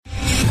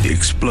The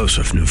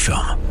explosive new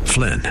film,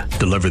 Flynn,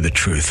 deliver the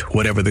truth,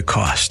 whatever the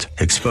cost,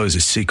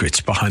 exposes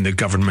secrets behind the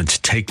government's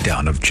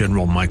takedown of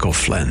General Michael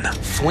Flynn.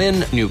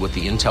 Flynn knew what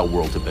the intel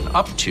world had been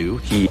up to.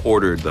 He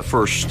ordered the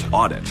first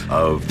audit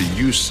of the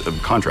use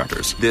of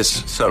contractors.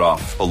 This set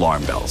off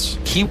alarm bells.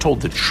 He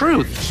told the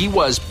truth. He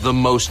was the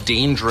most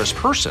dangerous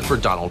person for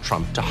Donald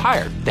Trump to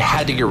hire. They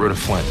had to get rid of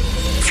Flynn.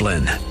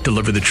 Flynn,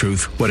 deliver the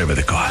truth, whatever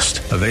the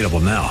cost. Available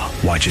now.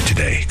 Watch it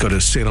today. Go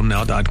to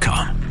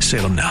salemnow.com.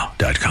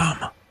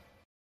 salemnow.com.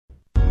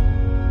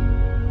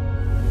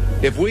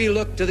 If we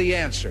look to the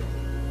answer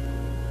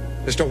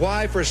as to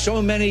why for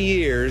so many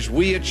years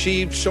we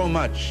achieved so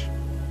much,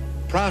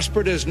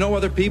 prospered as no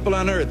other people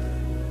on earth,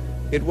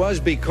 it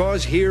was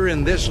because here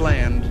in this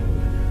land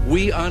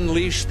we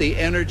unleashed the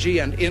energy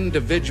and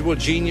individual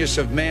genius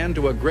of man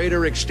to a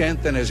greater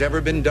extent than has ever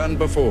been done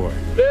before.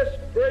 This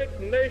great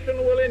nation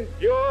will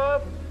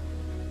endure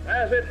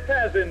as it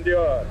has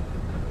endured.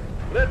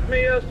 Let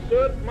me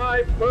assert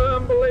my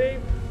firm belief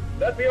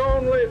that the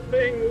only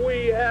thing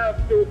we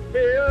have to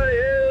fear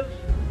is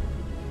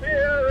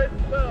fear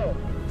itself.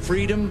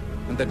 Freedom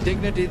and the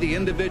dignity of the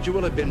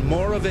individual have been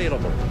more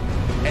available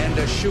and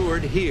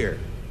assured here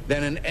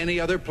than in any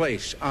other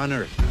place on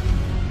earth.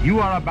 You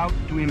are about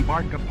to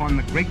embark upon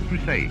the great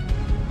crusade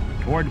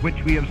toward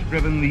which we have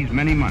striven these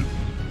many months.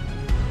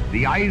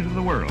 The eyes of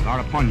the world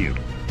are upon you.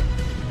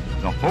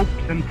 The hopes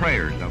and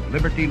prayers of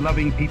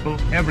liberty-loving people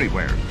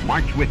everywhere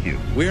march with you.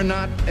 We're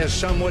not, as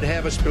some would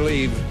have us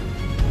believe,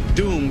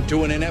 doomed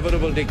to an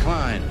inevitable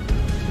decline.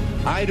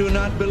 I do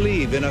not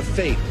believe in a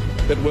fate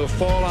that will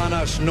fall on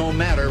us no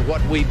matter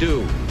what we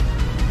do.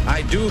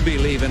 I do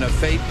believe in a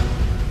fate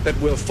that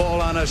will fall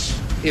on us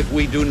if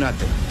we do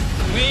nothing.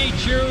 We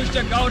choose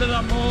to go to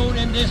the moon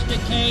in this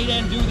decade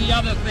and do the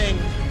other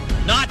things,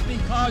 not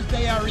because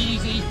they are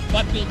easy,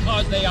 but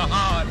because they are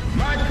hard.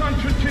 My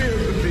country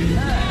tears of thee.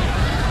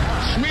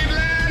 Sweet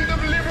land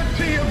of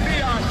liberty of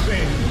thee I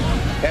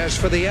sing. As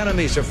for the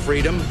enemies of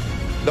freedom,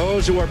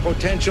 those who are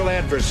potential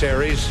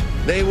adversaries,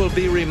 they will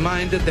be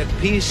reminded that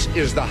peace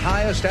is the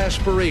highest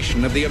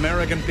aspiration of the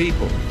American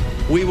people.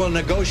 We will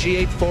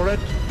negotiate for it,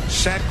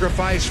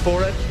 sacrifice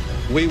for it.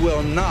 We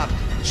will not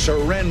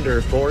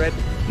surrender for it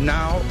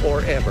now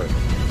or ever.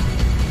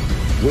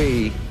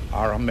 We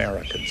are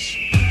Americans.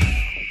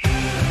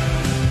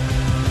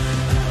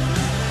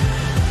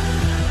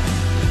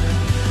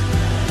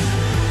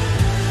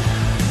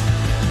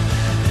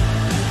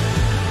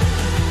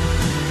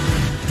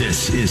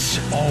 This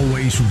is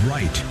Always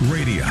Right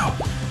Radio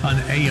on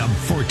AM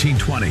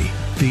 1420.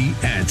 The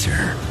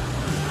Answer.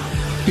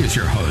 Here's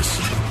your host,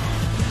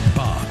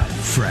 Bob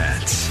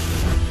Frantz.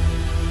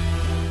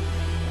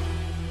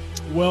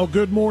 Well,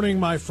 good morning,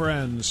 my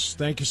friends.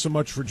 Thank you so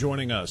much for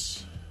joining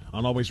us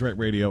on Always Right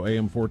Radio,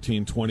 AM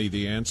 1420,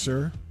 The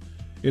Answer.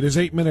 It is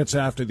 8 minutes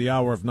after the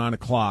hour of 9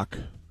 o'clock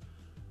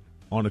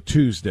on a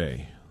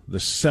Tuesday, the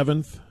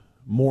 7th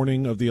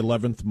morning of the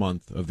 11th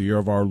month of the year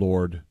of our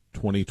Lord,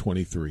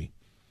 2023.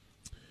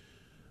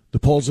 The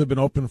polls have been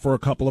open for a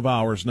couple of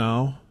hours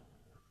now,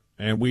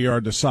 and we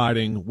are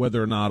deciding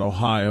whether or not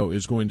Ohio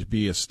is going to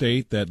be a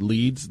state that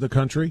leads the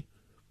country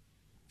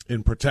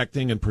in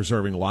protecting and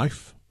preserving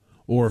life,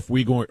 or if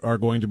we are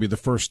going to be the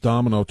first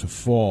domino to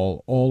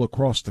fall all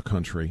across the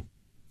country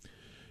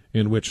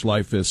in which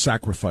life is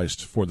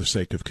sacrificed for the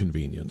sake of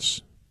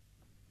convenience.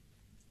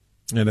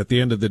 And at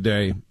the end of the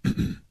day,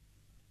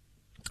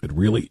 it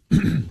really,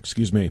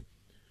 excuse me,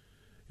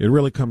 it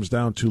really comes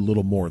down to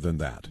little more than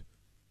that.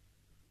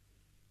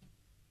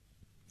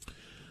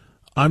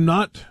 I'm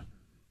not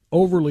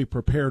overly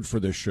prepared for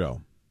this show,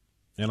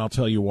 and I'll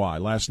tell you why.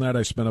 Last night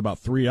I spent about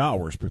 3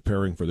 hours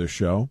preparing for this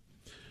show.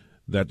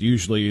 That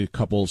usually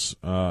couples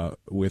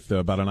with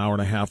about an hour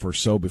and a half or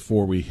so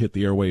before we hit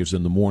the airwaves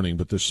in the morning.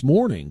 But this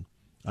morning,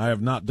 I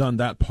have not done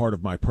that part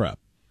of my prep.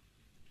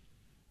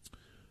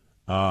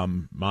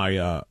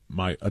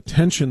 My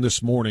attention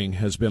this morning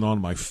has been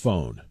on my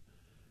phone,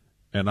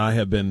 and I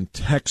have been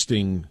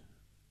texting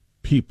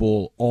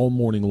people all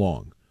morning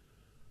long.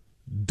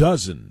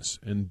 Dozens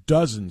and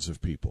dozens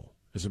of people,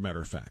 as a matter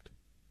of fact.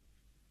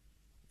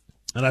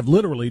 And I've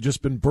literally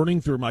just been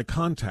burning through my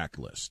contact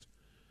list,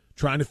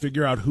 trying to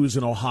figure out who's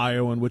in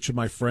Ohio and which of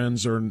my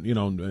friends are,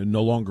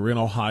 no longer in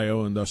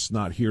Ohio and thus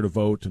not here to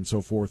vote and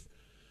so forth.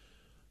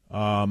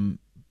 But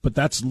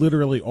that's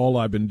literally all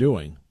I've been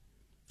doing.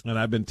 And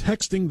I've been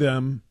texting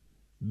them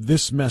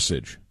this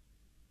message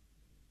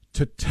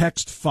to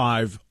text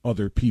 5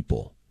 other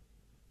people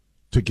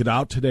to get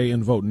out today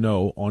and vote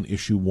no on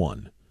issue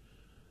 1.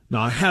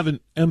 Now, I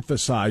haven't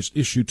emphasized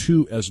issue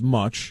 2 as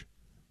much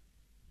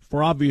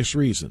for obvious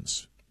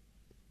reasons.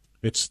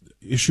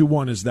 Issue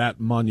 1 is that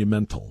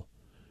monumental.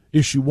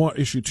 Issue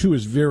 2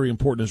 is very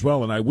important as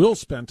well, and I will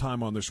spend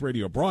time on this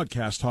radio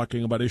broadcast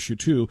talking about issue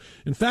 2,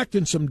 in fact,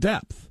 in some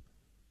depth,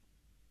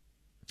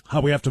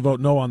 how we have to vote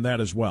no on that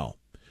as well.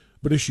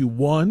 But issue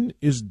 1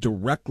 is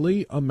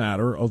directly a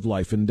matter of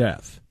life and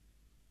death.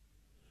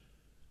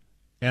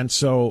 And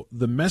so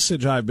the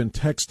message I've been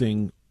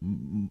texting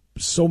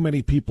so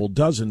many people,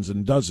 dozens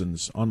and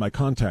dozens, on my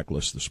contact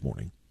list this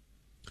morning,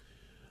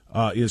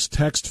 is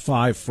text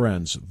 5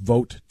 friends,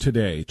 vote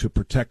today to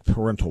protect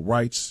parental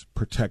rights,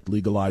 prevent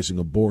legalizing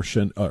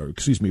abortion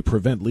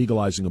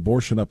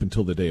up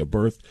until the day of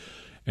birth,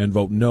 and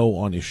vote no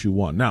on issue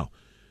 1. Now,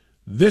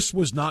 this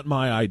was not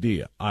my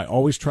idea. I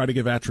always try to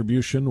give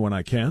attribution when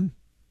I can.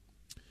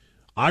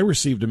 I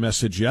received a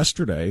message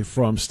yesterday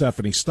from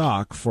Stephanie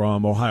Stock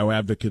from Ohio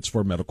Advocates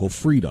for Medical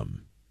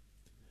Freedom.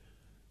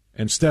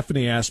 And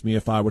Stephanie asked me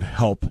if I would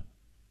help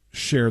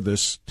share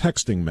this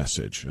texting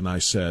message. And I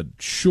said,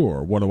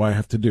 sure, what do I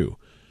have to do?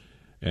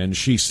 And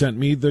she sent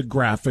me the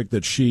graphic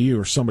that she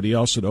or somebody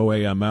else at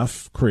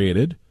OAMF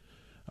created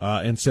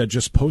and said,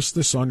 just post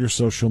this on your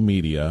social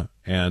media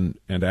and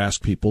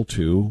ask people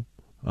to,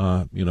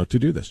 to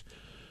do this.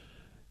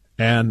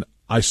 And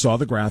I saw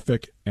the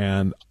graphic,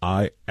 and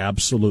I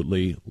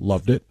absolutely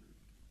loved it.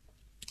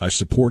 I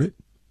support it.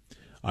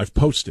 I've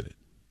posted it.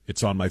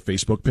 It's on my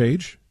Facebook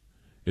page.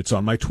 It's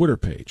on my Twitter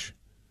page.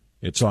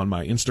 It's on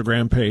my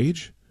Instagram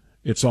page.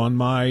 It's on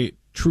my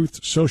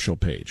Truth Social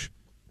page.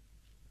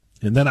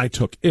 And then I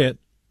took it,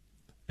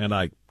 and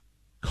I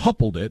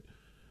coupled it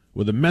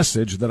with a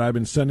message that I've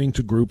been sending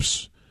to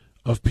groups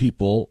of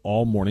people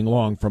all morning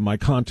long from my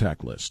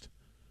contact list.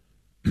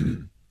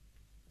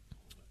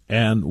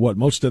 And what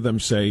most of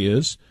them say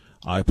is,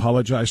 I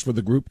apologize for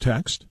the group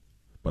text,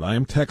 but I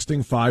am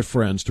texting 5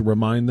 friends to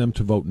remind them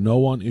to vote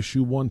no on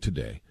issue 1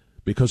 today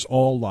because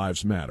all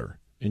lives matter,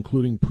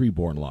 including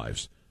preborn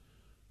lives.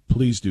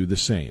 Please do the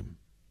same.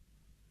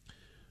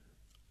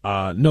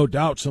 No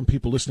doubt some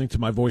people listening to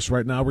my voice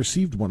right now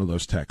received one of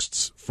those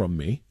texts from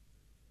me.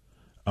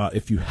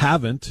 If you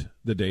haven't,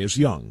 the day is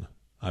young.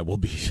 I'm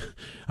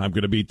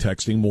going to be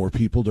texting more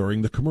people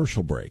during the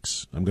commercial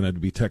breaks. I'm going to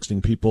be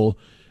texting people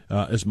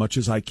as much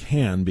as I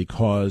can,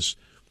 because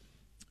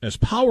as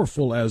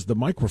powerful as the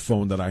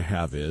microphone that I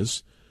have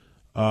is,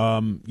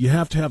 you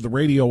have to have the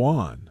radio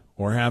on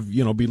or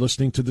be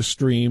listening to the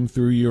stream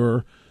through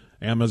your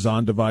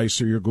Amazon device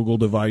or your Google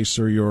device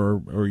or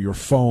your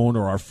phone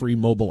or our free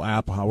mobile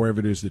app,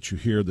 however it is that you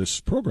hear this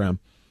program.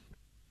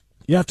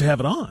 You have to have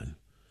it on.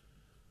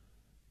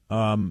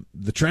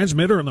 The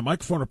transmitter and the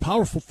microphone are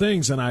powerful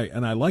things, and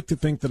I like to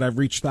think that I've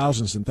reached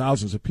thousands and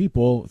thousands of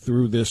people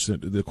through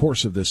the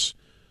course of this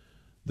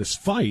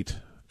fight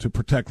to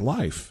protect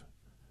life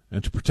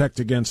and to protect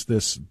against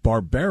this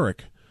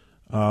barbaric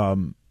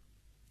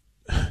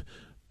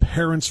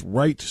parents'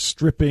 right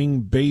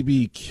stripping,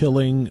 baby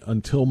killing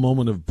until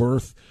moment of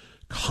birth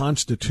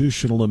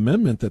constitutional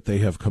amendment that they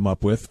have come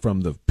up with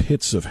from the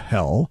pits of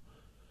hell.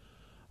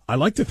 I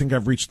like to think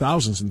I've reached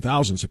thousands and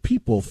thousands of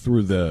people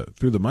through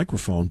the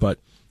microphone, but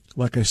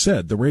like I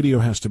said, the radio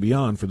has to be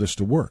on for this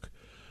to work.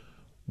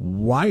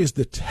 Why is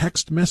the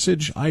text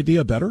message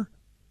idea better?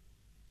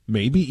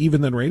 Maybe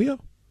even than radio?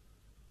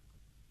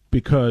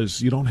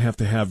 Because you don't have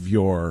to have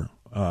your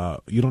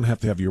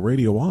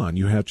radio on.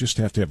 You just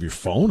have to have your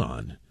phone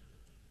on,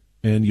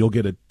 and you'll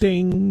get a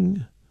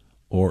ding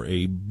or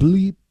a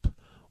bleep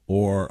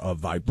or a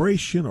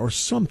vibration or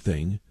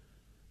something,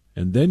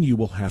 and then you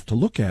will have to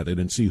look at it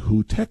and see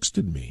who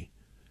texted me,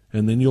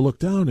 and then you'll look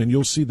down and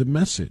you'll see the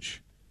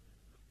message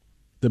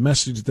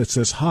that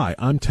says, "Hi,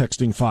 I'm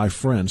texting 5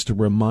 friends to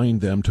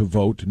remind them to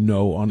vote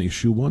no on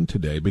issue 1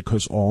 today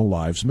because all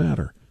lives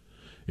matter,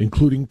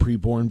 including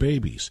preborn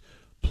babies.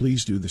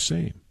 Please do the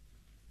same."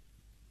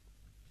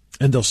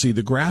 And they'll see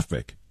the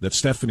graphic that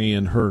Stephanie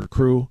and her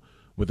crew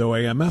with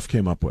OAMF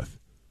came up with.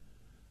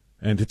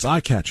 And it's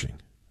eye-catching.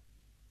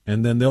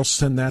 And then they'll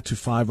send that to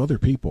 5 other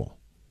people.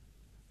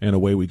 And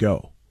away we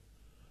go.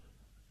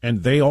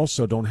 And they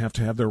also don't have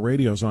to have their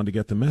radios on to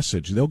get the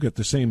message. They'll get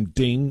the same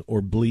ding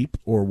or bleep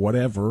or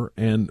whatever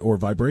or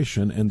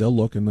vibration, and they'll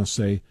look and they'll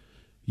say,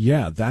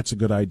 yeah, that's a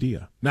good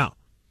idea. Now,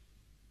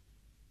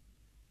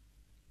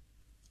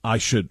 I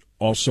should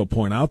also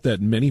point out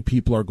that many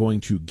people are going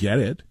to get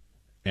it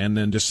and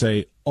then just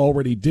say,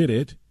 already did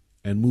it,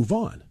 and move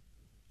on.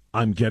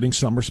 I'm getting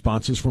some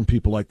responses from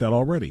people like that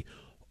already.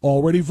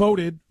 Already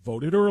voted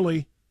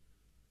early.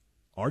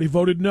 Already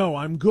voted no,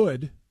 I'm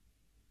good.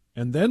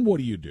 And then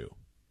what do?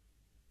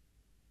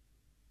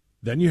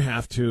 Then you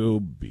have to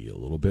be a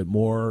little bit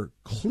more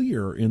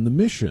clear in the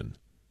mission.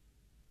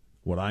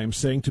 What I am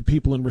saying to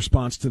people in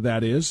response to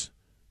that is,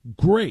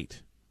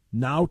 great,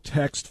 now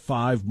text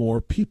 5 more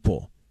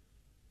people.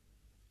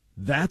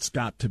 That's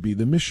got to be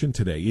the mission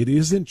today. It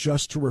isn't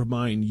just to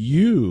remind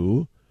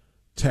you,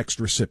 text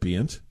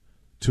recipient,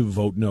 to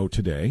vote no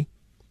today.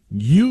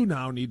 You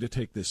now need to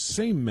take this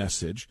same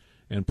message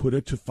and put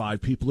it to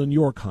 5 people in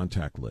your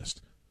contact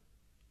list.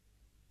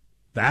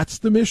 That's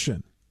the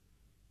mission.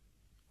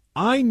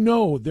 I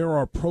know there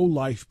are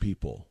pro-life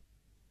people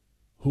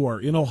who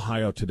are in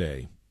Ohio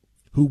today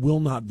who will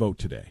not vote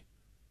today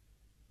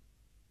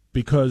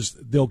because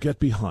they'll get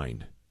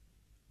behind.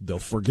 They'll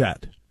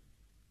forget.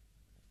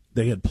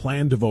 They had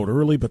planned to vote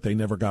early, but they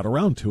never got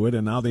around to it,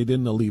 and now they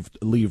didn't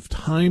leave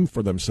time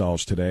for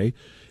themselves today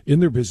in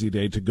their busy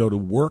day to go to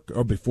work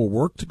or before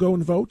work to go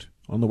and vote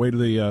on the way to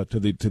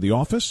the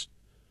office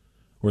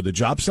or the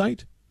job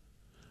site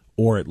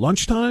or at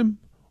lunchtime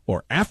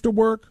or after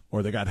work,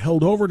 or they got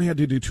held over and had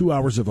to do 2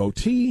 hours of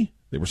OT.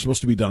 They were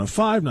supposed to be done at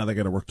 5. Now they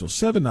got to work till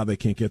 7. Now they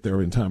can't get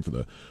there in time for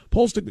the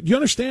polls. Do you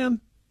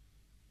understand?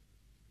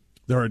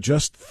 There are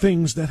just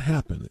things that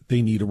happen.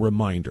 They need a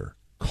reminder.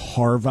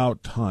 Carve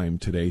out time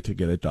today to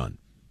get it done.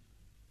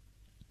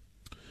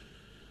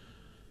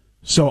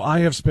 So I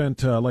have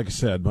spent, like I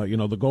said, but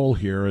the goal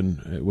here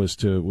it was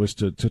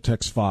to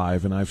text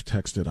 5, and I've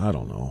texted, I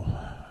don't know,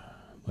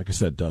 like I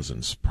said,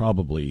 dozens,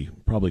 probably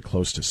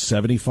close to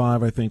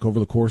 75, I think, over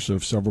the course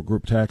of several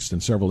group texts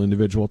and several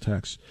individual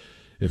texts.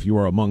 If you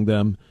are among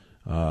them,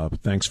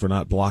 thanks for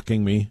not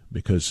blocking me,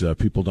 because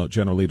people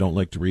generally don't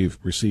like to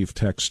receive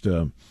text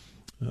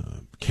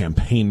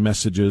campaign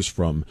messages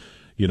from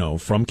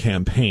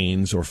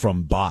campaigns or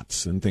from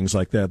bots and things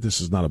like that. This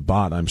is not a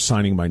bot. I'm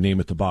signing my name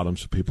at the bottom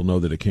so people know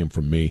that it came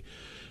from me.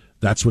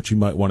 That's what you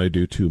might want to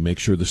do to make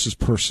sure this is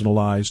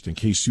personalized in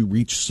case you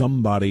reach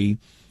somebody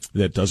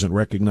that doesn't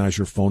recognize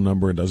your phone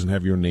number and doesn't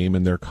have your name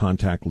in their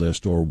contact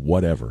list or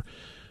whatever.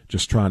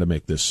 Just try to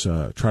make this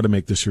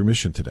your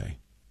mission today.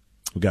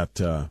 We got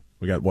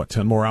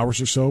 10 more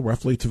hours or so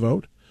roughly to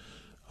vote.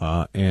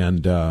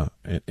 And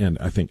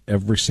I think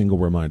every single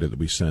reminder that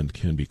we send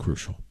can be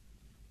crucial.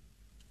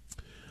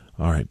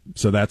 All right,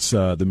 so that's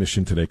the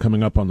mission today.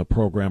 Coming up on the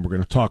program, we're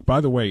going to talk.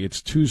 By the way,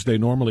 it's Tuesday.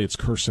 Normally, it's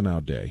Cursing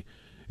Out Day.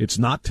 It's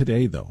not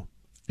today, though.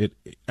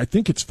 I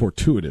think it's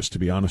fortuitous, to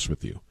be honest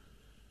with you.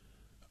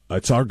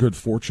 It's our good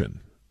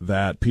fortune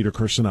that Peter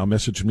Cursing Out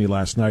messaged me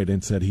last night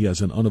and said he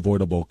has an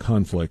unavoidable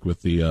conflict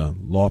with the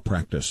law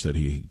practice that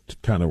he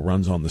kind of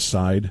runs on the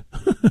side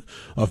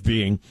of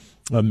being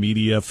a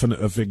media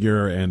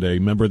figure and a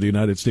member of the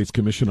United States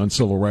Commission on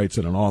Civil Rights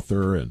and an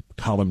author and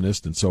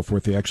columnist and so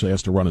forth. He actually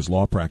has to run his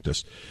law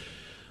practice.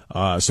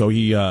 So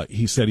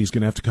he said he's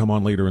going to have to come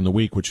on later in the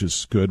week, which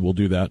is good. We'll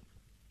do that.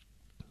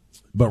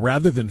 But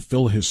rather than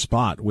fill his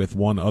spot with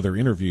one other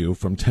interview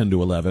from 10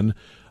 to 11,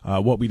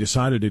 what we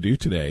decided to do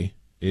today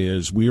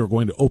is we are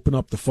going to open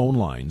up the phone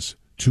lines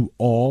to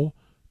all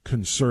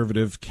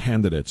conservative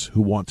candidates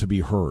who want to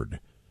be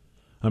heard.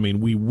 I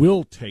mean, we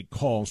will take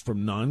calls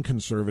from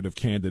non-conservative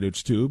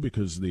candidates, too,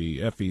 because the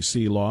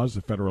FEC laws,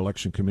 the Federal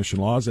Election Commission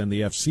laws, and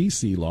the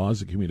FCC laws,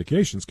 the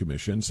Communications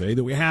Commission, say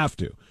that we have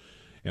to.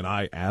 And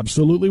I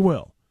absolutely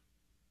will.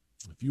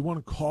 If you want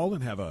to call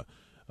and have a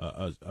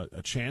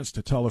chance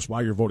to tell us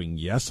why you're voting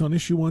yes on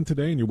Issue 1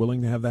 today and you're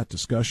willing to have that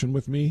discussion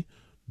with me,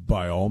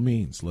 by all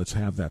means, let's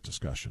have that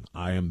discussion.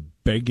 I am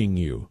begging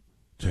you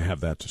to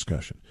have that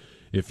discussion.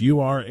 If you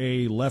are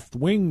a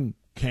left-wing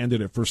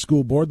candidate for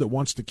school board that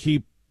wants to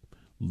keep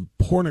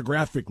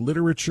pornographic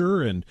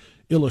literature and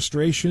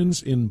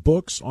illustrations in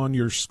books on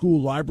your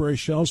school library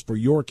shelves for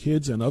your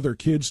kids and other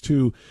kids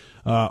to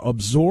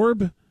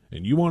absorb,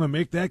 and you want to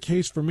make that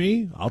case for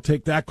me, I'll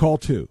take that call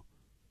too.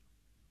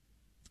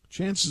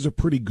 Chances are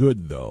pretty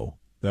good, though,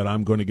 that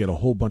I'm going to get a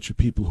whole bunch of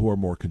people who are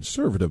more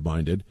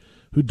conservative-minded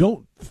who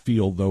don't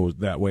feel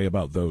that way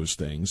about those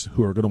things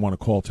who are going to want to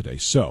call today.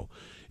 So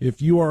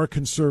if you are a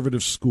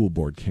conservative school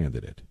board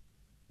candidate,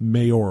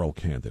 mayoral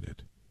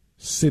candidate,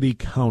 city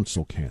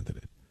council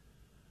candidate,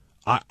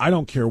 I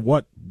don't care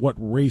what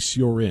race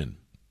you're in.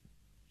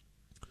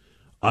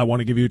 I want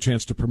to give you a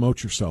chance to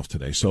promote yourself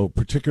today. So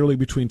particularly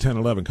between 10 and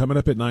 11. Coming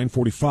up at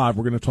 9:45,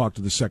 we're going to talk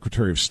to the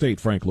Secretary of State,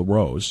 Frank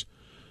LaRose,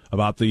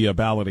 about the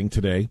balloting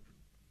today.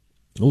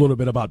 A little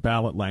bit about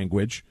ballot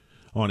language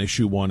on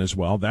Issue 1 as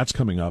well. That's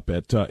coming up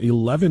at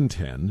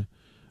 11:10.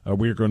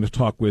 We're going to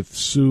talk with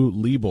Sue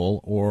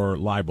Liebel, or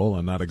Leibel.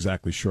 I'm not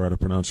exactly sure how to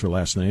pronounce her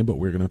last name, but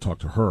we're going to talk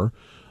to her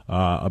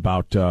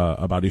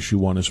about Issue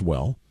 1 as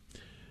well.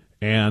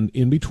 And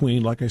in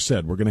between, like I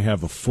said, we're going to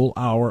have a full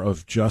hour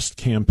of just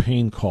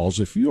campaign calls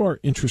if you are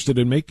interested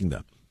in making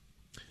them.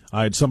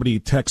 I had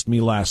somebody text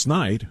me last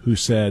night who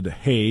said,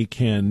 hey,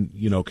 can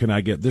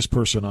I get this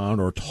person on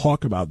or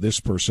talk about this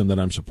person that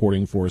I'm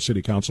supporting for a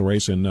city council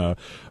race in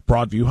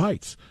Broadview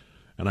Heights?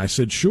 And I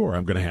said, sure,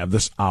 I'm going to have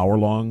this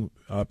hour-long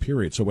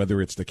period. So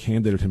whether it's the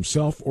candidate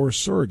himself or a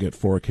surrogate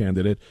for a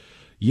candidate,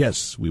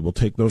 yes, we will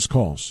take those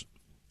calls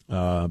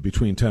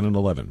between 10 and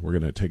 11. We're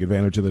going to take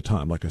advantage of the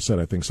time. Like I said,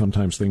 I think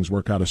sometimes things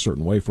work out a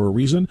certain way for a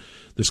reason.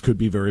 This could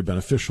be very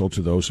beneficial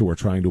to those who are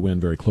trying to win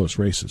very close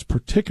races,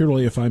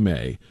 particularly, if I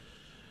may,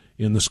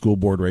 in the school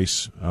board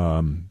race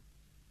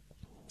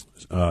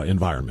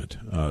environment.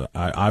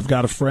 I've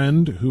got a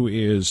friend who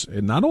is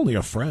not only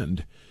a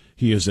friend,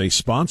 he is a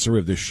sponsor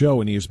of this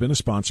show, and he has been a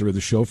sponsor of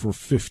the show for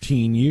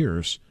 15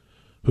 years,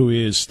 who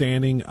is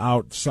standing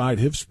outside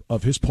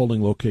of his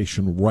polling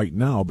location right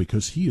now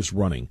because he is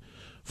running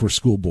for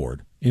school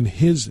board in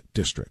his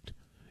district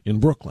in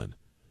Brooklyn.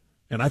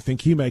 And I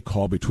think he may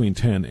call between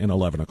 10 and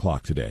 11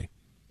 o'clock today.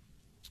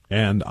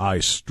 And I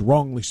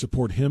strongly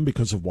support him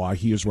because of why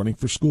he is running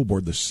for school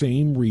board. The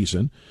same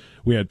reason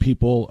we had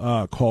people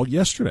call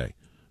yesterday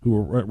who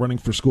were running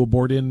for school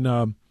board in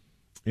North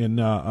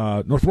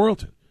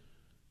Royalton.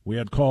 We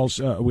had calls.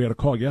 We had a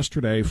call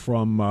yesterday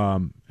from,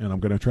 and I'm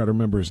going to try to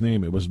remember his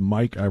name. It was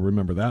Mike. I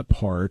remember that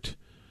part.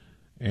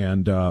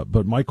 And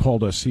but Mike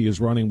called us. He is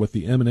running with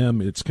the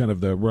M&M. It's kind of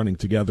the running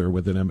together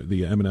with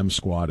the M&M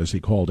squad, as he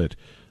called it,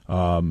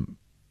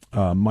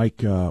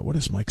 Mike, what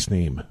is Mike's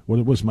name?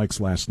 What was Mike's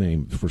last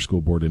name for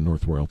school board in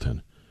North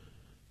Royalton?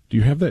 Do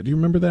you have that? Do you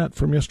remember that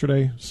from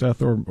yesterday,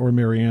 Seth or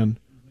Marianne?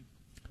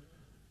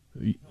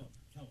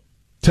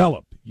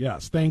 Tellep.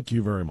 Yes, thank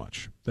you very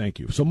much. Thank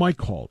you. So Mike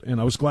called,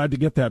 and I was glad to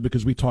get that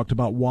because we talked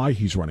about why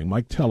he's running.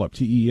 Mike Tellep,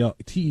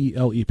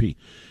 T-E-L-E-P.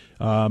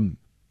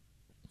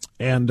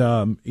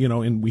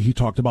 He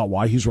talked about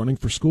why he's running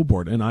for school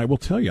board. And I will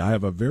tell you, I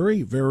have a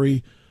very,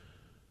 very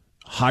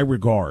high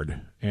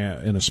regard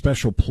and a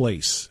special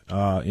place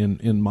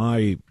in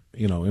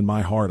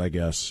my heart, I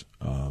guess,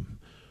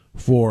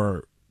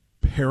 for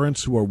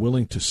parents who are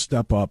willing to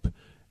step up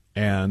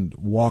and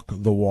walk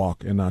the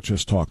walk and not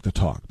just talk the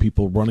talk.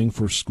 People running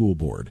for school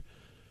board.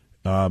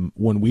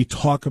 When we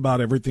talk about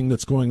everything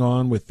that's going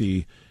on with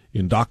the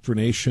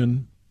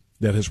indoctrination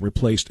that has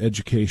replaced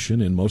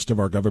education in most of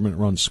our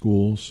government-run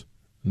schools,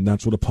 and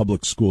that's what a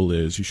public school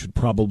is. You should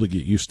probably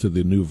get used to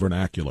the new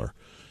vernacular.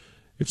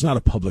 It's not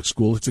a public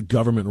school. It's a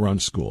government-run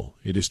school.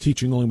 It is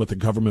teaching only what the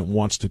government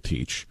wants to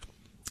teach,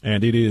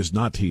 and it is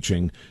not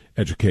teaching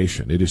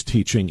education. It is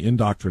teaching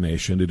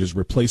indoctrination. It is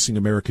replacing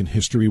American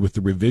history with the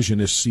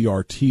revisionist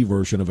CRT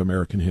version of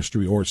American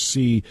history, or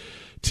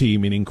CT,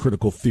 meaning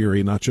critical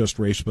theory, not just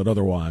race but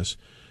otherwise.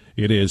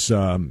 It is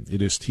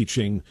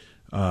teaching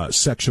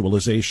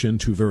sexualization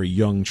to very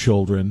young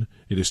children.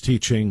 It is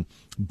teaching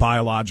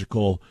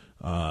biological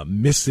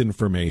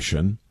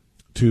misinformation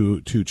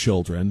to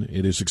children.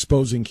 It is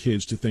exposing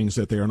kids to things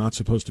that they are not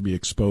supposed to be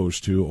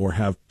exposed to, or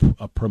have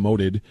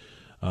promoted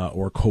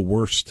or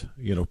coerced,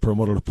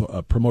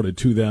 promoted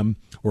to them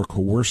or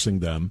coercing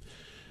them.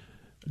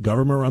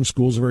 Government-run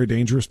schools are very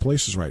dangerous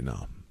places right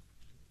now.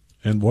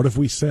 And what have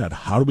we said?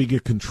 How do we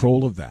get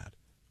control of that?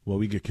 Well,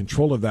 we get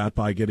control of that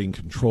by getting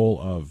control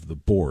of the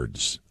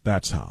boards.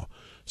 That's how.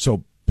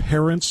 So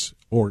parents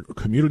or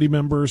community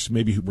members,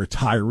 maybe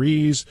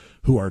retirees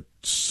who are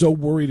so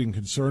worried and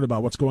concerned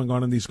about what's going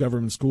on in these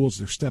government schools,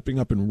 they're stepping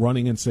up and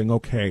running and saying,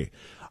 okay,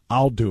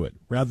 I'll do it,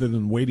 rather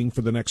than waiting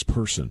for the next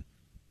person.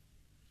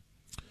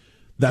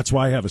 That's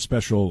why I have a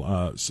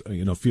special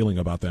feeling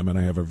about them, and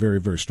I have a very,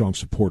 very strong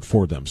support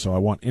for them. So I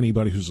want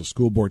anybody who's a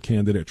school board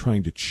candidate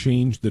trying to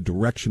change the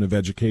direction of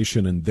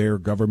education in their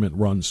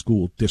government-run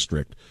school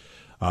district,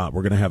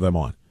 we're going to have them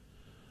on.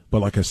 But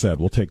like I said,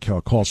 we'll take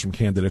calls from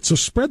candidates. So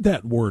spread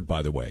that word,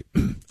 by the way.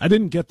 I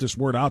didn't get this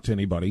word out to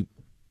anybody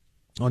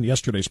on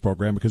yesterday's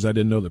program because I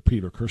didn't know that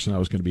Peter Kirsten and I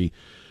was going to be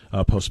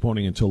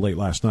postponing until late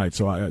last night.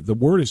 So the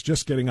word is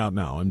just getting out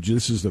now, and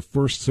this is the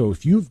first. So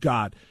if you've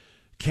got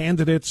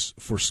candidates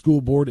for school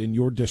board in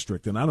your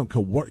district, and I don't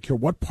care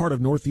what part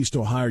of Northeast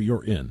Ohio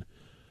you're in,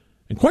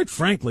 and quite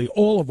frankly,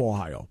 all of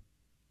Ohio.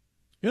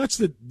 That's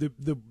the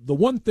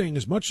one thing,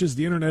 as much as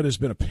the internet has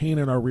been a pain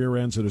in our rear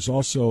ends, it has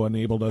also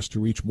enabled us to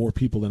reach more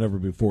people than ever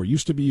before. It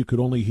used to be you could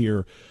only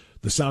hear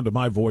the sound of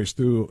my voice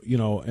through,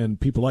 and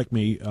people like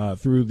me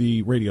through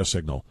the radio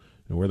signal.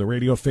 And where the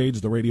radio fades,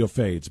 the radio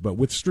fades. But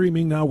with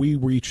streaming now, we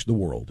reach the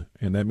world,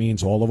 and that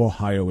means all of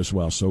Ohio as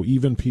well. So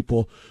even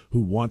people who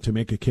want to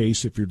make a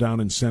case, if you're down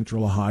in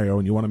central Ohio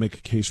and you want to make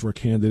a case for a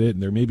candidate,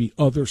 and there may be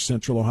other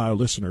central Ohio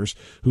listeners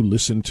who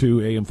listen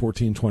to AM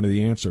 1420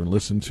 The Answer and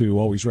listen to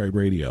Always Right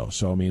Radio.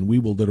 So, I mean, we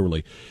will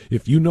literally,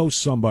 if you know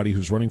somebody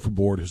who's running for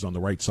board who's on the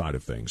right side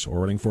of things,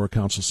 or running for a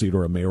council seat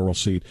or a mayoral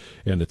seat,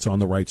 and it's on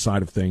the right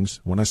side of things,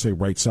 when I say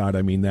right side,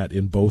 I mean that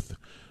in both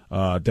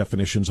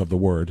definitions of the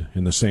word,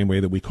 in the same way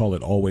that we call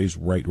it Always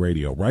Right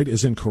Radio. Right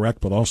as in correct,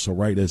 but also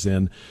right as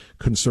in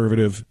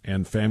conservative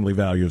and family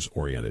values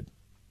oriented.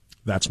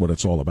 That's what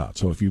it's all about.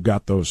 So if you've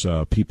got those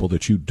people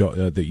that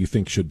you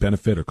think should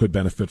benefit or could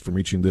benefit from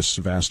reaching this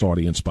vast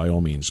audience, by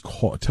all means,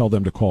 tell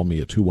them to call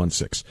me at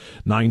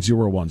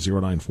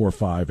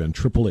 216-901-0945 and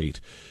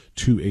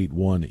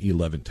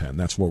 888-281-1110.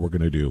 That's what we're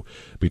going to do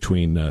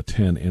between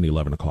 10 and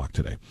 11 o'clock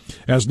today.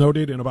 As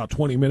noted, in about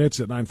 20 minutes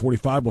at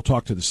 9:45, we'll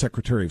talk to the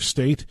Secretary of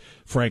State,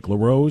 Frank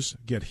LaRose,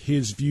 get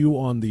his view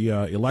on the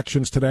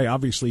elections today.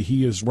 Obviously,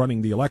 he is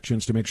running the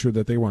elections to make sure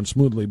that they run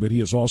smoothly, but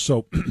he is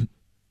also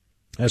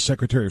as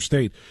Secretary of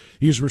State,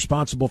 he is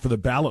responsible for the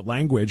ballot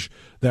language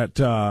that,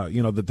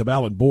 the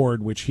ballot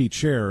board, which he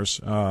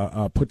chairs,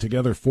 put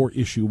together for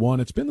Issue 1.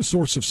 It's been the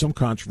source of some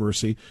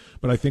controversy,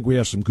 but I think we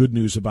have some good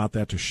news about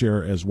that to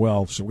share as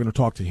well. So we're going to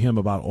talk to him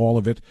about all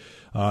of it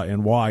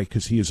and why,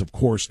 because he is, of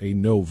course, a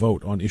no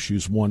vote on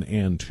Issues 1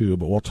 and 2.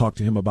 But we'll talk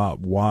to him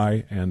about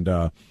why and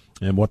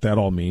what that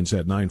all means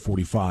at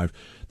 9:45.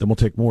 Then we'll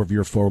take more of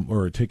your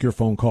take your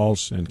phone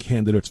calls and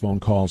candidates'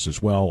 phone calls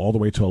as well, all the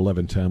way to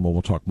 11:10.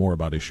 We'll talk more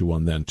about Issue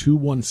 1 then.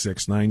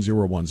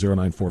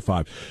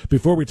 216-901-0945.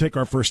 Before we take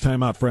our first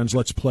time out, friends,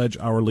 let's pledge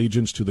our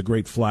allegiance to the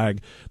great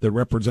flag that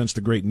represents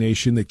the great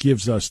nation that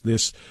gives us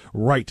this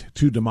right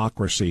to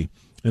democracy.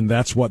 And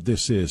that's what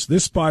this is.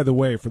 This, by the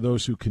way, for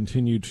those who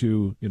continue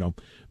to,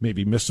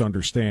 maybe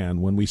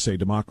misunderstand when we say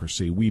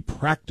democracy, we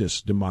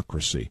practice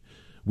democracy.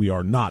 We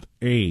are not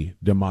a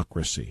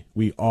democracy.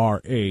 We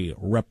are a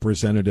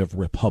representative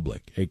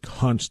republic, a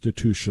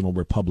constitutional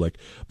republic,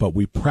 but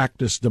we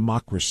practice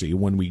democracy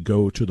when we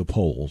go to the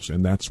polls,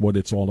 and that's what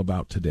it's all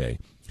about today.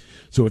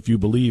 So if you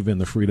believe in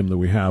the freedom that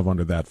we have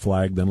under that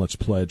flag, then let's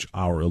pledge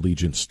our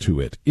allegiance to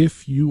it.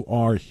 If you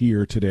are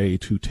here today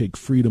to take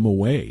freedom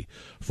away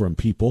from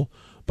people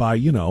by,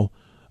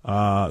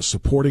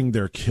 supporting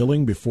their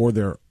killing before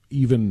they're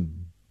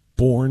even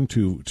born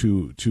to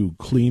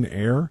clean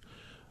air,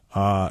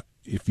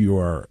 if you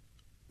are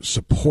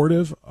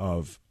supportive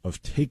of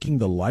taking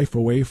the life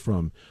away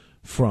from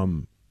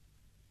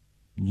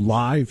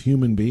live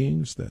human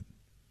beings that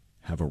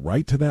have a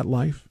right to that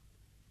life,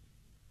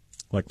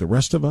 like the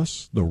rest of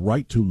us, the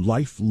right to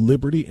life,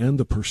 liberty, and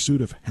the pursuit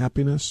of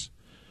happiness,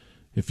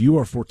 if you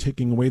are for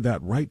taking away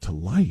that right to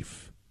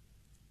life,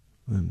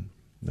 then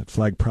that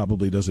flag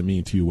probably doesn't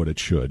mean to you what it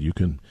should. You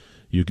can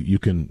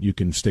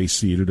stay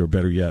seated, or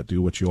better yet,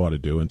 do what you ought to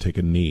do and take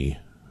a knee,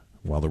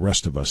 while the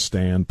rest of us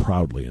stand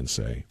proudly and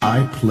say,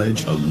 I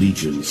pledge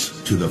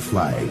allegiance to the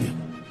flag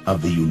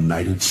of the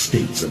United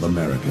States of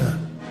America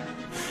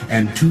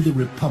and to the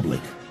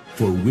republic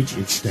for which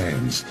it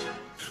stands,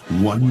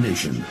 one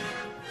nation,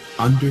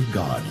 under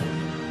God,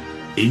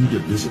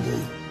 indivisible,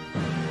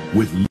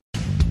 with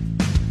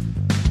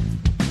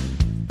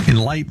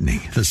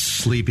enlightening the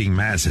sleeping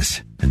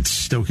masses and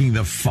stoking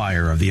the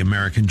fire of the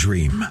American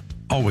dream.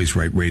 Always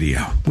Right Radio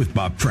with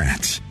Bob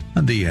Frantz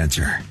on The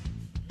Answer.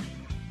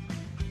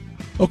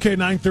 Okay,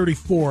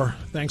 9:34.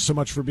 Thanks so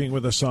much for being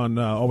with us on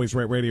Always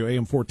Right Radio,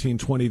 AM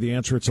 1420. The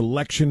Answer. It's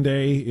Election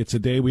Day. It's a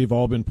day we've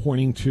all been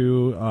pointing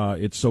to.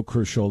 It's so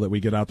crucial that we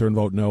get out there and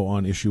vote no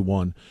on Issue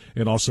 1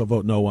 and also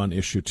vote no on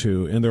Issue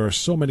 2. And there are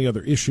so many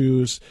other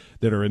issues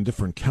that are in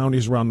different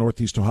counties around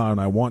Northeast Ohio,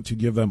 and I want to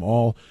give them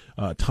all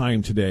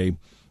time today.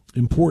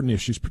 Important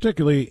issues,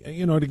 particularly,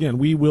 and again,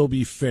 we will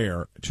be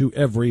fair to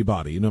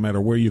everybody, no matter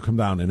where you come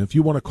down. And if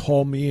you want to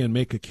call me and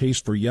make a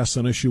case for yes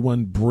on Issue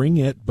 1, bring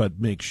it,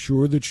 but make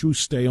sure that you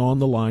stay on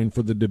the line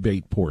for the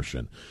debate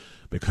portion,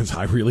 because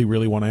I really,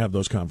 really want to have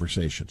those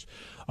conversations.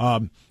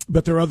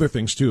 But there are other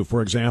things, too.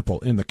 For example,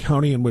 in the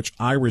county in which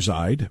I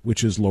reside,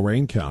 which is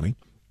Lorain County,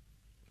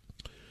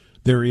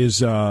 there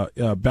is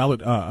a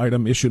ballot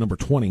item, issue number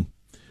 20,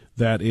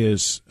 that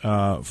is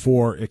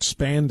for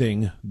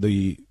expanding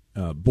the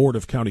Board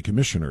of County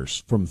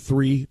Commissioners from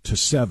 3 to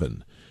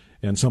 7.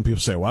 And some people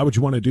say, why would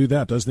you want to do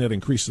that? Doesn't that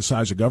increase the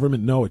size of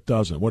government? No, it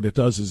doesn't. What it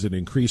does is it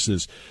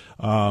increases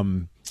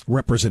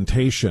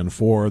representation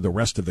for the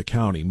rest of the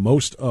county.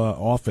 Most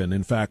often,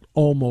 in fact,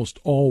 almost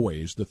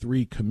always, the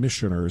 3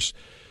 commissioners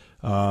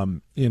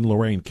in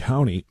Lorain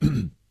County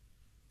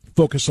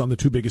focus on the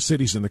 2 biggest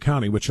cities in the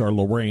county, which are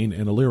Lorain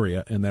and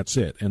Elyria, and that's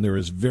it. And there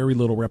is very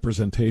little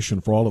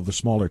representation for all of the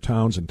smaller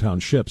towns and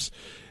townships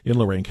in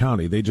Lorain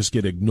County. They just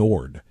get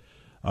ignored.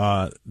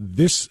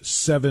 This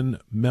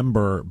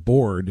 7-member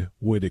board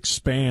would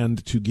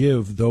expand to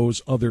give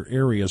those other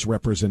areas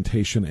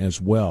representation as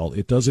well.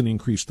 It doesn't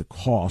increase the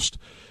cost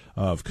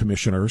of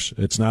commissioners.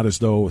 It's not as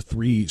though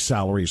 3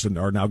 salaries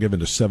are now given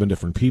to 7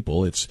 different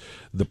people. It's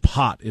the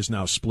pot is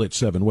now split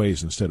 7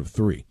 ways instead of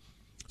 3.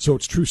 So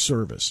it's true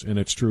service, and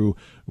it's true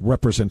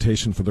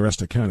representation for the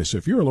rest of the county. So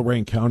if you're a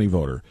Lorain County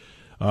voter,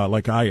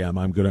 like I am,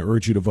 I'm going to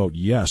urge you to vote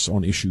yes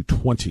on Issue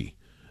 20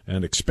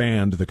 and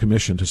expand the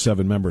commission to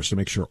 7 members to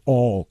make sure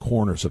all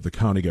corners of the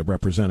county get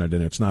represented,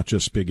 and it's not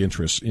just big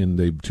interests in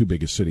the 2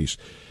 biggest cities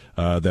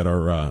that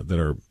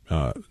are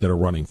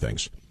running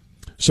things.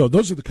 So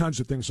those are the kinds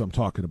of things I'm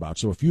talking about.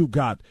 So if you've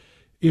got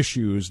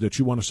issues that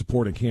you want to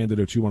support in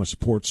candidates, you want to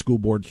support school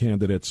board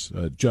candidates,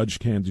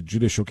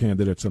 judicial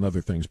candidates, and other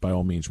things, by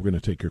all means, we're going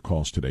to take your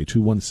calls today,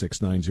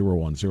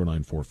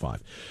 216-901-0945.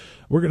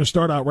 We're going to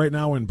start out right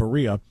now in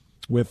Berea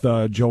with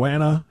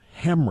Joanna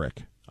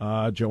Hamrick.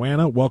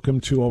 Joanna, welcome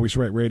to Always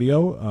Right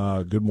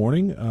Radio. Good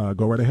morning.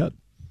 Go right ahead.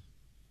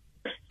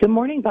 Good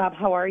morning, Bob.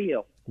 How are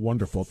you?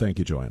 Wonderful. Thank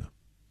you, Joanna.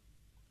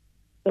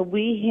 So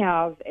we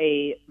have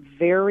a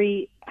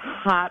very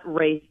hot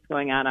race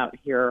going on out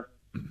here.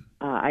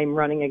 I'm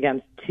running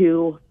against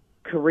 2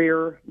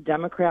 career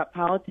Democrat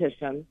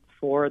politicians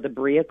for the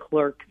Berea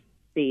clerk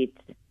seat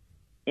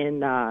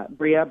in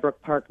Berea,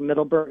 Brook Park,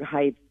 Middleburg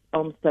Heights,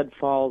 Olmsted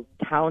Falls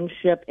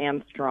Township,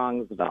 and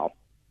Strongsville.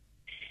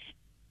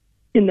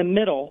 In the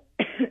middle,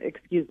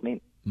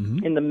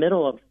 in the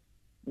middle of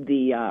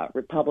the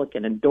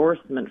Republican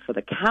endorsement for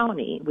the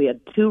county, we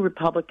had 2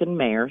 Republican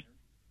mayors,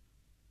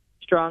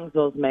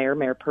 Strongsville's mayor,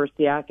 Mayor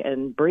Persiak,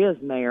 and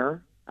Berea's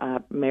mayor,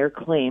 Mayor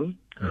Claim,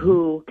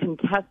 who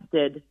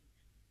contested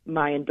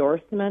my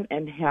endorsement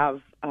and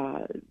have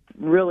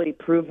really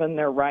proven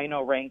their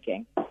rhino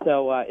ranking.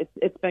 So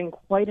it's been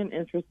quite an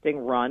interesting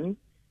run,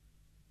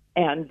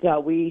 and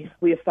we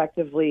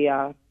effectively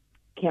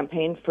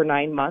campaigned for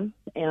 9 months,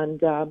 and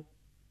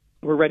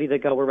we're ready to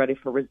go. We're ready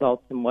for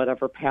results, and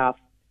whatever path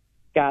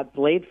God's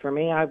laid for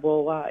me, I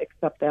will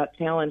accept that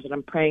challenge, and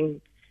I'm praying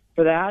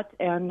for that.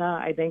 And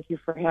I thank you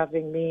for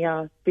having me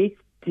speak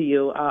to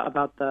you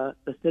about the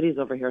cities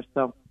over here.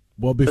 So.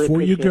 Well,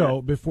 before you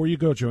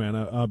go,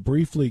 Joanna,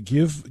 briefly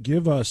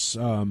give us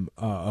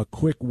a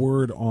quick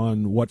word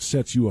on what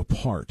sets you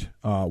apart.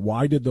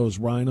 Why did those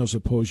rhinos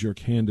oppose your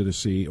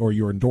candidacy, or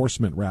your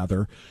endorsement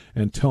rather?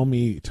 And tell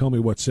me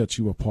what sets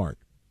you apart.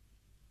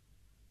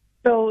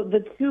 So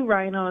the two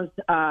rhinos,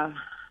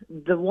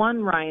 the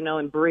one rhino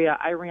in Berea,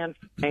 I ran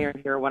for mayor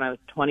here when I was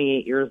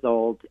 28 years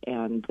old,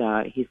 and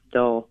he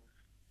still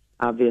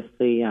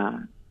obviously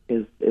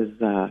is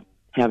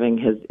having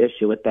his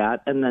issue with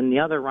that. And then the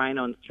other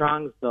rhino in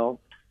Strongsville,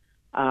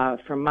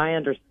 from my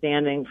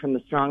understanding from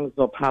the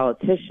Strongsville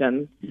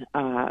politicians,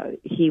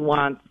 he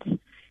wants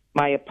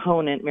my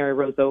opponent, Mary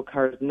Rose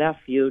Okar's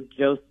nephew,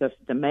 Joseph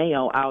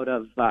DeMeo, out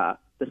of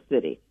the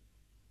city.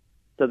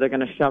 So they're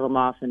going to shove him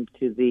off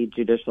into the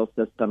judicial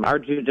system. Our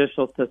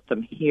judicial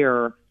system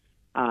here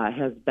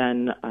has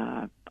been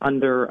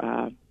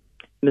under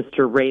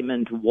Mr.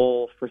 Raymond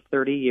Wohl for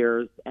 30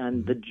 years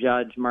and the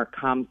judge, Mark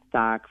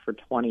Comstock, for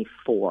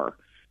 24.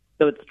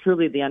 So it's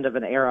truly the end of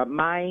an era.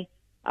 My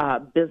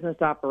business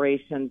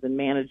operations and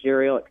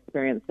managerial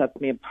experience sets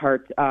me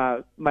apart.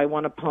 My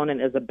one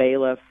opponent is a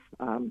bailiff,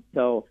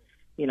 so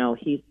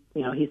he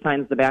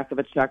signs the back of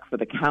a check for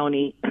the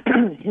county.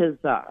 His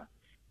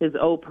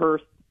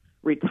O-purse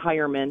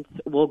retirement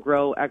will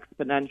grow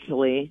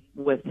exponentially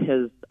with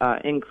his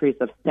increase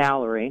of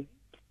salary.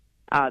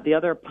 The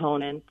other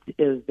opponent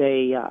is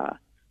a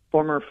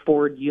former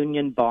Ford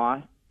union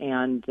boss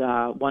and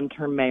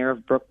one-term mayor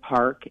of Brook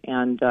Park,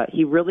 and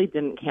he really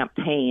didn't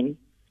campaign.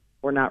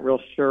 We're not real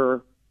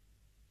sure,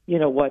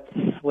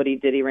 what he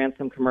did. He ran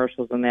some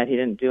commercials and that. He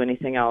didn't do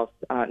anything else.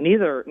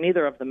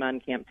 Neither of the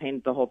men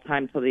campaigned the whole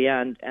time till the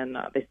end, and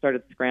they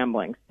started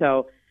scrambling.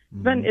 So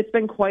it's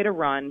been quite a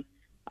run.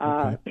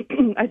 I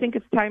think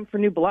it's time for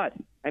new blood.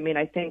 I mean,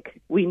 I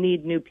think we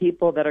need new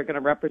people that are going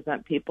to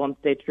represent people and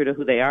stay true to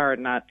who they are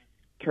and not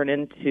turn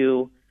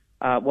into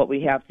what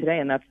we have today.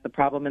 And that's the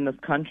problem in this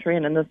country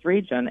and in this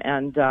region.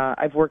 And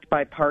I've worked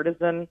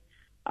bipartisan.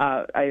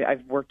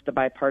 I've worked the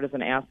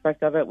bipartisan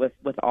aspect of it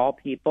with all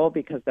people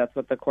because that's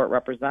what the court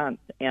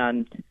represents.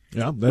 And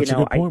yeah, that's a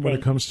good point when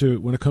it comes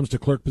to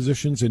clerk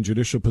positions and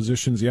judicial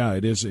positions. Yeah,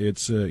 it is.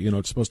 It's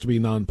it's supposed to be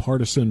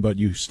nonpartisan, but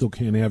you still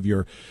can't have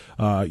your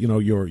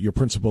your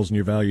principles and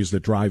your values that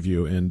drive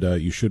you, and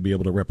you should be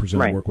able to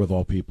represent and work with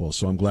all people.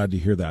 So I'm glad to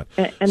hear that.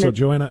 So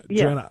Joanna,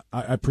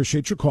 I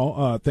appreciate your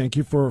call. Thank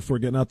you for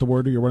getting out the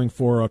word. You're running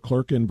for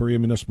clerk in Berea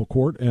Municipal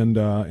Court and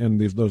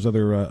those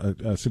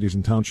other cities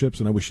and townships,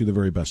 and I wish you the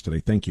very best today.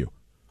 Thank you.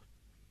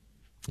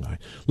 All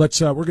right. We're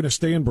going to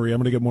stay in Berea. I'm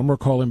going to get one more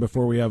call in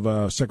before we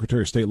have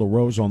Secretary of State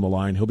LaRose on the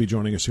line. He'll be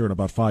joining us here in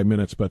about 5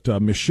 minutes. But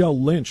Michelle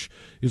Lynch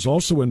is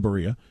also in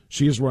Berea.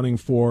 She is running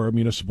for a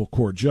municipal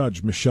court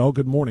judge. Michelle,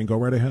 good morning. Go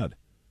right ahead.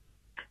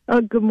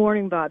 Good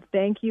morning, Bob.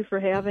 Thank you for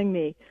having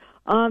me.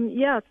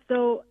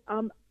 So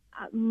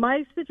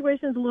my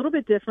situation is a little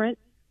bit different.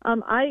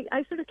 I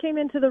sort of came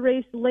into the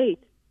race late.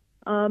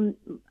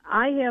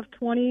 I have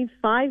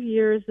 25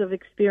 years of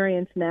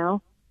experience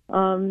now,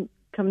 come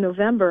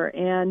November,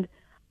 and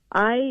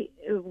the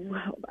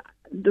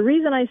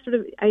reason I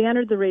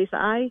entered the race,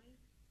 I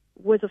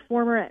was a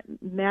former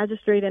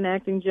magistrate and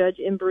acting judge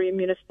in Berea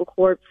Municipal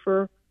Court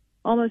for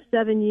almost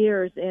 7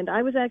 years, and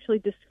I was actually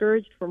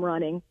discouraged from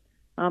running.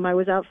 I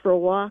was out for a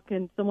walk,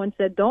 and someone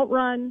said, "Don't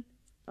run.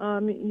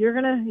 You're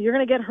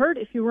gonna get hurt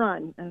if you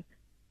run." I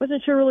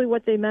wasn't sure really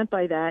what they meant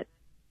by that,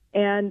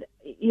 and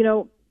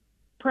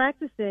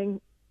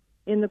practicing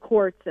in the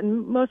courts,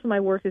 and most of my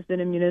work has been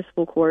in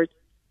municipal courts.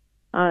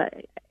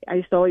 I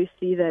used to always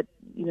see that,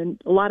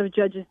 a lot of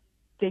judges,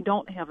 they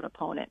don't have an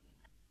opponent.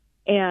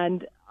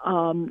 And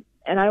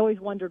I always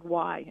wondered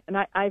why. And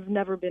I've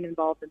never been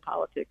involved in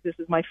politics. This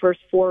is my first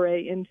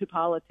foray into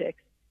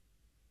politics.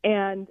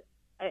 And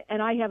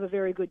I have a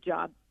very good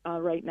job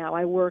right now.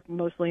 I work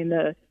mostly in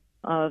the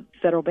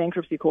federal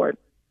bankruptcy court.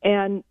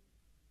 And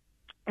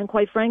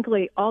quite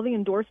frankly, all the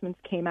endorsements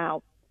came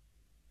out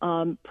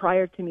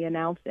prior to me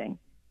announcing.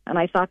 And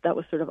I thought that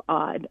was sort of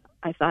odd.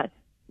 I thought,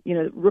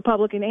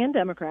 Republican and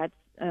Democrats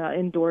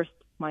endorsed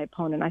my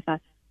opponent. I thought,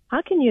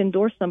 how can you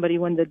endorse somebody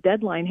when the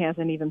deadline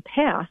hasn't even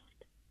passed,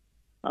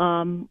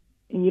 and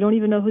you don't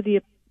even know who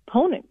the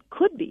opponent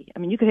could be? I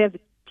mean, you could have the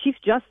Chief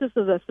Justice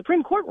of the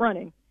Supreme Court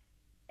running.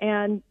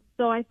 And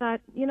so I thought,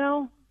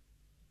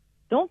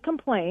 don't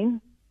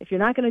complain if you're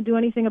not going to do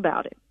anything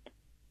about it.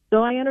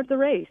 So I entered the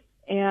race,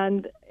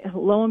 and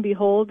lo and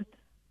behold,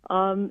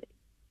 I've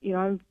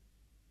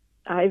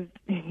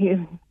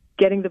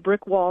getting the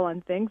brick wall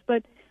on things,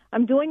 but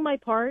I'm doing my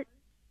part,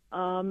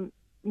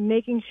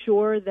 making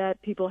sure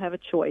that people have a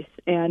choice.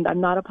 And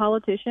I'm not a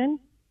politician,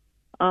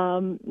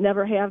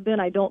 never have been.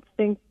 I don't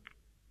think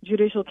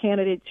judicial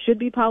candidates should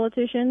be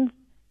politicians.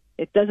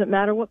 It doesn't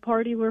matter what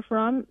party we're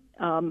from.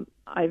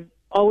 I've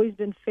always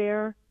been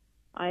fair.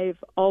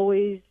 I've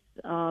always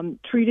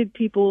treated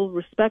people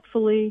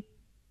respectfully.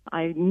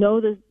 I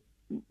know the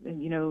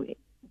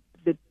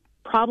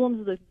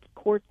problems the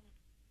courts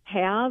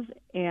have,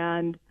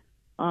 and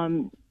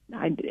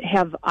I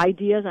have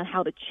ideas on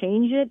how to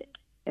change it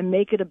and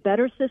make it a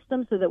better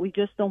system so that we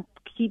just don't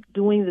keep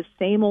doing the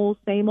same old.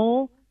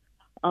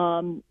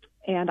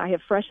 And I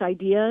have fresh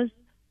ideas.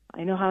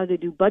 I know how to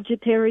do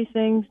budgetary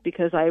things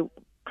because I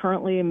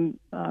currently am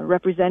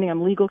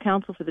I'm legal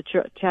counsel for the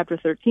Chapter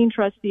 13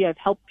 trustee. I've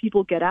helped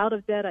people get out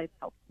of debt. I've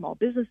helped small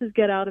businesses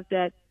get out of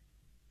debt.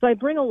 So I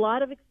bring a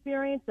lot of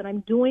experience, and I'm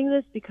doing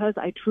this because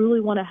I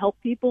truly want to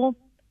help people.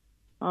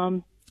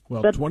 Well,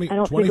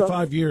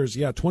 25 years,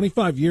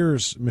 25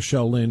 years,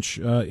 Michelle Lynch,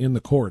 in the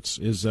courts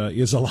is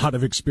a lot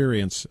of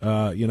experience,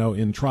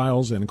 in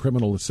trials and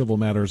criminal and civil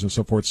matters and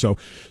so forth. So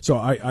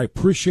I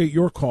appreciate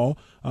your call,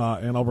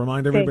 and I'll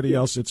remind everybody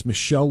else it's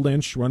Michelle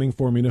Lynch running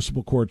for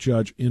municipal court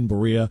judge in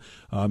Berea.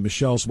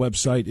 Michelle's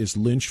website is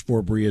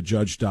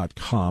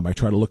lynchforbereajudge.com. I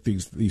try to look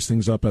these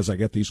things up as I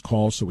get these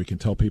calls so we can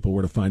tell people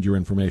where to find your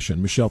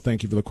information. Michelle,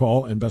 thank you for the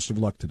call and best of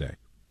luck today.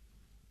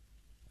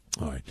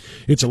 All right.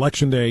 It's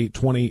Election Day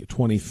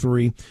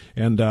 2023,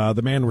 and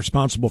the man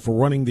responsible for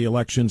running the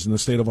elections in the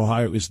state of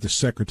Ohio is the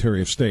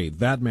Secretary of State.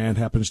 That man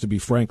happens to be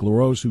Frank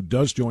LaRose, who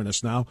does join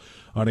us now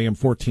on AM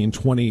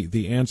 1420,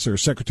 The Answer.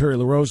 Secretary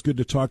LaRose, good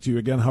to talk to you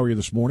again. How are you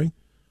this morning?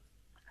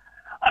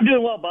 I'm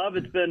doing well, Bob.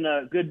 It's been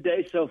a good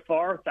day so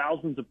far.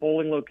 Thousands of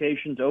polling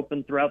locations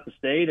open throughout the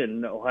state,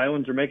 and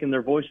Ohioans are making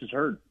their voices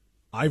heard.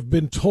 I've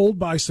been told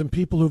by some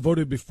people who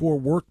voted before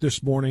work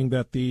this morning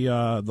that the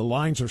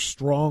lines are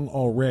strong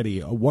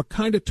already. What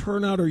kind of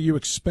turnout are you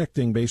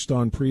expecting based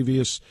on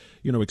previous,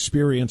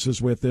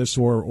 experiences with this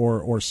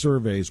or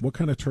surveys? What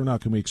kind of turnout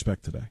can we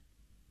expect today?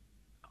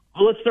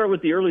 Well, let's start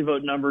with the early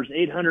vote numbers.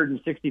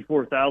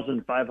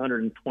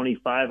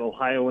 864,525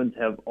 Ohioans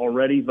have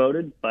already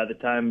voted by the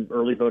time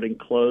early voting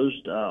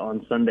closed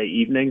on Sunday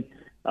evening.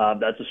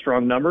 That's a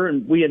strong number,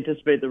 and we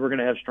anticipate that we're going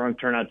to have strong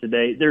turnout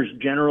today. There's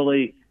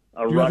generally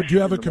do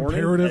you have a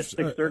comparative,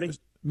 6:30?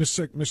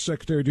 Ms.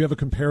 Secretary, do you have a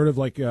comparative,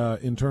 like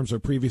in terms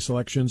of previous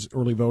elections,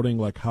 early voting,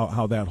 like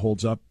how that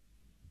holds up?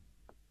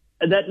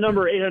 That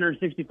number,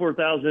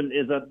 864,000,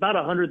 is about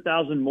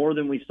 100,000 more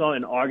than we saw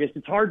in August.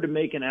 It's hard to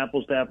make an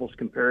apples-to-apples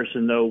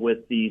comparison, though,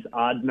 with these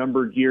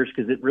odd-numbered years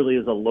because it really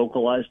is a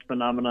localized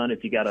phenomenon.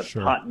 If you got a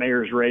hot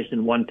mayor's race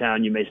in one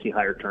town, you may see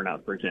higher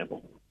turnout, for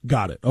example.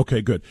 Got it.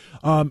 Okay, good.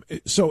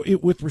 So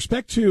with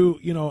respect to,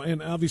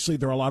 and obviously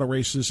there are a lot of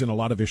races and a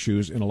lot of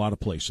issues in a lot of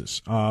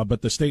places,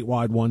 but the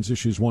statewide ones,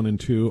 issues 1 and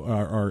 2,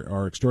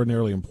 are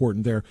extraordinarily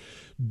important there.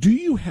 Do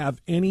you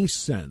have any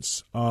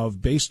sense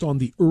of, based on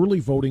the early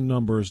voting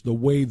numbers, the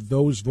way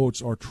those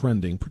votes are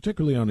trending,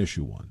 particularly on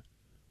issue 1?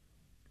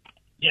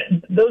 Yeah,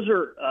 those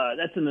are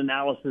that's an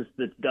analysis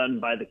that's done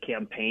by the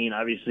campaign.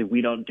 Obviously,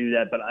 we don't do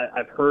that, but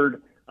I've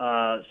heard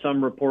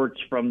some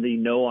reports from the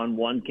No on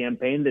One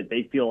campaign that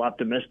they feel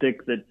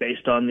optimistic that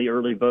based on the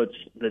early votes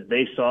that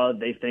they saw,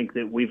 they think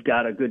that we've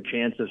got a good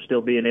chance of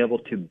still being able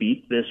to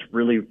beat this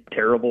really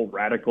terrible,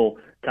 radical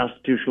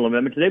constitutional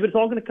amendment today. But it's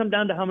all going to come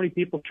down to how many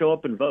people show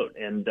up and vote,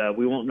 and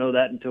we won't know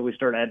that until we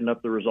start adding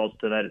up the results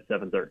tonight at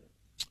 7:30.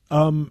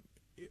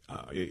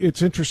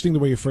 It's interesting the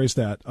way you phrase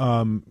that,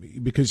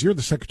 because you're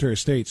the Secretary of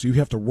State, so you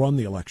have to run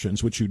the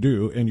elections, which you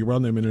do, and you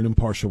run them in an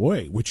impartial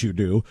way, which you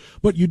do.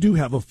 But you do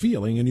have a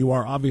feeling, and you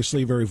are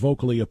obviously very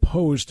vocally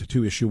opposed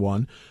to issue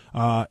 1,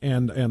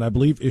 and I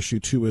believe issue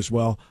 2 as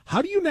well.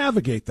 How do you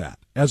navigate that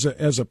as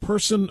a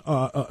person,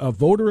 a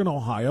voter in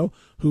Ohio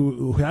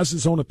who has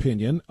his own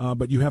opinion,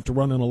 but you have to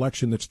run an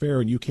election that's fair,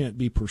 and you can't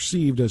be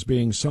perceived as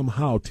being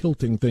somehow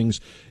tilting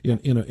things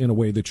in a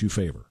way that you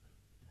favor?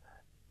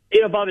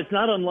 Bob, it's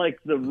not unlike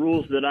the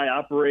rules that I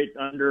operate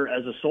under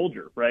as a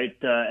soldier, right?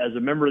 As a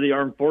member of the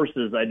armed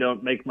forces, I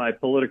don't make my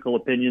political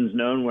opinions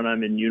known when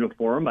I'm in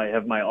uniform. I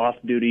have my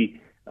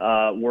off-duty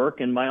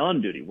work and my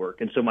on-duty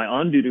work. And so my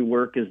on-duty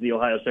work as the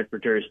Ohio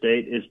Secretary of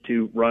State is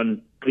to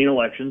run clean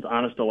elections,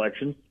 honest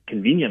elections,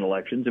 convenient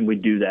elections, and we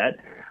do that.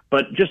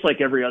 But just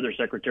like every other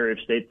Secretary of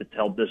State that's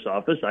held this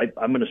office,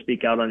 I'm going to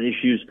speak out on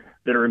issues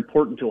that are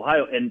important to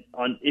Ohio. And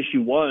on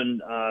issue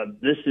 1,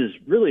 this is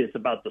really, it's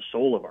about the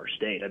soul of our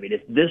state. I mean, if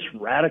this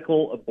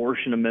radical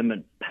abortion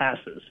amendment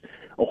passes,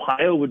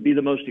 Ohio would be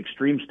the most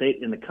extreme state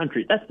in the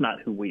country. That's not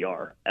who we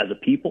are as a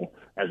people,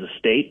 as a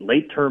state.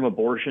 Late-term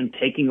abortion,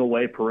 taking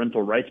away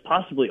parental rights,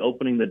 possibly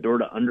opening the door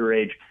to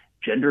underage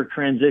gender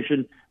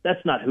transition.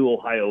 That's not who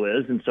Ohio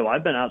is. And so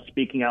I've been out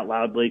speaking out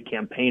loudly,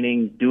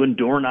 campaigning, doing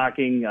door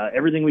knocking,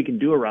 everything we can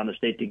do around the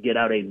state to get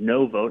out a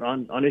no vote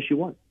on issue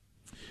 1.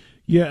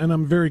 Yeah, and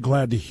I'm very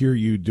glad to hear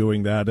you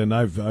doing that. And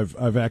I've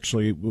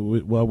actually,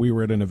 well, we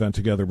were at an event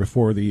together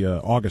before the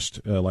August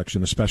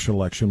election, the special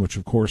election, which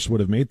of course would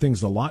have made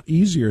things a lot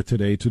easier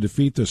today to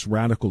defeat this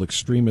radical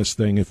extremist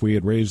thing if we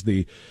had raised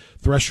the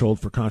threshold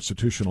for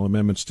constitutional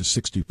amendments to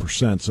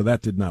 60%. So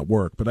that did not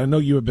work. But I know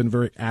you have been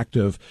very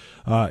active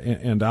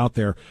and out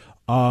there.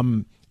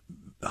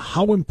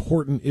 How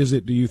important is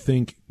it, do you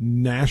think,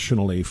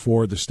 nationally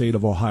for the state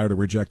of Ohio to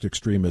reject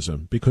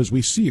extremism? Because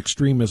we see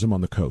extremism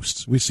on the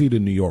coasts. We see it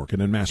in New York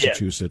and in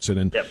Massachusetts and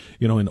in,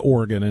 in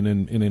Oregon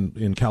and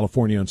in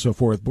California and so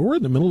forth. But we're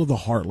in the middle of the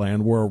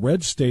heartland. We're a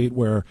red state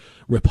where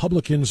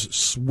Republicans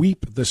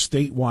sweep the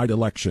statewide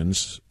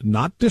elections,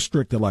 not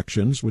district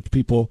elections, which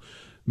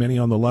many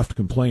on the left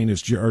complain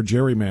are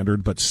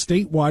gerrymandered, but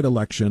statewide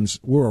elections,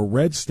 we're a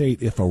red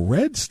state. If a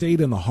red state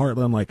in the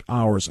heartland like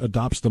ours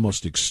adopts the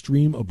most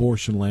extreme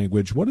abortion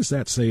language, what does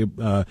that say?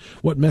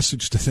 What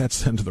message does that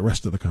send to the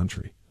rest of the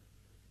country?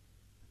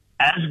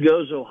 As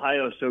goes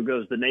Ohio, so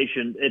goes the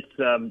nation.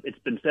 It's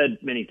been said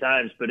many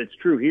times, but it's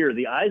true here.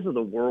 The eyes of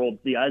the world,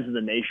 the eyes of the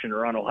nation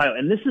are on Ohio.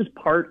 And this is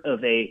part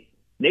of a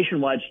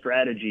nationwide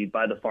strategy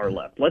by the far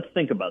left. Let's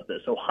think about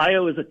this.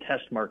 Ohio is a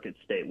test market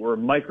state. We're a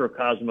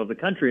microcosm of the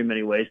country in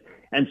many ways.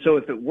 And so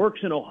if it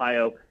works in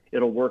Ohio,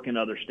 it'll work in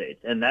other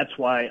states. And that's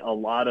why a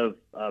lot of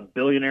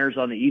billionaires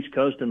on the East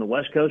Coast and the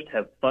West Coast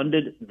have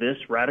funded this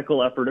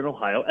radical effort in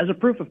Ohio as a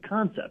proof of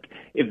concept.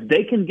 If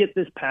they can get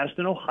this passed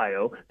in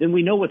Ohio, then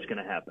we know what's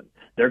going to happen.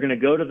 They're going to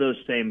go to those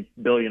same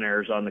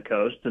billionaires on the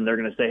coast, and they're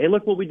going to say, hey,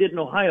 look what we did in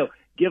Ohio.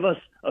 Give us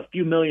a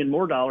few million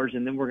more dollars,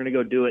 and then we're going to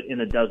go do it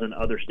in a dozen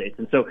other states.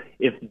 And so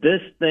if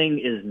this thing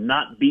is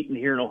not beaten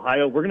here in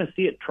Ohio, we're going to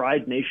see it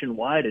tried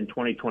nationwide in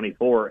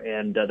 2024.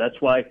 And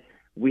that's why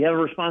we have a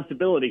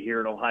responsibility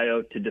here in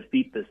Ohio to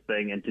defeat this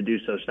thing and to do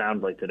so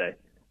soundly today.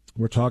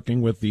 We're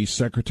talking with the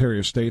Secretary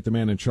of State, the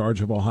man in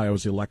charge of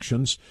Ohio's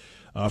elections,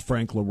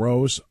 Frank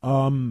LaRose.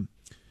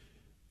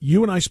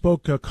 You and I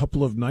spoke a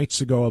couple of nights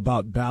ago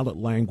about ballot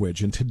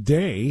language, and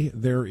today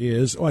there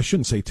is, I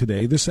shouldn't say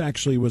today, this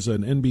actually was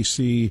an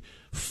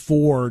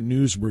NBC4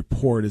 news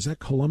report. Is that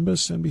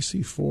Columbus,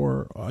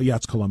 NBC4? Yeah,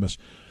 it's Columbus.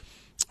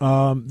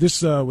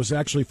 This was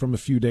actually from a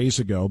few days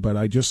ago, but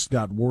I just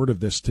got word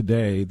of this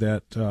today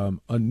that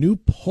a new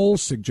poll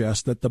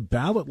suggests that the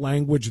ballot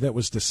language that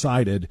was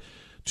decided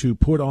to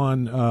put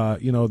on,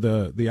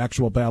 the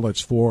actual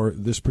ballots for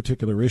this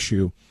particular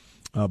issue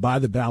by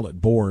the ballot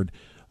board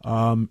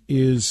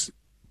is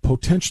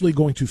potentially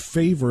going to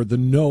favor the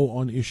no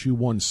on issue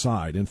one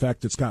side. In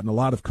fact, it's gotten a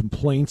lot of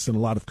complaints and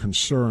a lot of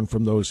concern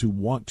from those who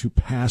want to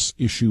pass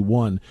issue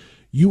one.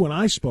 You and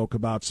I spoke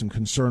about some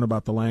concern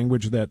about the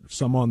language that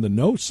some on the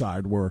no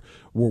side were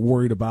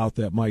worried about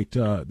that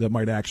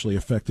might actually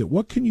affect it.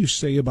 What can you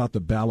say about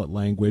the ballot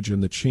language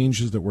and the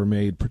changes that were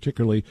made,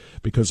 particularly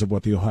because of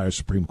what the Ohio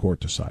Supreme Court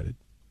decided?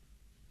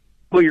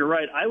 Well, you're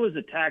right. I was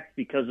attacked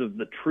because of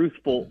the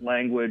truthful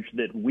language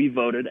that we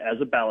voted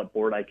as a ballot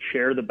board. I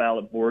chair the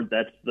ballot board.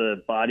 That's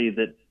the body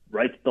that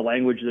writes the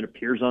language that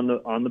appears on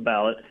the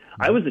ballot.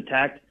 I was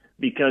attacked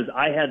because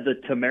I had the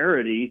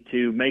temerity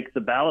to make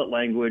the ballot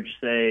language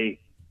say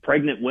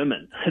pregnant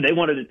women. They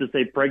wanted it to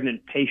say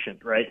pregnant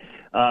patient, right?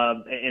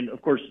 And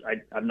of course,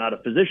 I'm not a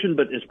physician,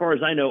 but as far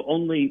as I know,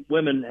 only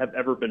women have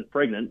ever been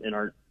pregnant in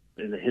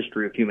the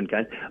history of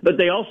humankind. But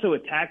they also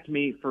attacked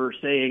me for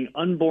saying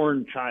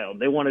unborn child.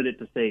 They wanted it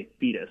to say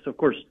fetus. Of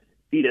course,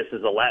 fetus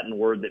is a Latin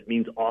word that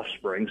means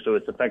offspring, so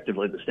it's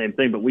effectively the same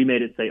thing, but we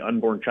made it say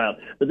unborn child.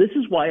 But this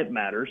is why it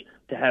matters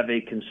to have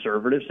a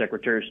conservative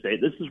Secretary of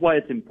State. This is why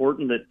it's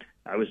important that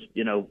I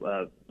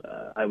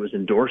was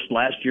endorsed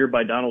last year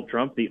by Donald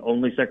Trump, the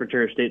only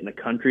Secretary of State in the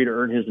country to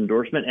earn his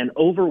endorsement, and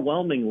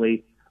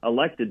overwhelmingly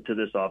reelected to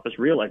this office,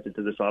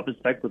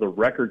 in fact, with a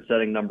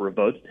record-setting number of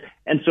votes.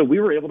 And so we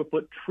were able to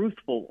put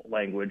truthful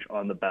language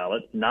on the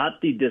ballot,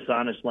 not the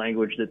dishonest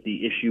language that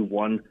the issue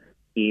one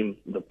team,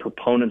 the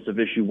proponents of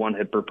issue one,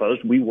 had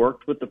proposed. We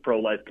worked with the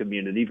pro-life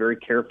community very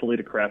carefully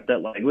to craft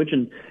that language.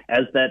 And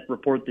as that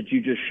report that you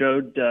just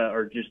showed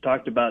or just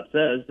talked about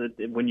says,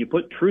 that when you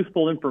put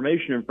truthful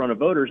information in front of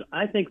voters,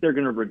 I think they're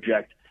going to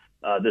reject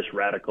this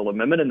radical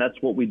amendment. And that's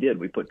what we did.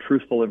 We put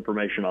truthful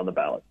information on the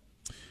ballot.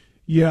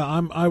 Yeah,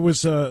 I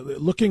was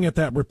looking at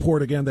that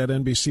report again, that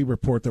NBC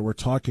report that we're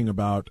talking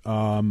about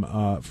from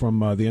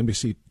the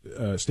NBC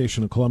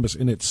station in Columbus,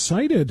 and it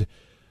cited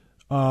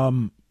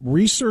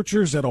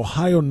researchers at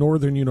Ohio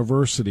Northern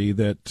University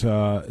that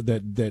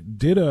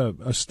did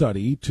a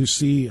study to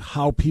see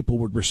how people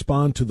would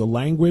respond to the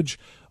language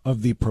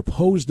of the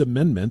proposed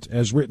amendment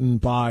as written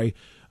by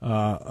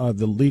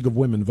the League of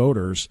Women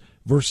Voters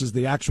versus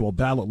the actual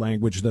ballot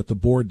language that the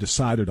board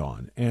decided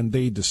on. And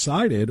they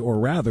decided, or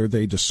rather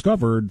they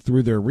discovered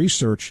through their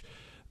research,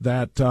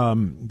 that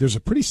there's a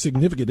pretty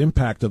significant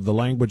impact of the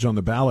language on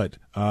the ballot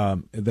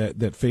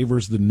that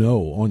favors the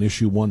no on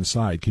issue one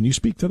side. Can you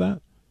speak to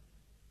that?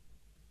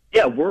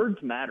 Yeah, words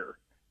matter.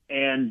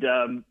 And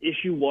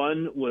issue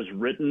one was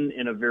written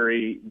in a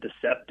very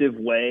deceptive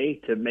way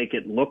to make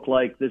it look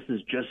like this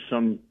is just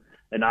some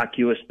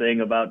innocuous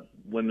thing about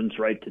women's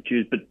right to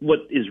choose. But what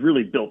is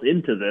really built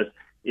into this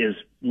is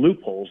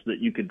loopholes that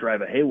you could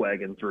drive a hay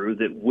wagon through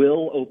that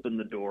will open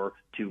the door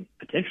to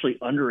potentially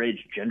underage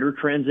gender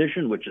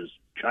transition, which is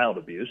child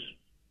abuse,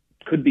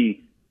 could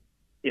be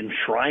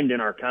enshrined in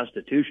our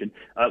Constitution,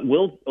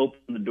 will open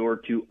the door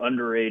to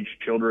underage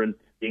children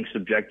being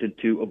subjected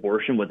to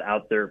abortion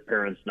without their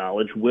parents'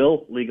 knowledge,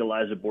 will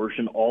legalize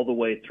abortion all the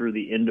way through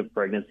the end of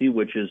pregnancy,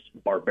 which is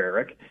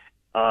barbaric.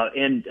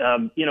 And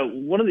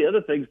one of the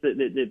other things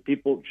that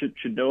people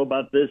should know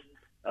about this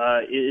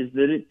is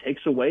that it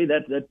takes away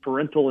that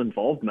parental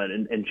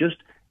involvement. And just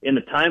in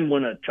a time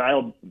when a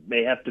child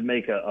may have to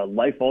make a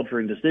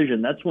life-altering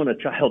decision, that's when a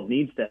child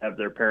needs to have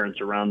their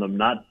parents around them,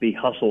 not be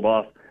hustled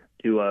off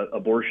to an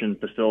abortion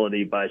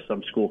facility by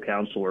some school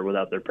counselor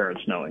without their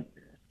parents knowing.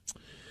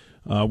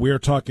 We are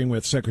talking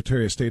with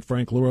Secretary of State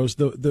Frank LaRose.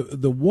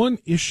 The one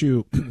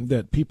issue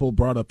that people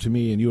brought up to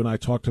me, and you and I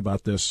talked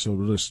about this, so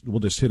we'll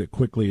just hit it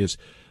quickly, is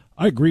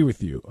I agree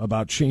with you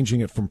about changing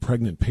it from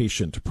pregnant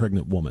patient to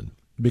pregnant woman.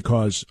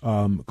 because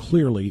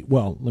clearly,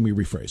 well, let me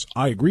rephrase.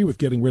 I agree with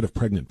getting rid of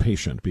pregnant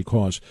patient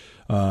because,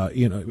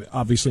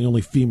 obviously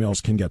only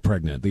females can get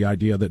pregnant. The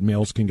idea that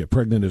males can get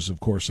pregnant is, of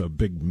course, a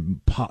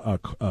big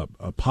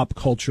pop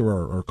culture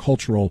or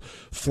cultural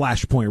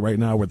flashpoint right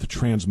now where the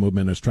trans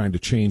movement is trying to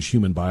change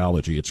human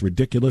biology. It's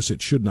ridiculous.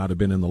 It should not have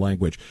been in the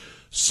language.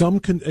 Some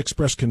can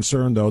express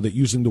concern, though, that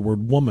using the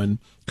word woman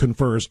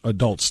confers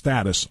adult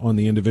status on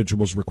the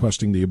individuals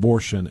requesting the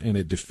abortion, and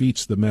it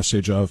defeats the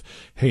message of,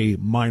 hey,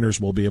 minors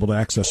will be able to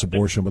access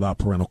abortion without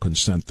parental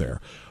consent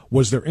there.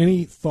 Was there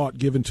any thought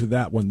given to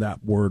that when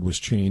that word was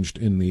changed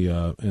in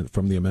the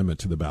from the amendment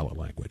to the ballot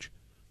language?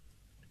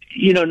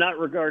 Not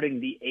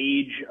regarding the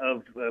age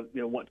of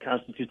what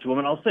constitutes a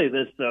woman. I'll say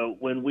this, though.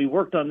 When we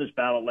worked on this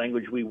ballot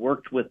language, we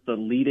worked with the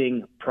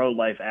leading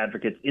pro-life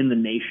advocates in the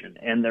nation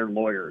and their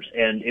lawyers.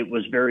 And it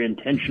was very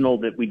intentional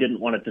that we didn't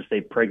want it to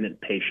say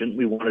pregnant patient.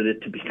 We wanted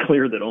it to be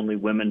clear that only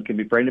women can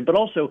be pregnant. But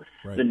also,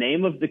 The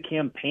name of the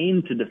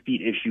campaign to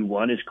defeat Issue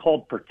 1 is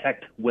called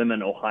Protect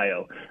Women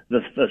Ohio.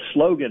 The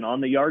slogan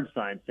on the yard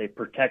sign say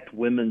Protect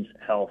Women's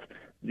Health.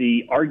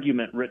 The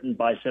argument written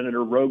by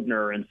Senator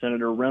Rogner and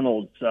Senator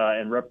Reynolds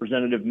and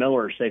Representative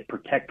Miller say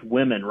protect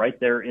women right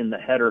there in the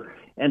header.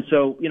 And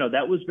so,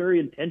 that was very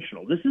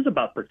intentional. This is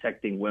about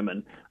protecting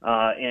women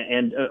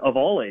and of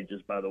all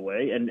ages, by the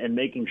way, and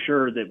making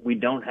sure that we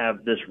don't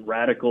have this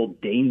radical,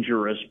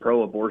 dangerous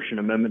pro-abortion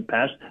amendment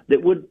passed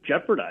that would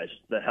jeopardize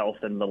the health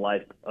and the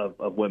life of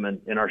women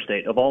in our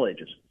state of all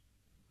ages.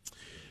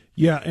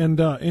 Yeah, and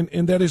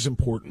that is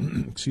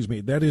important. Excuse me,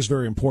 that is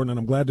very important, and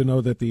I'm glad to know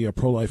that the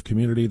pro-life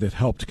community that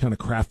helped kind of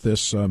craft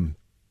this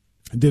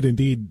did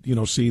indeed,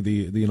 see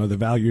the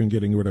value in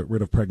getting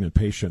rid of pregnant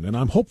patient. And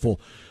I'm hopeful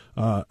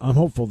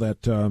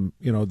that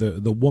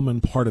the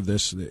woman part of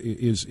this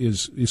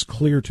is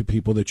clear to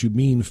people that you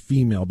mean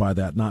female by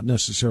that, not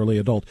necessarily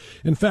adult.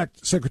 In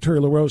fact, Secretary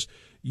LaRose,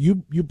 you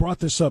brought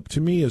this up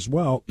to me as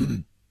well.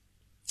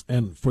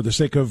 And for the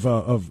sake of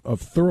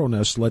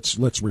thoroughness,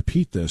 let's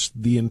repeat this.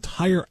 The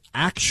entire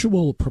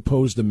actual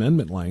proposed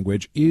amendment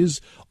language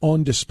is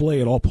on display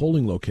at all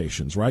polling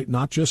locations, right?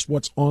 Not just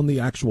what's on the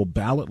actual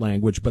ballot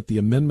language, but the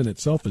amendment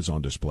itself is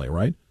on display,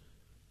 right?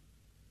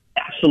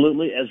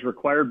 Absolutely, as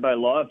required by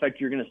law. In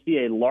fact, you're going to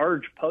see a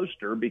large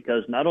poster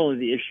because not only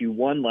the Issue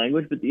 1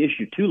 language, but the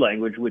Issue 2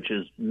 language, which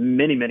is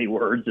many, many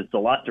words. It's a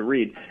lot to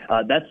read.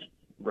 That's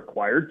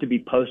required to be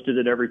posted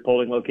at every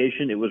polling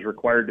location. It was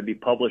required to be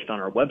published on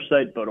our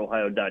website,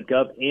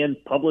 voteohio.gov, and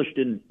published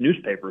in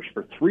newspapers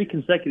for 3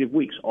 consecutive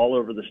weeks all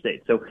over the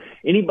state. So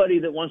anybody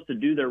that wants to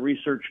do their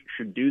research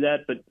should do that,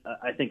 but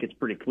I think it's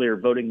pretty clear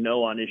voting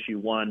no on Issue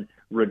 1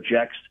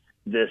 rejects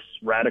this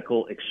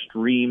radical,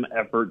 extreme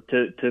effort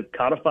to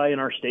codify in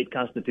our state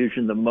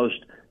constitution the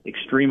most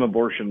extreme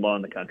abortion law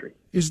in the country.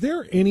 Is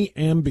there any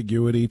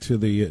ambiguity to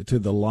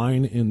the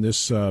line in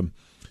this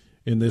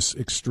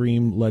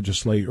extreme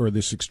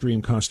this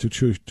extreme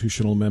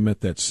constitutional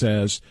amendment that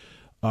says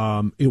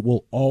it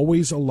will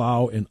always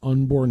allow an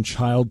unborn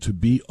child to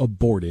be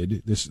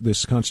aborted,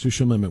 this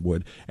constitutional amendment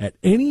would, at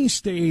any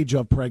stage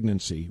of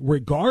pregnancy,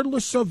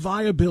 regardless of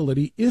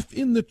viability, if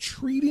in the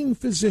treating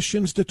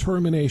physician's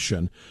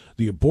determination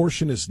the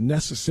abortion is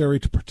necessary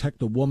to protect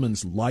the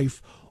woman's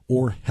life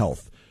or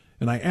health?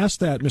 And I ask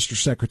that, Mr.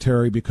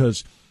 Secretary,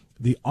 because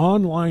the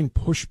online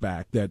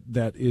pushback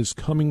that is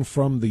coming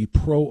from the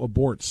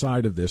pro-abort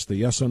side of this, the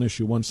yes on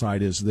Issue 1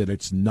 side, is that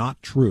it's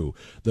not true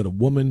that a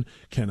woman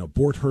can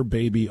abort her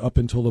baby up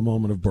until the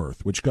moment of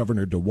birth, which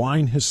Governor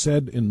DeWine has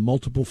said in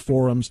multiple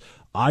forums,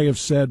 I have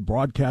said,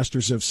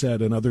 broadcasters have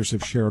said, and others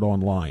have shared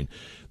online.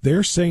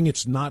 They're saying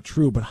it's not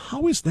true, but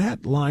how is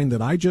that line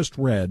that I just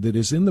read that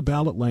is in the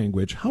ballot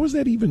language, how is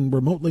that even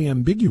remotely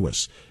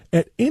ambiguous?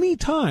 At any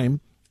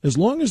time, as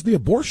long as the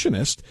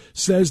abortionist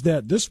says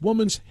that this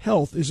woman's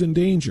health is in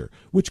danger,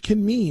 which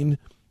can mean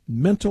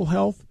mental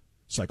health,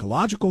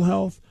 psychological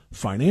health,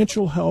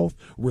 financial health,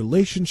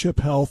 relationship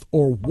health,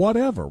 or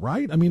whatever,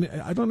 right? I mean,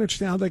 I don't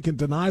understand how they can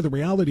deny the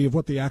reality of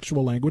what the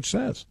actual language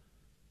says.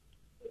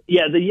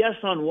 Yeah, the yes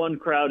on one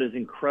crowd is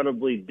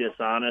incredibly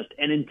dishonest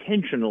and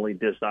intentionally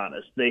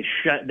dishonest. They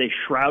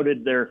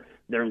shrouded their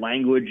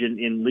language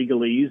in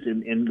legalese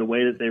in the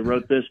way that they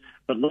wrote this.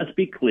 But let's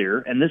be clear,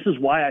 and this is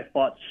why I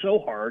fought so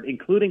hard,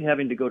 including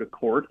having to go to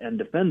court and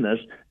defend this,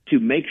 to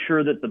make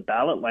sure that the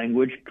ballot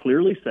language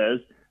clearly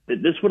says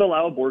that this would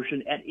allow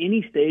abortion at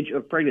any stage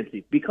of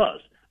pregnancy. Because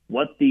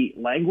what the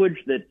language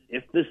that,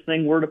 if this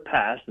thing were to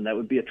pass, and that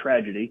would be a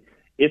tragedy,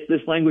 if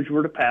this language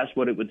were to pass,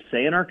 what it would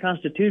say in our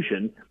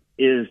Constitution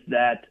is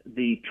that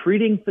the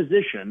treating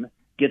physician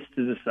gets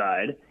to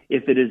decide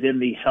if it is in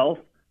the health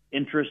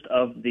interest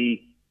of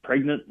the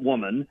pregnant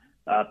woman,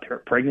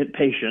 pregnant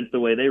patient, the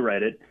way they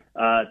write it,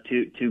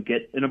 to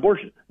get an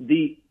abortion.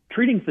 The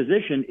treating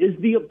physician is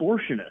the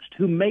abortionist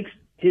who makes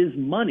his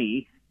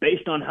money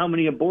based on how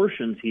many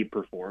abortions he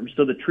performs.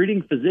 So the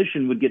treating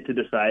physician would get to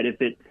decide if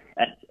it,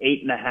 at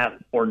 8.5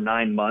 or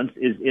 9 months,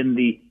 is in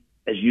the,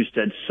 as you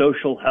said,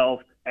 social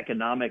health,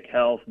 economic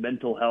health,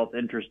 mental health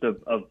interest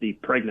of the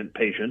pregnant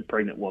patient,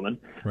 pregnant woman,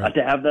 right,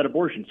 to have that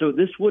abortion. So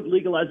this would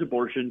legalize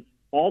abortion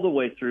all the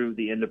way through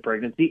the end of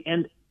pregnancy.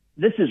 And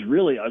this is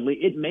really ugly.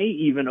 It may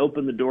even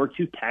open the door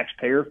to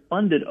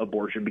taxpayer-funded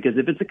abortion, because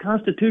if it's a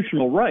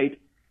constitutional right,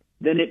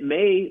 then it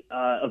may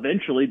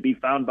eventually be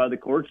found by the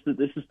courts that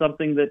this is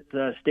something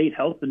that state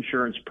health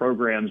insurance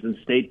programs and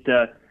state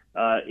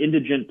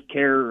indigent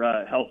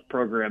care health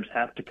programs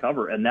have to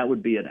cover, and that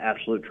would be an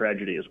absolute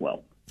tragedy as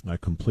well. I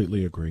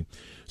completely agree.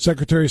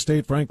 Secretary of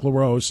State Frank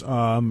LaRose,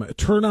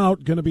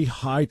 turnout going to be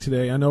high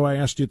today. I know I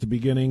asked you at the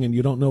beginning, and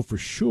you don't know for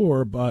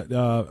sure, but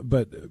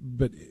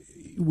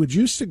would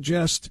you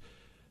suggest,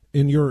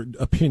 in your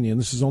opinion,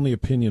 this is only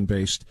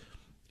opinion-based,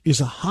 is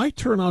a high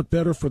turnout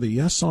better for the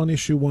yes on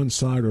issue one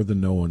side or the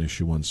no on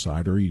issue one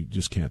side, or you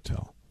just can't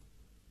tell?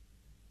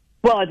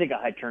 Well, I think a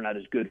high turnout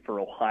is good for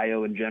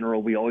Ohio in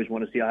general. We always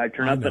want to see a high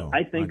turnout, but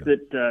I think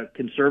that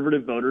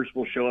conservative voters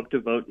will show up to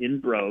vote in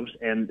droves,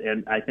 and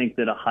I think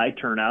that a high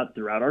turnout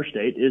throughout our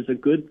state is a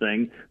good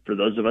thing for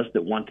those of us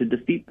that want to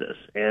defeat this.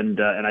 And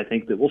I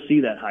think that we'll see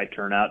that high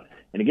turnout.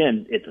 And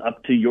again, it's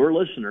up to your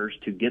listeners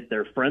to get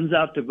their friends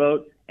out to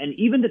vote, and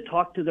even to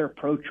talk to their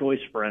pro-choice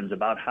friends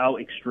about how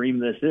extreme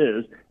this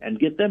is, and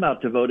get them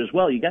out to vote as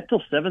well. You got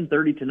till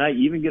 7:30 tonight.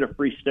 You even get a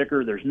free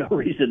sticker. There's no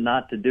reason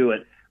not to do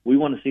it. We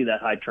want to see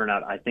that high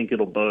turnout. I think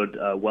it'll bode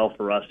well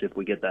for us if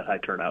we get that high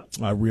turnout.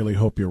 I really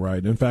hope you're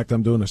right. In fact,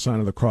 I'm doing a sign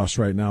of the cross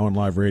right now on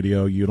live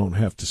radio. You don't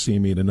have to see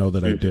me to know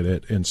that I did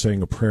it, and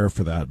saying a prayer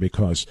for that,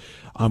 because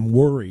I'm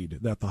worried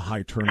that the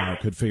high turnout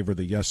could favor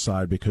the yes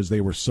side, because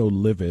they were so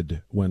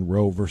livid when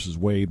Roe versus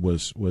Wade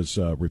was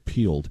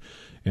repealed.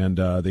 And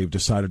they've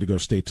decided to go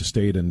state to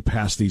state and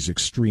pass these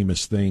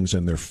extremist things,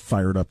 and they're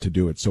fired up to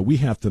do it. So we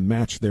have to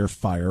match their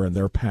fire and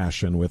their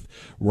passion with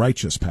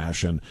righteous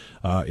passion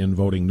in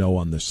voting no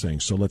on this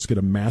thing. So let's get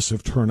a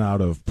massive turnout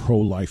of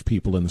pro-life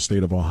people in the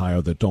state of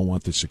Ohio that don't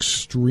want this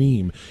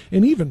extreme,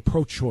 and even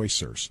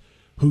pro-choicers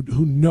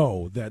who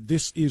know that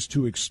this is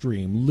too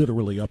extreme,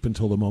 literally up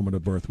until the moment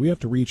of birth. We have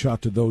to reach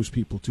out to those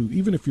people too.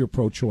 Even if you're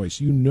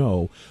pro-choice, you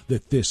know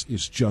that this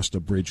is just a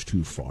bridge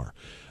too far.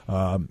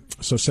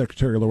 So,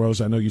 Secretary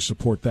LaRose, I know you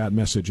support that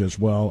message as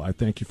well. I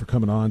thank you for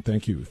coming on.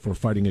 Thank you for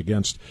fighting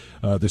against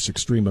this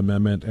extreme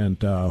amendment,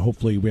 and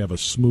hopefully we have a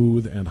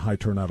smooth and high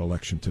turnout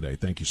election today.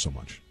 Thank you so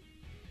much.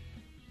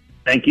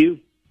 Thank you.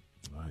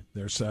 All right.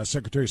 There's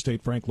Secretary of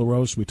State Frank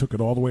LaRose. We took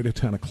it all the way to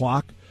 10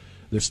 o'clock.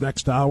 This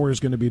next hour is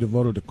going to be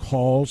devoted to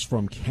calls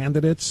from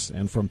candidates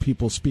and from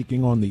people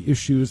speaking on the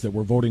issues that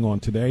we're voting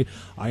on today.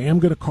 I am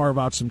going to carve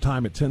out some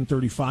time at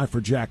 10:35 for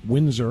Jack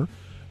Windsor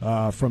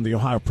from the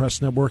Ohio Press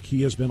Network.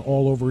 He has been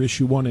all over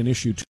Issue 1 and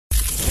Issue 2.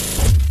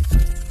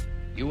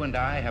 You and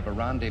I have a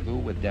rendezvous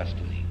with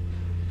destiny.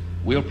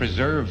 We'll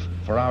preserve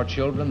for our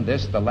children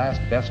this, the last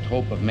best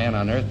hope of man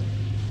on earth,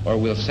 or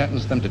we'll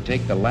sentence them to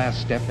take the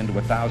last step into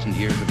 1,000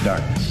 years of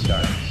darkness.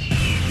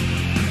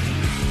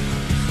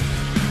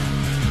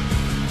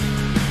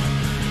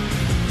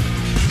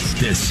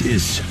 This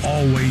is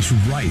Always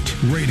Right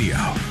Radio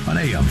on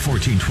AM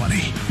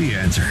 1420. The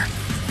Answer.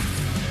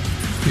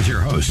 With your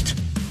host,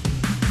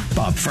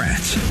 Bob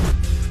Frantz.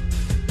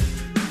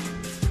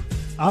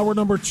 Hour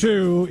number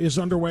 2 is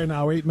underway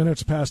now, 8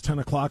 minutes past 10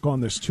 o'clock on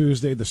this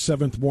Tuesday, the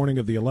 7th morning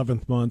of the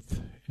 11th month.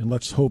 And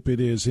let's hope it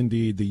is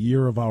indeed the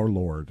year of our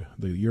Lord,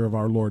 the year of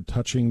our Lord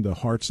touching the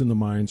hearts and the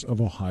minds of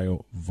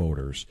Ohio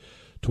voters,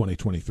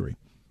 2023.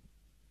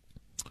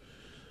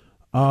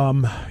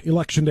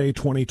 Election Day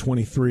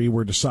 2023,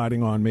 we're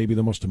deciding on maybe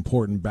the most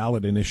important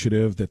ballot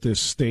initiative that this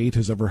state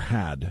has ever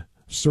had.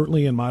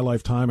 Certainly in my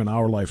lifetime and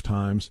our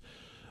lifetimes,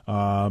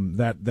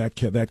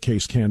 that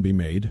case can be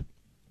made.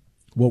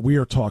 What we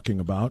are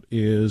talking about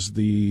is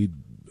the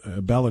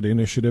ballot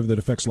initiative that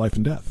affects life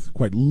and death.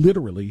 Quite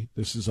literally,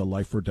 this is a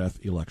life or death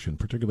election,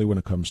 particularly when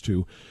it comes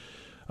to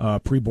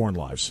preborn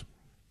lives.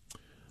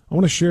 I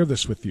want to share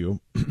this with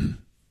you.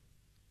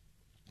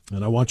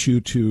 And I want you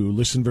to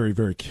listen very,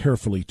 very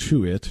carefully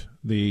to it.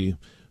 The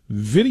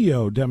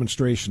video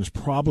demonstration is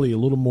probably a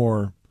little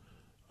more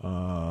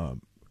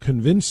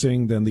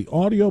convincing than the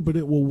audio, but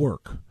it will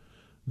work.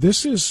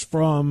 This is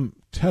from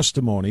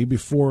testimony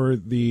before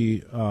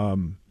the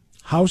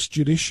House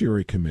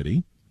Judiciary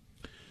Committee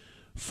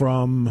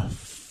from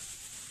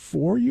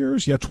 4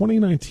 years? Yeah,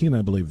 2019,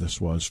 I believe this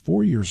was,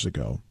 4 years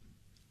ago.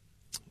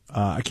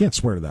 I can't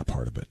swear to that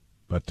part of it,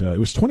 but it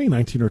was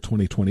 2019 or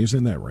 2020. It was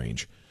in that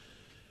range.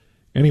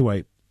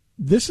 Anyway,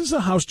 this is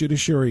a House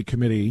Judiciary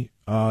Committee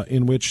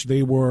in which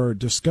they were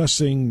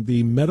discussing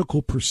the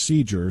medical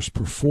procedures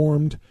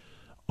performed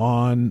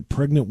on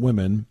pregnant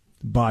women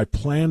by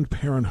Planned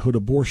Parenthood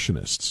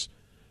abortionists.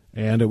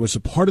 And it was a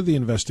part of the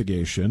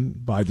investigation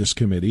by this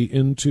committee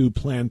into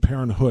Planned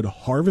Parenthood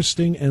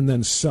harvesting and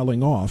then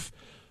selling off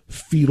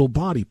fetal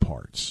body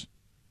parts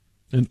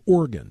and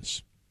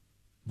organs.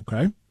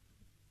 Okay?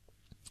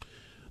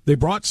 They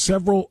brought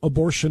several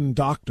abortion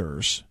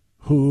doctors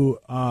who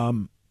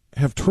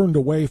have turned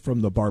away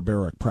from the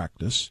barbaric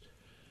practice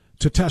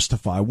to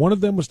testify. One of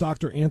them was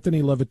Dr.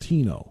 Anthony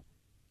Levatino.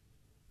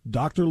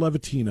 Dr.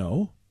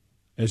 Levatino,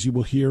 as you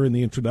will hear in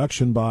the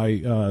introduction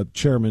by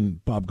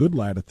Chairman Bob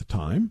Goodlatte at the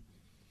time,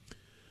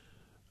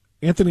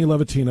 Anthony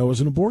Levatino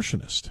is an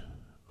abortionist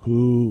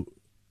who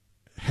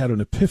had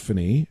an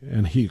epiphany,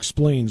 and he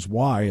explains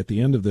why at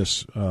the end of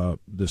this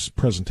this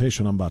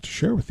presentation I'm about to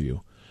share with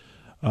you.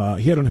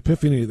 He had an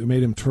epiphany that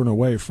made him turn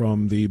away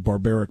from the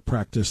barbaric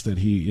practice that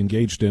he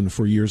engaged in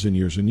for years and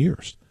years and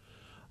years.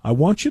 I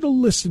want you to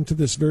listen to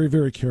this very,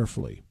 very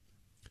carefully.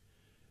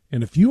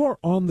 And if you are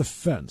on the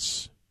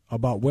fence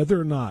about whether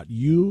or not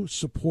you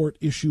support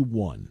issue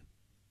 1,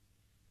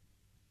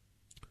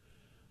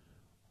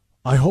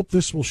 I hope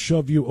this will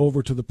shove you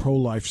over to the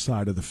pro-life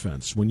side of the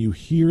fence when you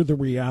hear the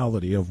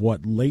reality of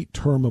what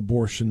late-term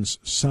abortions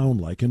sound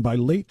like. And by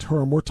late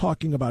term, we're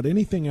talking about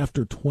anything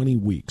after 20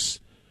 weeks.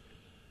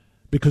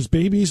 Because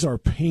babies are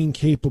pain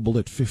capable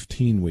at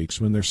 15 weeks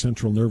when their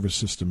central nervous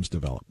systems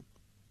develop.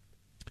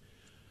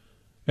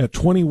 At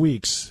 20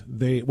 weeks,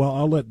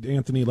 I'll let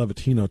Anthony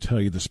Levatino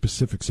tell you the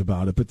specifics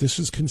about it, but this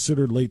is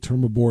considered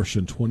late-term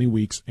abortion 20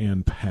 weeks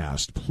and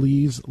past.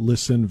 Please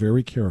listen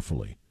very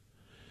carefully.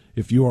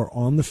 If you are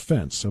on the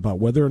fence about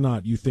whether or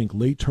not you think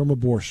late-term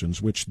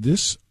abortions, which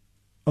this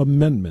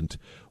amendment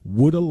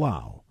would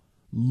allow,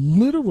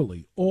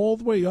 literally all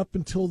the way up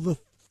until the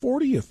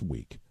 40th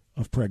week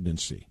of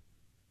pregnancy,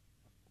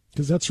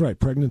 because that's right,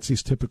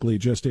 pregnancy's typically,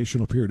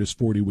 gestational period is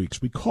 40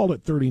 weeks. We call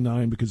it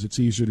 39 because it's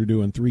easier to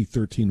do in 3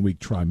 13-week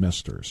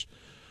trimesters.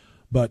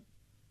 But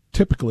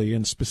typically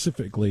and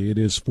specifically it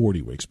is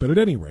 40 weeks. But at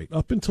any rate,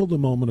 up until the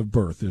moment of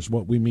birth is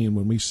what we mean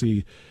when we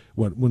see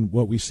what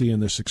we see in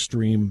this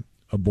extreme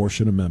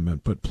abortion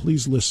amendment. But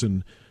please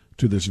listen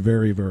to this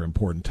very, very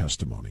important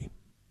testimony.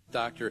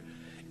 Dr.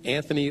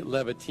 Anthony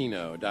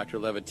Levatino. Dr.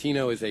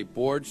 Levatino is a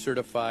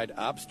board-certified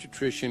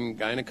obstetrician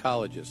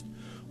gynecologist.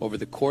 Over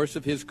the course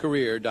of his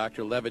career,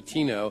 Dr.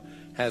 Levatino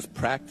has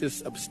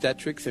practiced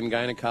obstetrics and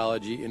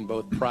gynecology in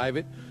both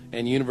private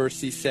and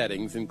university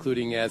settings,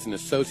 including as an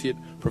associate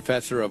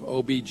professor of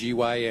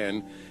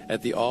OBGYN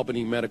at the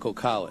Albany Medical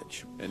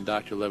College. And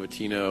Dr.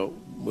 Levatino,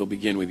 we'll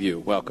begin with you.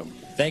 Welcome.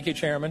 Thank you,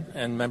 Chairman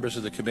and members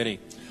of the committee.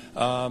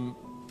 I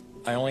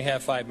only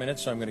have 5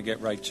 minutes, so I'm going to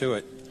get right to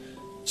it.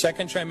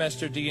 Second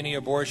trimester D&E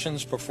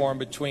abortions perform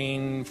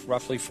between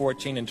roughly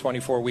 14 and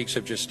 24 weeks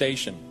of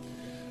gestation.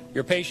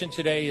 Your patient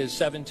today is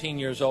 17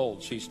 years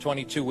old. She's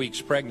 22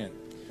 weeks pregnant.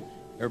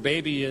 Her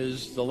baby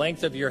is the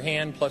length of your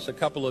hand plus a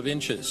couple of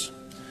inches.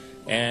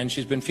 And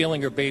she's been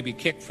feeling her baby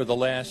kick for the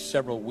last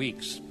several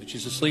weeks. But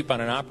she's asleep on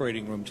an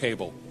operating room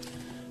table.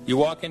 You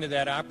walk into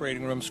that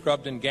operating room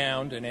scrubbed and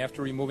gowned, and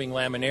after removing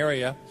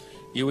laminaria,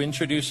 you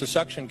introduce a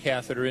suction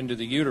catheter into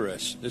the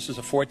uterus. This is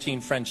a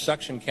 14 French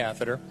suction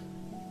catheter.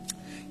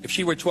 If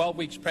she were 12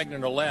 weeks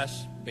pregnant or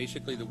less,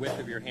 basically the width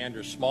of your hand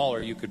or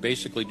smaller, you could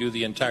basically do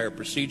the entire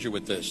procedure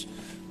with this.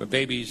 But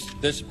babies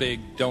this big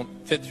don't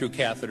fit through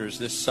catheters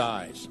this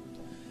size.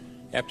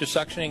 After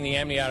suctioning the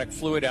amniotic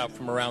fluid out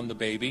from around the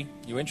baby,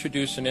 you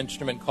introduce an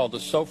instrument called a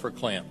Sofer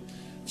clamp.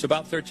 It's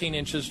about 13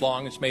 inches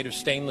long. It's made of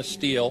stainless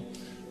steel.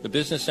 The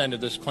business end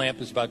of this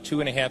clamp is about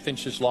 2.5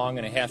 inches long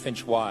and 1/2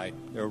 inch wide.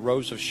 There are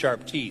rows of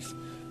sharp teeth.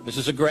 This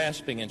is a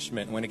grasping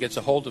instrument. When it gets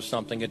a hold of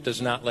something, it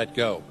does not let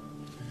go.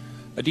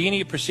 A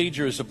D&E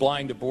procedure is a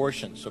blind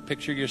abortion, so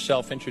picture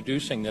yourself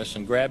introducing this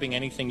and grabbing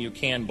anything you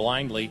can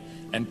blindly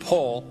and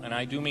pull, and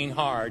I do mean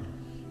hard,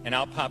 and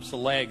out pops a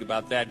leg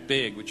about that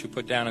big, which you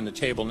put down on the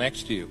table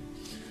next to you.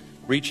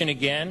 Reach in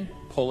again,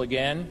 pull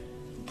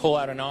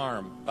out an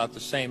arm about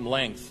the same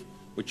length,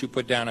 which you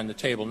put down on the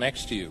table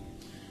next to you,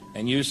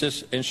 and use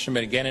this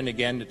instrument again and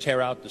again to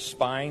tear out the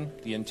spine,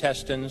 the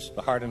intestines,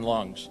 the heart and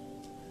lungs.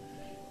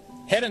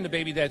 Head on the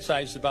baby that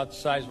size is about the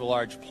size of a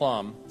large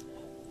plum.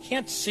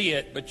 Can't see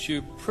it, but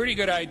you pretty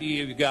good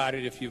idea you've got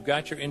it if you've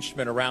got your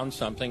instrument around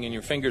something and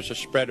your fingers are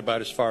spread about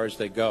as far as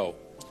they go.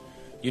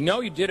 You know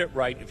you did it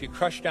right if you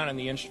crush down on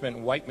the instrument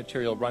and white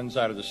material runs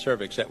out of the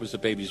cervix. That was the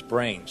baby's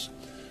brains.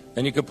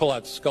 Then you could pull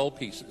out skull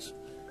pieces.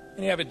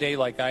 And you have a day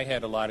like I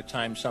had a lot of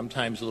times.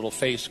 Sometimes a little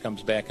face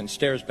comes back and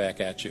stares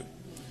back at you.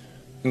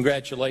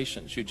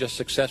 Congratulations. You just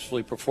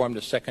successfully performed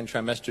a second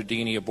trimester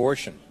D&E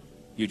abortion.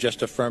 You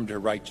just affirmed her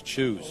right to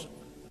choose.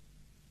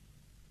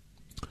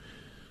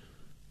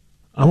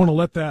 I want to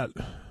let that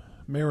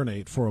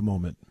marinate for a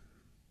moment.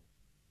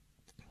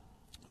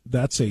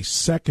 That's a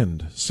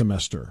second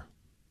semester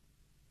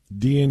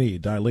D&E,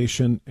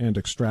 dilation and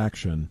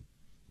extraction,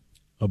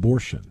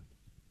 abortion.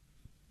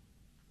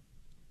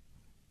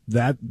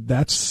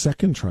 That's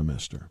second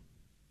trimester.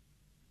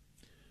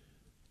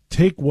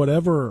 Take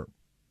whatever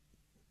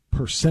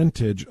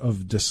percentage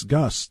of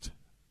disgust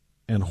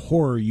and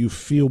horror you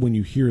feel when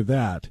you hear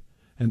that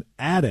and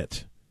add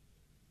it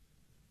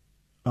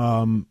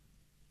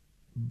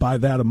by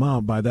that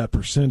amount, by that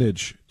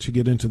percentage, to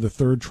get into the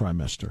third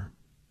trimester,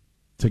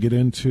 to get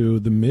into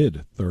the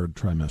mid-third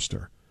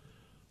trimester.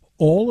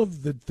 All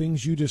of the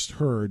things you just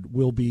heard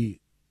will be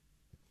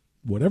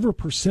whatever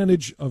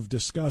percentage of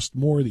disgust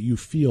more that you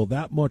feel,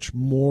 that much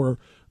more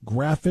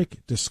graphic,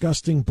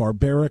 disgusting,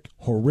 barbaric,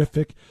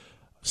 horrific,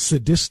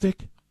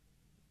 sadistic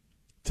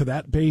to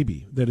that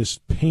baby that is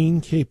pain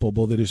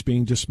capable, that is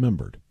being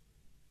dismembered,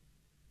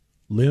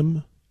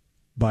 limb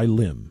by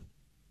limb,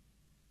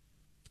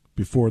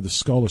 before the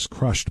skull is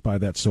crushed by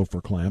that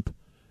Sofer clamp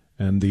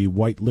and the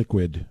white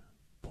liquid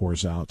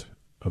pours out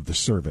of the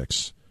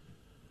cervix,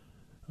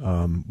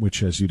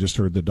 which, as you just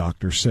heard the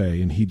doctor say,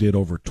 and he did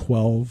over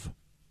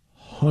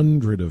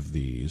 1,200 of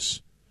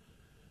these,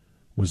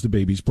 was the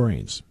baby's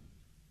brains.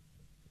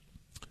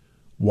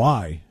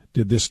 Why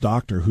did this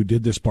doctor, who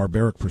did this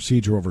barbaric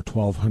procedure over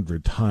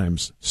 1,200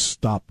 times,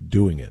 stop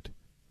doing it?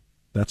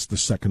 That's the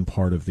second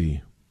part of the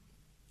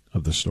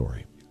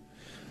story.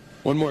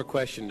 One more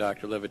question,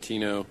 Dr.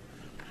 Levatino.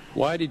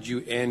 Why did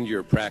you end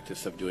your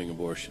practice of doing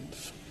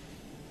abortions?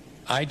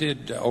 I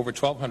did over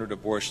 1,200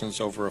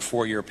 abortions over a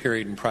 4-year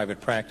period in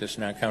private practice,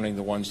 not counting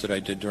the ones that I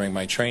did during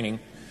my training.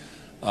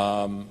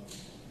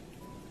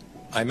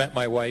 I met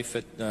my wife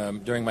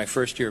during my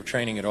first year of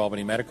training at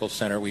Albany Medical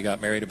Center. We got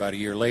married about a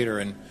year later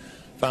and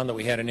found that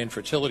we had an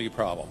infertility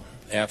problem.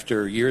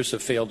 After years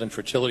of failed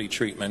infertility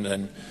treatment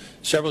and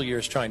several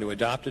years trying to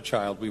adopt a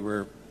child, we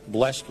were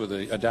blessed with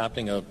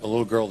adopting a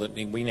little girl that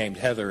we named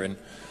Heather in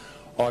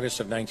August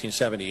of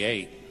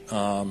 1978.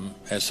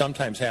 As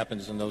sometimes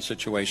happens in those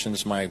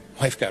situations, my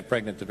wife got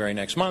pregnant the very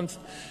next month,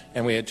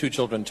 and we had 2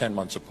 children 10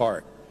 months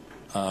apart.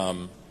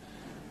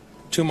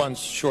 2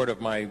 months short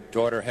of my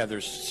daughter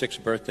Heather's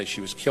 6th birthday,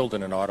 she was killed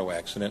in an auto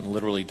accident and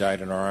literally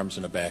died in her arms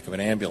in the back of an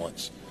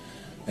ambulance.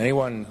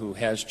 Anyone who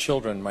has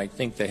children might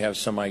think they have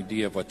some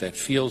idea of what that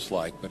feels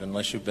like, but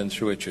unless you've been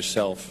through it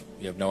yourself,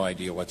 you have no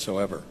idea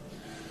whatsoever.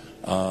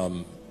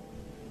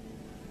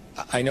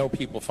 I know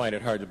people find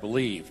it hard to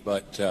believe,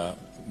 but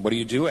what do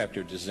you do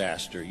after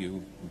disaster?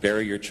 You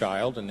bury your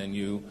child and then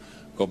you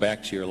go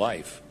back to your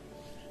life.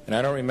 And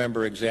I don't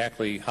remember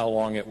exactly how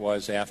long it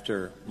was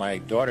after my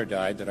daughter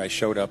died that I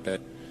showed up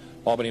at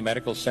Albany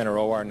Medical Center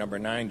OR number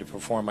 9 to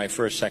perform my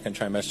first second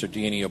trimester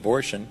D&E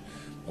abortion.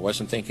 I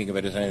wasn't thinking of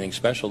it as anything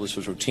special. This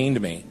was routine to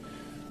me.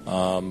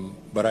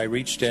 But I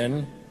reached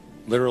in,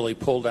 literally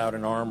pulled out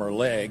an arm or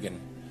leg,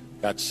 and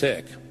got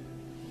sick.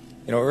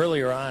 You know,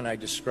 earlier on I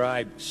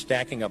described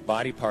stacking up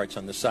body parts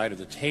on the side of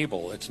the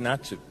table. It's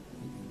not to,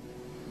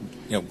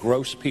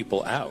 gross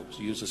people out,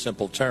 to use a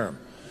simple term.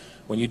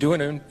 When you do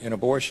an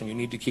abortion, you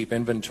need to keep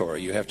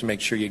inventory. You have to make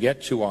sure you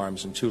get 2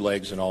 arms and 2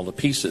 legs and all the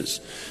pieces.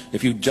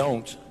 If you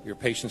don't, your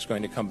patient's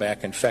going to come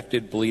back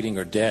infected, bleeding,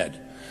 or dead.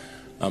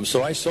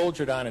 So I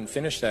soldiered on and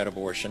finished that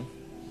abortion.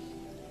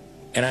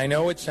 And I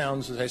know it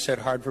sounds, as I said,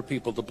 hard for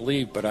people to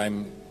believe, but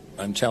I'm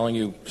telling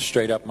you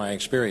straight up my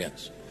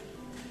experience.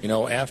 You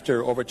know,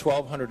 after over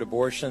 1,200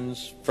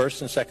 abortions,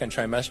 first and second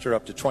trimester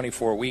up to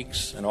 24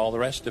 weeks and all the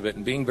rest of it,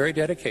 and being very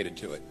dedicated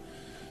to it,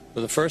 for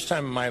the first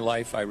time in my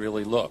life, I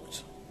really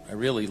looked. I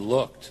really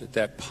looked at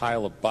that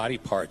pile of body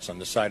parts on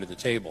the side of the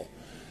table.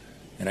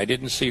 And I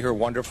didn't see her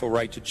wonderful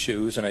right to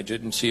choose, and I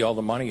didn't see all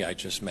the money I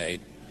just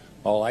made.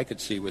 All I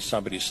could see was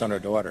somebody's son or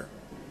daughter.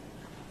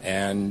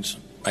 And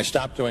I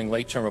stopped doing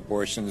late-term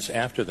abortions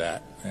after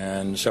that,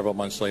 and several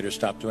months later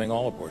stopped doing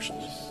all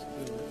abortions.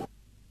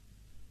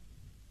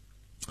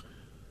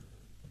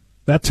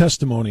 That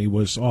testimony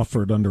was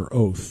offered under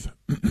oath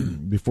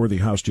before the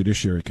House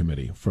Judiciary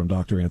Committee from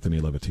Dr.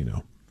 Anthony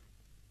Levatino.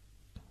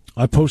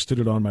 I posted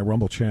it on my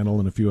Rumble channel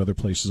and a few other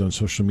places on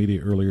social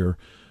media earlier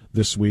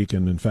this week,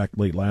 and in fact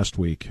late last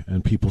week,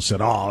 and people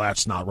said, oh,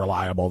 that's not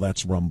reliable,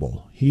 that's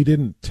Rumble. He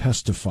didn't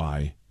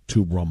testify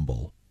to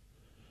Rumble.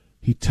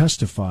 He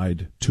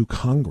testified to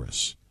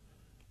Congress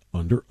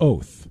under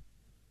oath,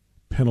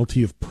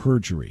 penalty of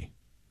perjury,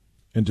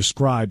 and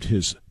described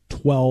his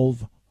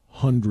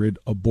 1,200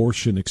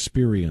 abortion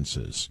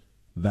experiences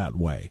that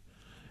way,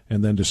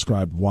 and then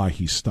described why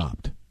he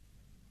stopped.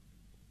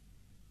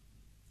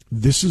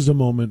 This is a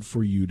moment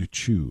for you to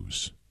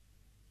choose.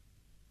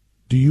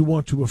 Do you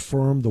want to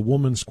affirm the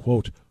woman's,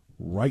 quote,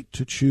 right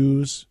to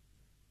choose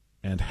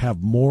and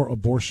have more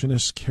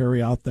abortionists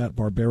carry out that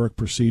barbaric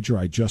procedure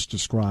I just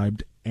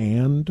described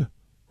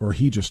or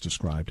he just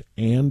described,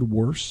 and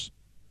worse,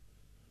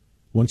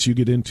 once you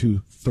get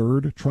into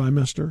 3rd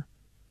trimester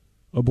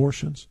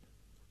abortions?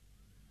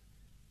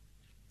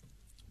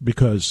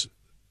 Because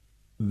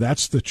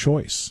that's the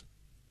choice.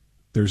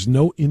 There's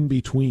no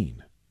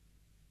in-between.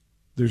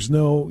 There's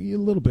no, a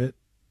little bit.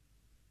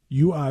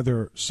 You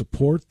either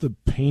support the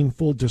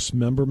painful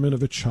dismemberment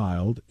of a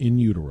child in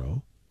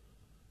utero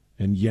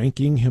and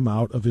yanking him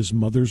out of his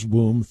mother's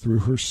womb through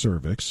her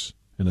cervix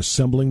and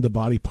assembling the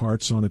body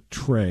parts on a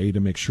tray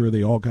to make sure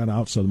they all got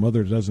out so the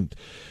mother doesn't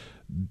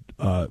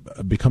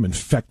become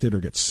infected or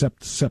get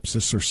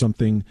sepsis or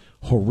something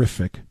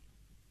horrific.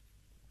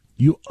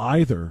 You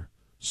either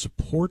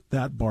support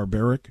that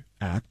barbaric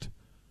act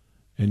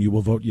and you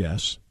will vote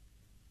yes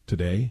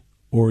today,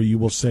 or you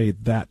will say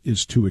that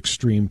is too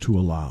extreme to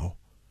allow,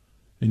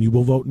 and you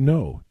will vote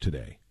no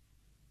today.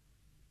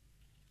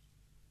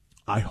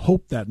 I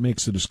hope that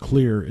makes it as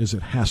clear as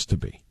it has to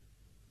be.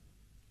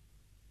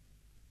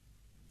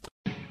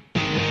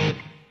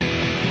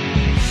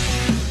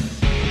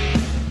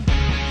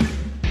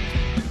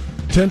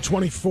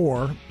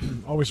 (1024)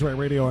 Always Right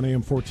Radio on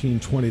AM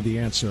 1420, The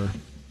Answer.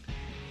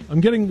 I'm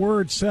getting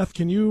word, Seth,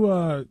 can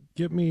you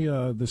give me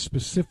the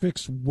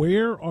specifics?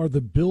 Where are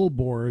the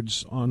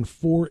billboards on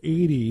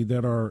 480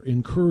 that are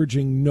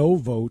encouraging no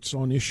votes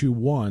on issue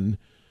 1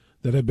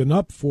 that have been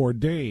up for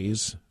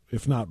days,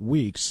 if not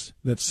weeks,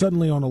 that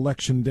suddenly on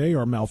election day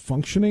are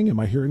malfunctioning. Am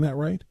I hearing that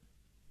right?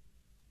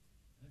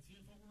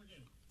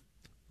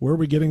 Where are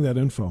we getting that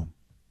info?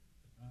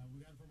 We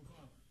got it from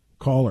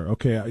a caller.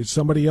 Okay,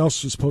 somebody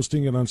else is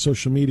posting it on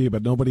social media,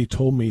 but nobody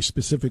told me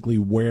specifically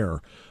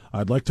where.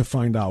 I'd like to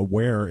find out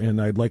where,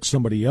 and I'd like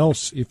somebody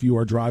else, if you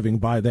are driving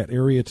by that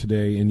area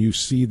today and you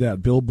see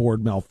that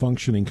billboard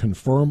malfunctioning,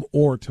 confirm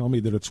or tell me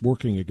that it's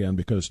working again,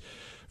 because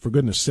for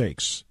goodness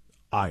sakes,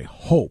 I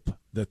hope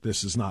that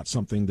this is not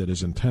something that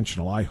is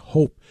intentional. I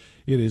hope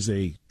it is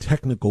a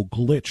technical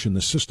glitch in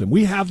the system.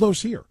 We have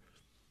those here,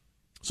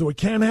 so it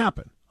can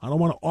happen. I don't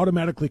want to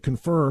automatically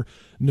confer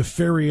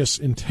nefarious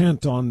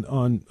intent on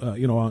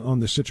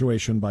the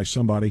situation by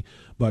somebody,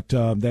 but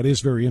that is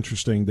very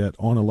interesting that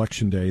on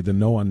Election Day, the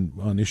no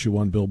on issue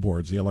 1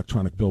 billboards, the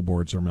electronic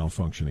billboards are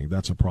malfunctioning.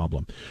 That's a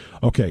problem.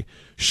 Okay,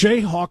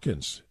 Shay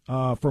Hawkins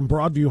from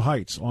Broadview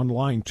Heights on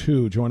line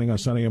 2, joining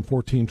us on AM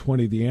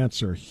 1420. The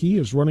Answer. He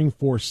is running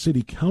for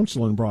city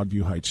council in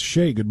Broadview Heights.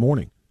 Shay, good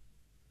morning.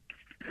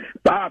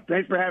 Bob,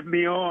 thanks for having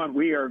me on.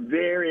 We are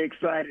very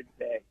excited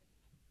today.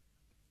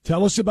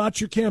 Tell us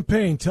about your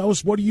campaign. Tell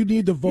us, what do you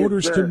need the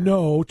voters to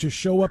know to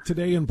show up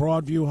today in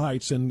Broadview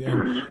Heights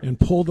and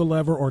pull the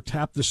lever or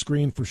tap the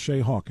screen for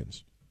Shay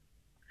Hawkins?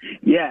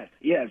 Yes.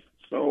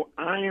 So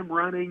I am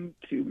running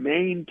to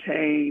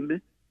maintain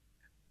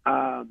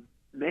our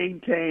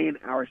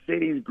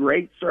city's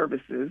great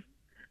services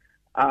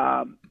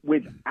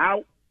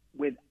without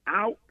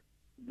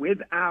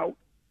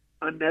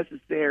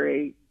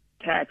unnecessary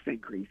tax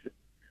increases.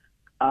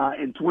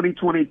 In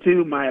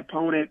 2022, my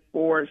opponent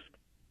forced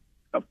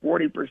a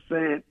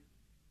 40%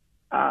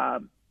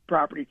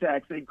 property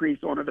tax increase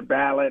onto the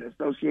ballot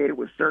associated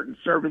with certain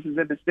services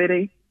in the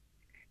city.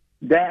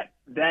 That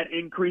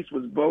increase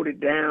was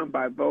voted down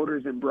by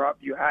voters in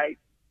Broadview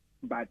Heights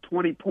by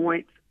 20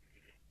 points,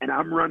 and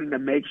I'm running to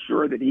make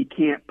sure that he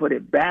can't put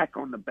it back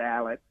on the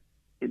ballot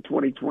in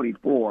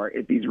 2024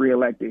 if he's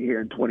reelected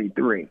here in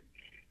 23.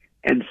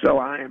 And so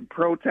I am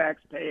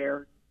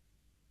pro-taxpayer,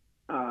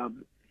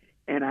 and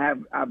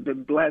I've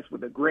been blessed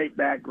with a great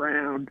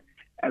background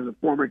as a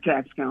former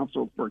tax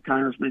counsel for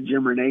Congressman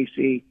Jim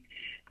Renacci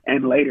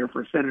and later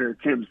for Senator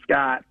Tim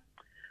Scott,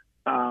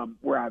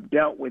 where I've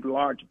dealt with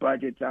large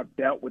budgets, I've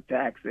dealt with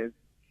taxes.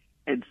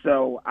 And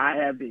so I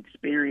have the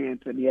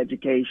experience and the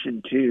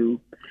education to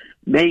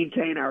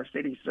maintain our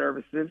city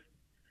services,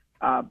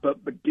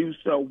 but do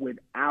so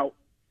without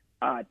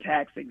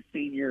taxing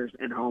seniors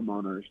and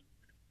homeowners.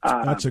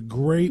 That's a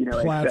great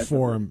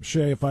platform,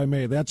 Shay, if I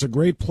may. That's a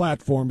great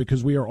platform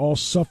because we are all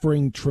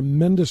suffering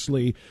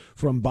tremendously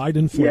from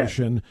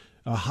Bidenflation. Yes.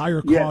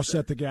 Higher costs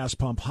at the gas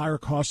pump, higher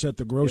costs at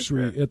the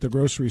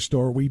grocery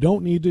store. We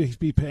don't need to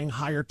be paying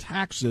higher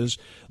taxes,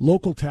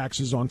 local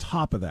taxes on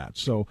top of that.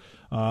 So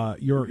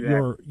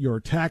your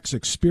tax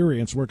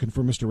experience working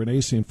for Mr.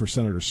 Renacci and for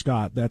Senator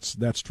Scott,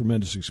 that's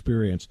tremendous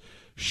experience.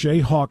 Shay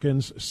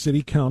Hawkins,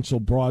 City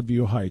Council,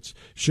 Broadview Heights.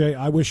 Shay,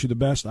 I wish you the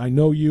best. I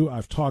know you.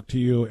 I've talked to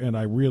you, and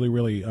I really,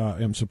 really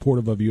am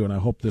supportive of you, and I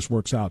hope this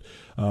works out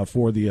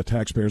for the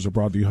taxpayers of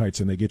Broadview Heights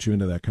and they get you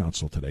into that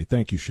council today.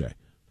 Thank you, Shay.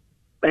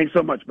 Thanks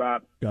so much,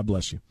 Bob. God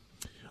bless you.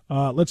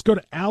 Let's go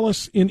to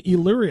Alice in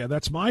Elyria.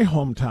 That's my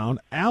hometown.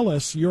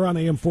 Alice, you're on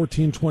AM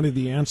 1420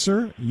 The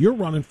Answer. You're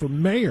running for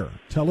mayor.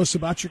 Tell us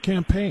about your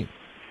campaign.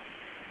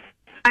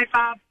 Hi,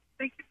 Bob.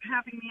 Thank you for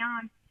having me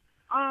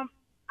on.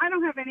 I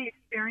don't have any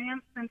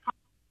experience in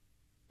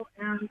politics,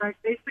 and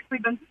I've basically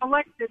been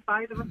selected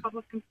by the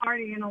Republican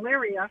Party in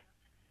Elyria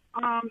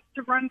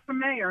to run for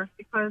mayor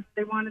because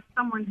they wanted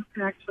someone who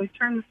can actually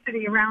turn the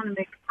city around and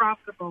make it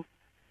profitable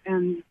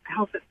and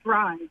help it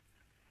thrive.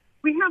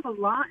 We have a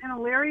lot in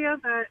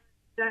Elyria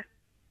that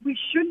we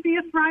should be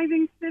a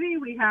thriving city.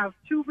 We have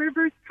 2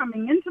 rivers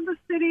coming into the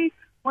city,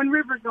 1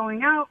 river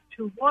going out,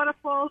 2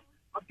 waterfalls,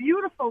 a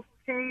beautiful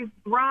cave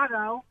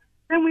grotto.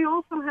 Then we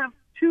also have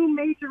 2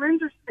 major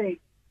interstates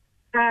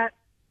that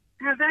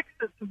have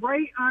exits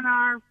right on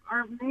our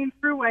main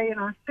thruway in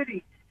our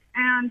city.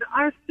 And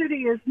our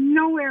city is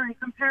nowhere in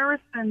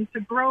comparison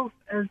to growth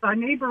as our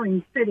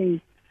neighboring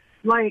cities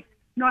like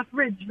North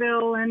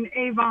Ridgeville and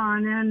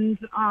Avon and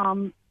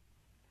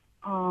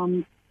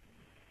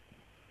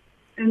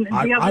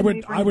the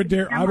other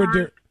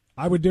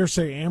I would dare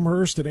say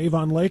Amherst and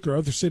Avon Lake or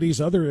other cities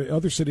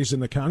in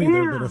the county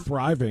that are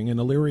thriving, and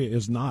Elyria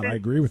is not. I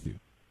agree with you.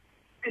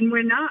 And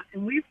we're not.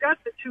 And we've got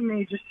the 2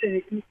 major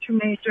cities, 2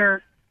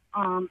 major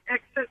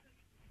exits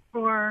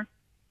for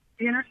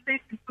the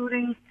interstates,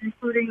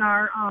 including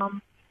our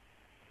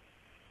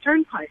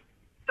turnpike.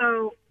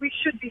 So we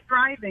should be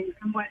thriving.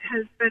 And what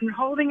has been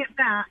holding it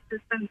back has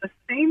been the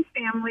same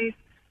families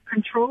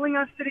controlling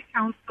our city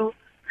council,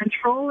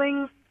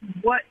 controlling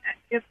what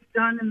gets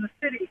done in the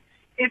city.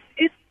 If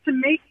it's to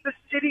make the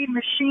city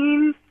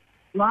machine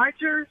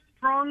larger,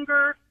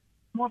 stronger,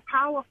 more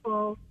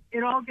powerful,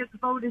 it all gets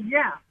voted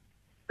yes.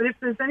 But if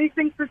there's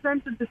anything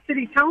presented to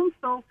city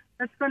council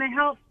that's going to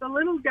help the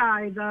little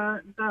guy,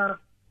 the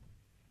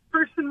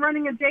person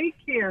running a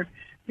daycare,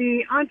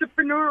 the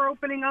entrepreneur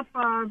opening up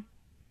a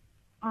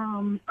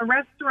a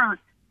restaurant.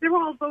 They're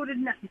all voted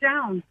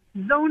down.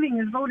 Zoning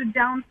is voted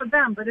down for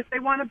them. But if they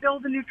want to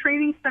build a new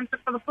training center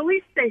for the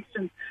police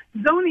station,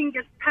 zoning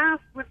gets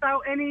passed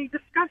without any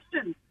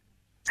discussion.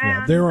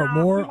 Yeah, there are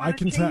more. I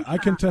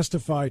can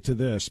testify to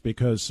this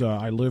because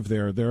I live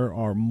there. There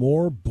are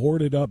more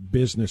boarded up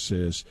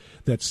businesses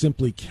that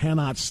simply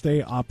cannot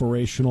stay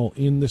operational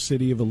in the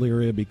city of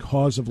Elyria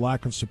because of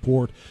lack of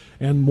support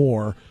and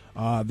more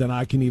than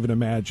I can even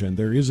imagine.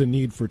 There is a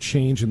need for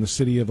change in the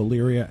city of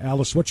Elyria.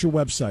 Alice, what's your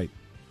website?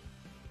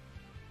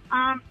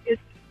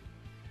 It's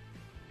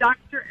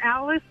Dr.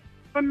 Alice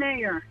for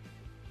Mayor.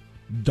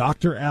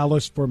 Dr.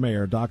 Alice for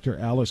Mayor. Dr.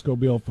 Alice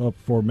Gobiel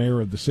for Mayor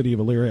of the City of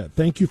Elyria.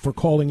 Thank you for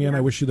calling in.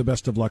 I wish you the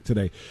best of luck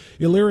today.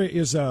 Elyria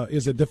is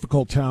a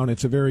difficult town.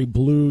 It's a very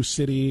blue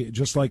city,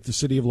 just like the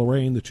city of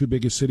Lorain. The two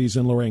biggest cities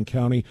in Lorain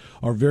County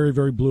are very,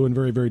 very blue and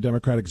very, very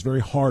Democratic. It's very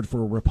hard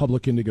for a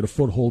Republican to get a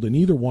foothold in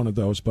either one of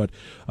those, but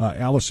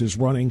Alice is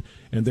running,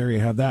 and there you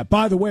have that.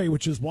 By the way,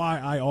 which is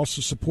why I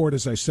also support,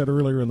 as I said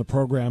earlier in the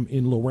program,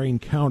 in Lorain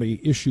County,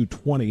 Issue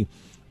 20,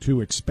 to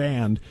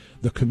expand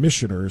the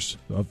commissioners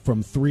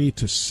from 3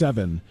 to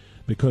 7,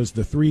 because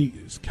the 3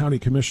 county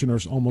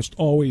commissioners almost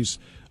always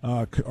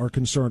are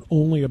concerned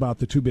only about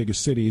the two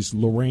biggest cities,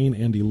 Lorain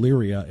and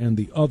Elyria, and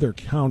the other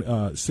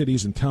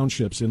cities and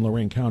townships in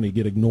Lorain County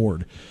get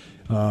ignored.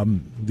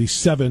 The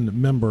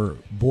 7-member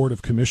Board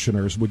of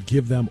Commissioners would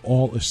give them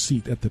all a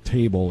seat at the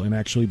table and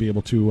actually be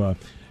able to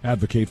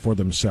advocate for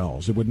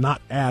themselves. It would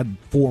not add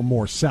 4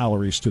 more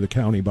salaries to the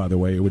county, by the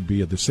way. It would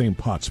be at the same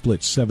pot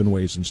split 7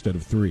 ways instead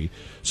of 3.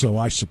 So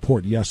I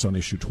support yes on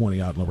issue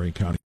 20 out in Lorain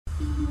County.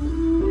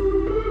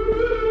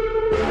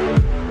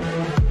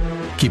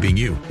 Keeping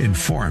you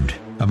informed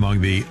among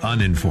the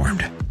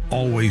uninformed.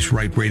 Always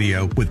Right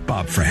Radio with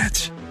Bob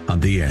Frantz on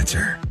The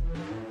Answer.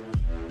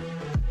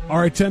 All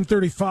right,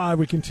 10:35.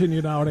 We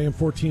continue now at AM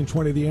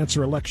 1420. The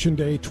Answer, Election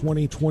Day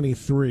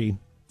 2023.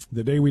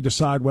 The day we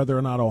decide whether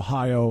or not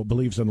Ohio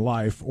believes in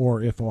life,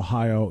 or if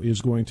Ohio is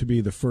going to be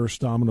the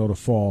first domino to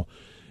fall.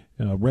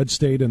 Red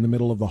state in the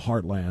middle of the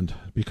heartland,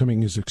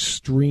 becoming as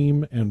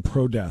extreme and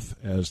pro-death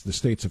as the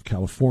states of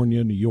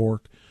California, New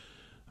York,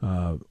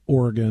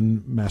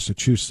 Oregon,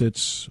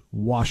 Massachusetts,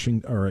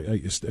 Washington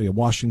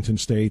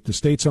State, the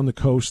states on the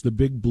coast, the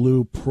big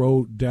blue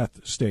pro-death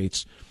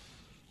states.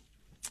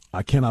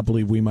 I cannot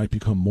believe we might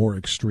become more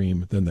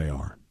extreme than they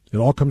are. It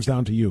all comes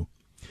down to you.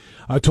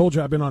 I told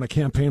you I've been on a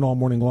campaign all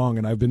morning long,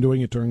 and I've been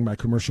doing it during my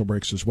commercial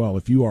breaks as well.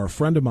 If you are a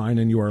friend of mine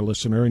and you are a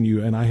listener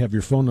and I have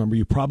your phone number,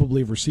 you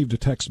probably have received a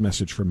text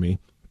message from me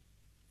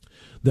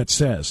that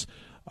says,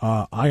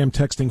 I am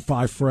texting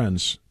 5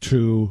 friends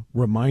to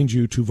remind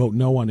you to vote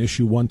no on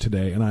issue 1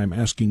 today, and I am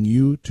asking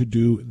you to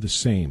do the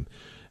same.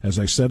 As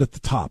I said at the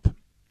top,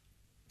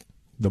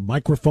 the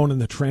microphone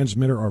and the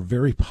transmitter are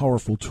very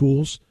powerful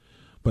tools,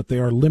 but they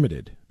are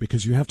limited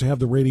because you have to have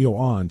the radio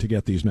on to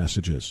get these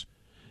messages.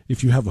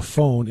 If you have a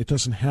phone, it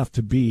doesn't have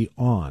to be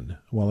on.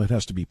 Well, it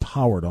has to be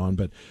powered on,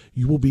 but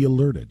you will be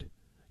alerted.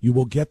 You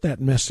will get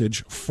that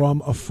message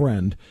from a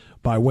friend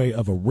by way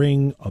of a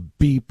ring, a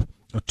beep,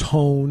 a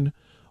tone,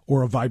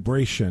 or a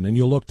vibration, and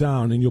you'll look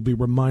down and you'll be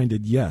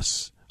reminded,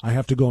 yes, I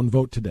have to go and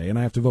vote today, and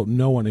I have to vote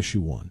no on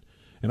issue 1.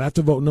 And I have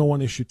to vote no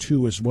on issue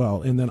 2 as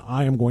well, and then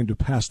I am going to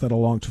pass that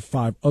along to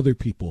 5 other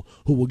people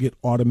who will get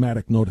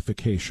automatic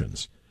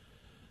notifications.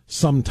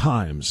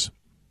 Sometimes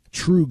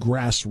true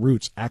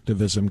grassroots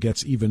activism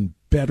gets even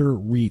better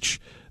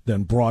reach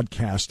than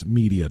broadcast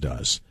media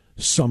does.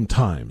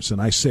 Sometimes,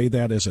 and I say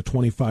that as a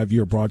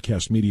 25-year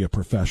broadcast media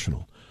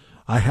professional.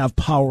 I have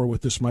power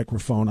with this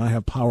microphone, I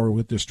have power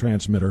with this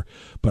transmitter,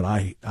 but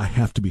I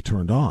have to be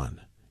turned on.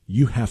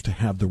 You have to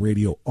have the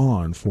radio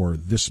on for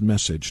this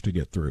message to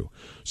get through.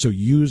 So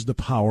use the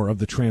power of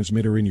the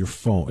transmitter in your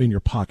phone, in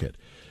your pocket.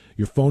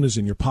 Your phone is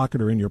in your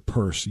pocket or in your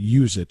purse.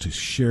 Use it to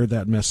share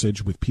that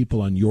message with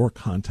people on your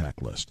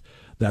contact list.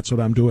 That's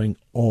what I'm doing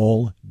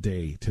all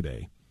day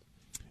today.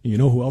 And you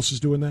know who else is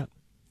doing that?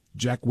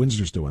 Jack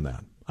Windsor's doing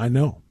that. I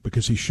know,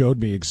 because he showed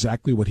me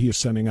exactly what he is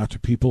sending out to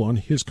people on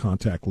his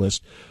contact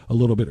list a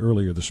little bit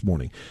earlier this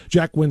morning.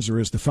 Jack Windsor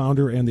is the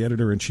founder and the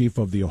editor-in-chief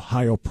of the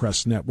Ohio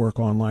Press Network,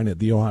 online at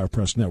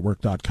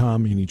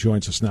theohiopressnetwork.com, and he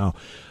joins us now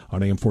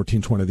on AM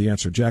 1420 The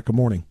Answer. Jack, good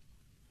morning.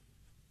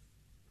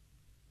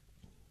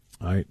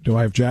 All right, do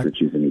I have Jack? For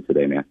choosing me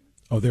today, man.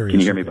 Oh, there he is. Can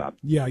you hear me, Bob?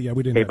 Yeah,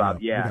 we didn't. Hey, have Bob.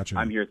 that. Yeah,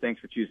 I'm here.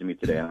 Thanks for choosing me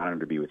today. I'm honored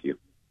to be with you.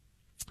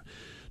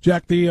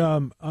 Jack, the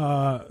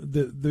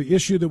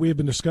issue that we have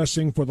been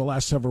discussing for the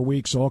last several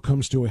weeks all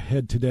comes to a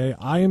head today.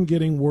 I am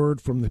getting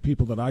word from the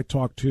people that I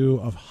talk to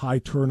of high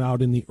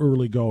turnout in the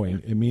early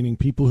going, meaning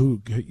people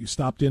who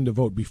stopped in to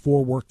vote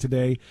before work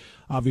today.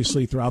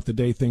 Obviously, throughout the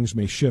day, things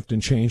may shift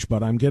and change,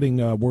 but I'm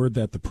getting word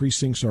that the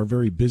precincts are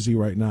very busy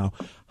right now.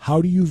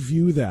 How do you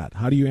view that?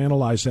 How do you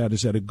analyze that?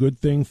 Is that a good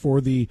thing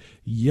for the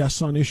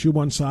yes on issue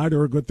 1 side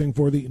or a good thing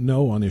for the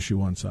no on issue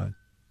 1 side?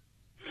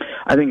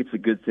 I think it's a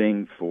good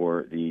thing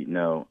for the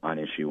no on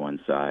issue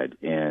 1 side,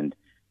 and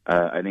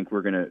I think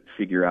we're going to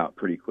figure out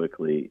pretty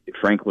quickly.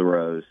 Frank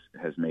LaRose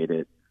has made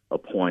it a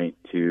point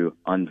to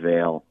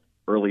unveil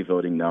early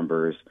voting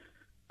numbers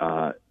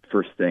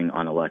first thing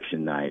on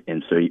election night.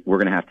 And so we're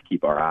going to have to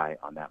keep our eye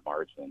on that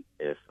margin.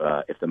 If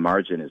the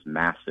margin is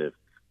massive,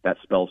 that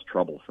spells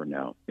trouble for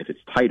no. If it's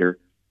tighter,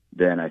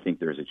 then I think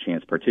there's a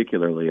chance,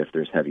 particularly if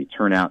there's heavy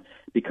turnout.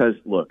 Because,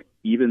 look,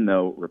 even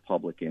though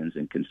Republicans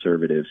and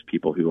conservatives,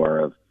 people who are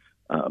of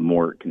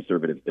more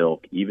conservative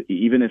ilk,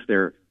 even if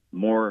they're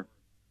more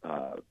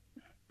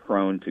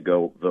prone to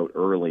go vote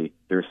early,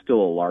 there's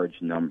still a large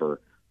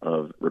number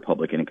of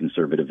Republican and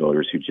conservative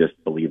voters who just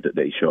believe that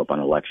they show up on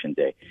election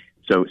day.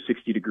 So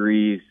 60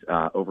 degrees,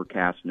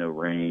 overcast, no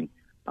rain.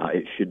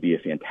 It should be a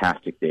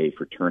fantastic day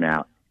for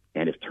turnout.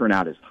 And if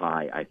turnout is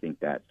high, I think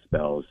that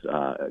spells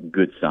a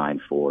good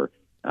sign for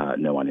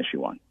no on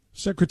issue one.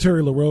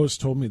 Secretary LaRose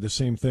told me the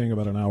same thing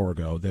about an hour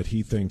ago, that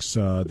he thinks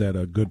that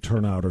a good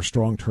turnout or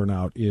strong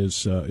turnout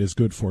is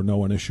good for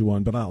no on issue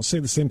one. But I'll say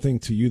the same thing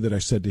to you that I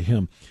said to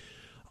him.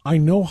 I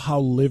know how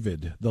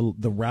livid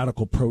the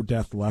radical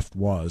pro-death left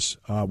was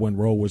when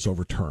Roe was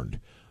overturned.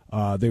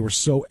 They were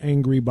so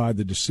angry by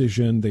the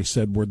decision. They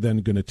said, we're then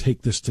going to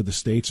take this to the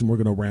states and we're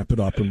going to ramp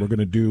it up and we're going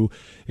to do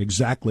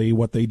exactly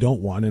what they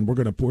don't want. And we're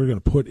going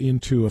to put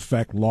into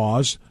effect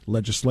laws,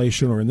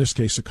 legislation, or in this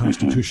case, a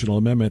constitutional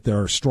amendment that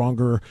are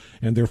stronger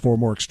and therefore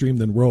more extreme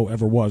than Roe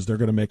ever was. They're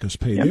going to make us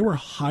pay. Yep. They were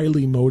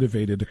highly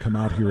motivated to come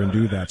out here and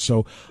do that.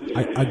 So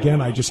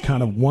I just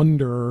kind of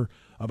wonder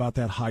about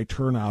that high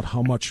turnout,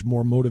 how much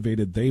more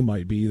motivated they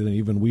might be than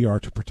even we are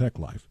to protect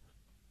life.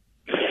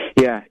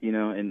 Yeah,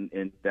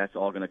 and that's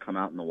all going to come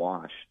out in the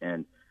wash.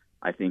 And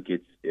I think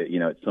it's,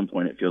 at some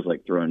point it feels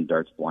like throwing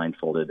darts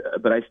blindfolded.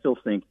 But I still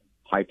think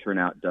high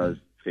turnout does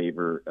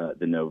favor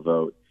the no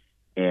vote.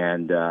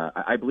 And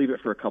I believe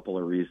it for a couple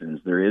of reasons.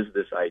 There is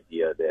this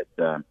idea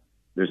that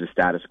there's a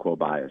status quo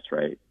bias,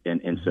 right?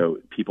 And so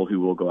people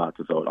who will go out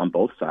to vote on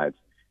both sides.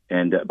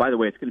 And by the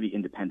way, it's going to be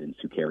independents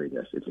who carry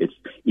this. It's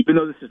even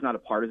though this is not a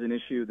partisan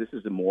issue, this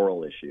is a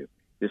moral issue.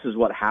 This is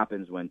what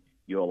happens when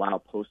you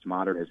allow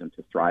postmodernism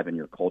to thrive in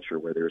your culture,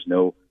 where there's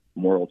no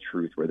moral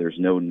truth, where there's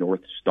no North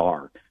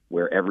Star,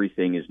 where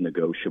everything is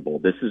negotiable.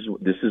 This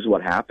is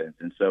what happens.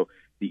 And so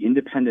the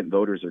independent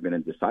voters are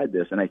going to decide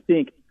this. And I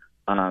think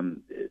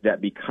that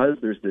because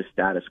there's this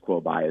status quo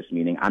bias,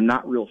 meaning I'm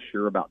not real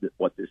sure about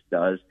what this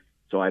does,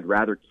 so I'd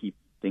rather keep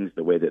things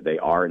the way that they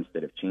are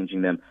instead of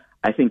changing them.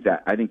 I think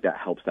that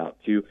helps out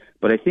too.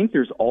 But I think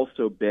there's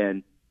also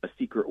been a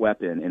secret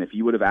weapon. And if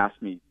you would have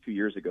asked me 2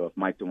 years ago if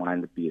Mike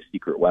DeWine would be a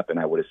secret weapon,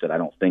 I would have said, I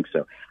don't think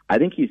so. I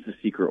think he's the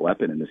secret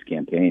weapon in this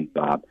campaign,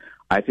 Bob.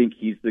 I think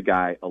he's the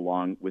guy,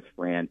 along with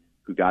Fran,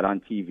 who got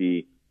on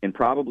TV and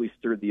probably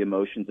stirred the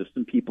emotions of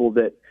some people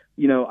that,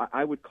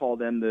 I would call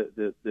them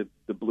the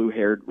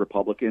blue-haired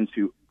Republicans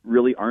who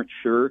really aren't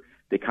sure.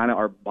 They kind of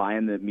are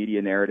buying the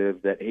media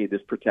narrative that, hey,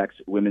 this protects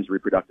women's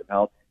reproductive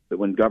health. But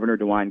when Governor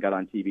DeWine got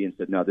on TV and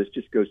said, no, this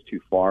just goes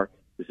too far,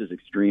 this is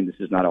extreme, this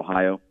is not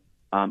Ohio,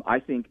 I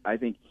think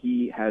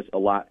he has a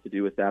lot to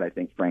do with that. I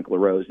think Frank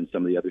LaRose and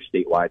some of the other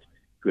statewide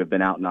who have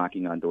been out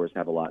knocking on doors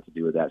have a lot to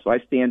do with that. So I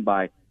stand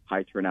by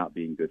high turnout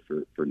being good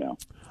for no.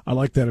 I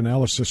like that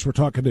analysis. We're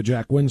talking to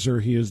Jack Windsor.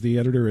 He is the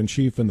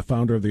editor-in-chief and the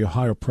founder of the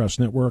Ohio Press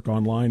Network.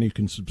 Online, you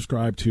can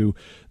subscribe to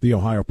the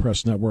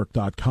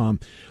OhioPressNetwork.com.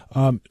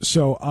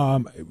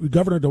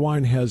 Governor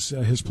DeWine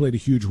has played a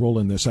huge role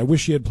in this. I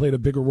wish he had played a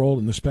bigger role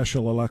in the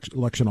special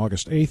election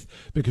August 8th,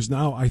 because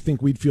now I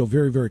think we'd feel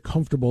very, very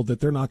comfortable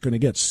that they're not going to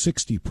get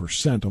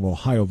 60% of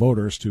Ohio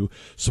voters to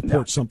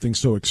support something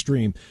so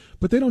extreme.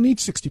 But they don't need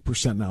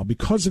 60% now.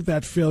 Because of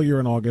that failure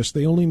in August,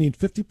 they only need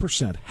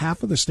 50%,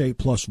 half of the state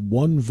plus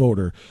one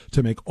voter,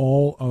 to make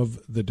all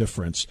of the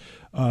difference.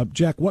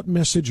 Jack, what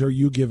message are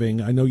you giving?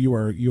 I know you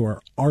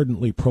are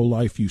ardently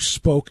pro-life. You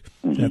spoke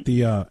at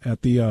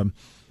the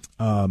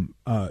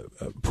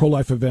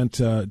pro-life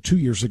event 2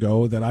 years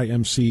ago that I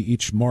MC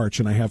each March,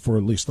 and I have for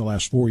at least the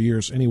last 4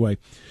 years anyway.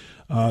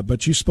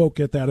 But you spoke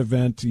at that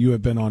event. You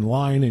have been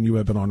online and you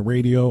have been on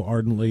radio,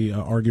 ardently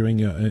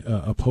arguing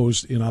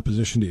opposed in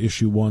opposition to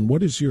issue one.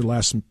 What is your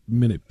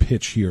last-minute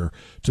pitch here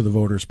to the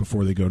voters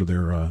before they go to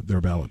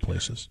their ballot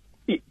places?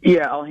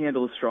 Yeah, I'll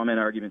handle the straw man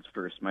arguments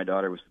first. My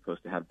daughter was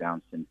supposed to have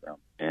Down syndrome,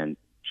 and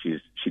she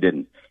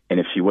didn't. And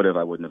if she would have,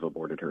 I wouldn't have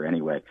aborted her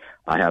anyway.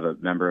 I have a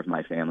member of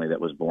my family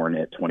that was born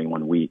at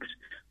 21 weeks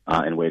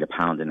and weighed 1.5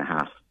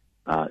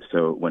 pounds.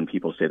 So when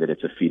people say that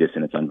it's a fetus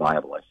and it's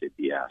unviable, I say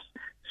BS.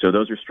 So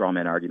those are straw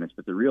man arguments.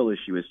 But the real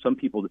issue is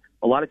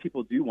a lot of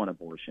people do want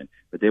abortion,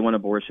 but they want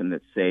abortion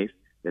that's safe,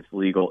 that's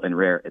legal and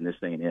rare, and this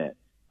ain't it.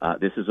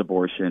 This is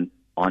abortion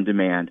on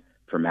demand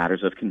for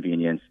matters of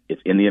convenience.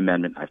 It's in the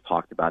amendment. I've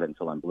talked about it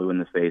until I'm blue in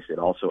the face. It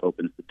also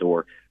opens the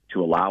door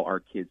to allow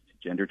our kids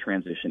to gender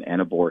transition and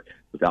abort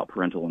without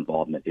parental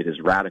involvement. It is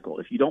radical.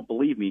 If you don't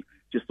believe me,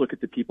 just look at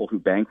the people who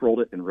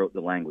bankrolled it and wrote the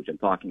language. I'm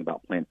talking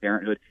about Planned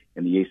Parenthood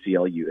and the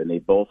ACLU, and they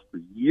both for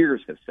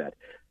years have said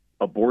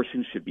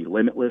abortion should be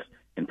limitless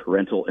and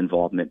parental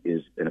involvement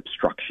is an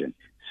obstruction.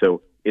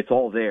 So it's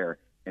all there.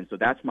 And so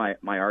that's my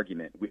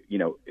argument.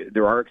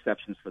 There are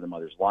exceptions for the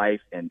mother's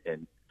life and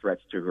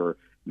threats to her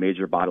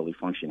major bodily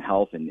function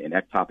health, and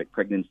ectopic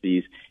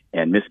pregnancies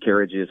and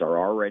miscarriages are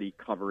already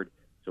covered.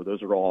 So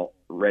those are all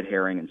red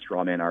herring and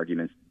straw man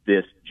arguments.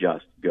 this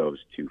just goes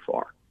too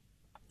far.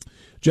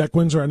 Jack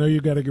Windsor, I know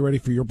you got to get ready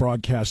for your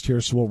broadcast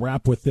here, so we'll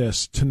wrap with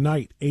this.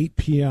 Tonight, 8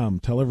 p.m.,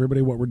 tell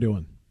everybody what we're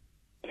doing.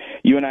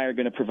 You and I are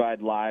going to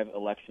provide live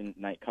election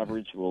night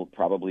coverage. We'll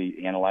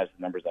probably analyze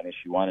the numbers on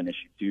issue 1 and issue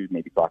 2,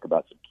 maybe talk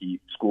about some key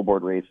school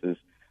board races.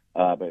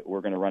 But we're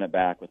going to run it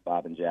back with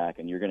Bob and Jack,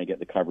 and you're going to get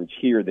the coverage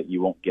here that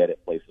you won't get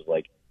at places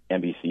like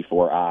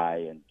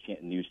NBC4i and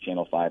News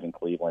Channel 5 in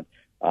Cleveland,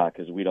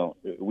 because we don't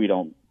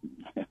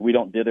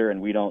dither and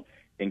we don't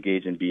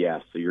engage in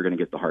BS. So you're going to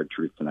get the hard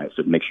truth tonight.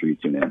 So make sure you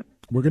tune in.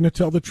 We're going to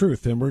tell the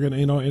truth, and we're going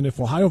to, and if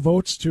Ohio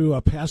votes to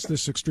pass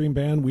this extreme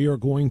ban, we're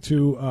going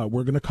to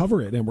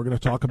cover it, and we're going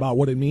to talk about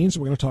what it means.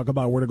 We're going to talk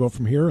about where to go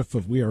from here. If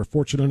we are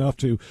fortunate enough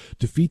to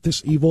defeat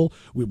this evil,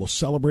 we will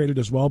celebrate it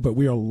as well. But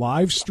we are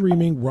live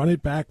streaming Run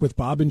It Back with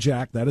Bob and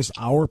Jack. That is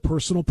our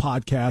personal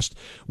podcast.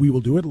 We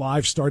will do it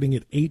live starting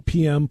at 8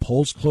 p.m.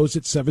 Polls close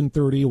at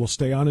 7:30. We'll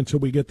stay on until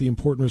we get the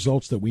important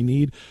results that we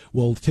need.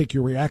 We'll take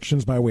your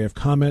reactions by way of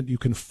comment. You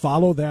can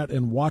follow that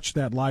and watch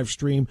that live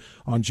stream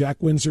on Jack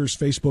Windsor's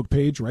Facebook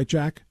page. Right,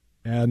 Jack?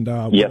 And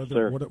yes,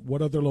 sir.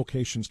 What other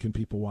locations can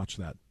people watch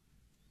that?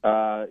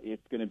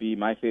 It's going to be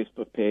my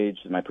Facebook page,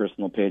 my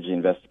personal page, the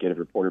investigative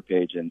reporter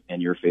page,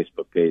 and your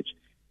Facebook page.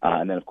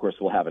 And then, of course,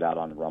 we'll have it out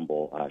on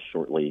Rumble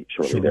shortly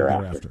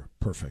thereafter.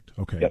 Perfect.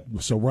 Okay. Yep.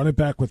 So Run It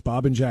Back with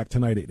Bob and Jack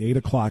tonight at 8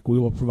 o'clock. We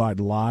will provide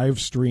live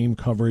stream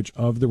coverage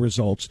of the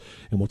results,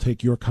 and we'll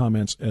take your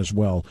comments as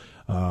well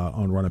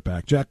on Run It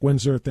Back. Jack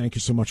Windsor, thank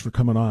you so much for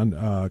coming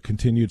on.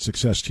 Continued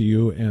success to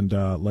you, and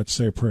let's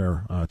say a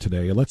prayer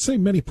today. Let's say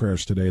many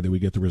prayers today that we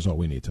get the result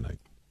we need tonight.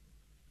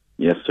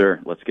 Yes,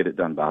 sir. Let's get it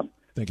done, Bob.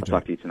 Thank you, Jack. I'll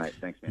talk to you tonight.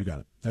 Thanks, man. You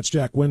got it. That's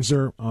Jack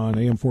Windsor on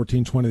AM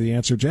 1420, The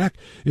Answer. Jack,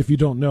 if you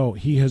don't know,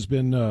 he has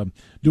been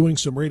doing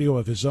some radio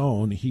of his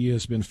own. He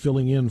has been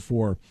filling in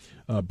for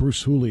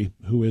Bruce Hooley,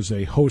 who is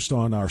a host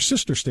on our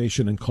sister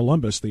station in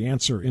Columbus, The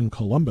Answer in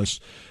Columbus,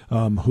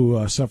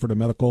 who suffered a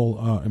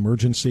medical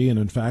emergency and,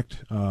 in fact,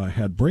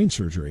 had brain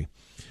surgery.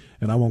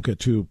 And I won't get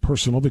too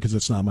personal because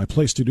it's not my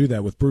place to do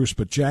that with Bruce,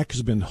 but Jack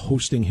has been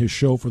hosting his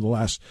show for the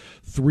last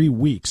 3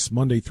 weeks,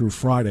 Monday through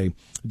Friday,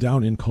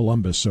 down in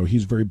Columbus. So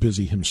he's very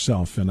busy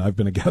himself, and I've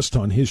been a guest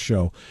on his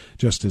show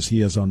just as he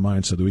is on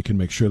mine so that we can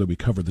make sure that we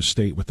cover the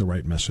state with the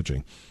right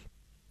messaging.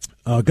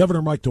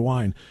 Governor Mike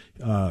DeWine,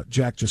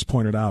 Jack just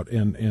pointed out,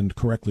 and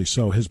correctly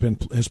so, has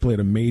played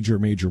a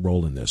major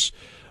role in this.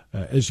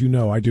 As you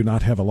know, I do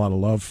not have a lot of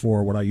love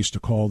for what I used to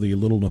call the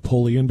little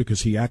Napoleon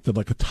because he acted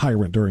like a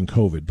tyrant during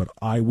COVID, but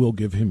I will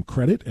give him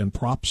credit and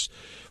props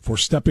for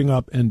stepping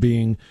up and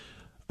being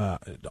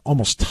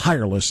almost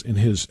tireless in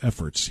his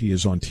efforts. He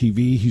is on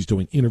TV. He's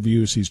doing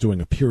interviews. He's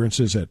doing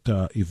appearances at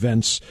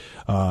events.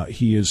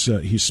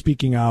 He's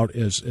speaking out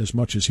as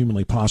much as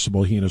humanly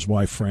possible. He and his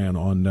wife Fran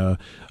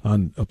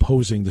on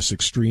opposing this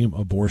extreme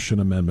abortion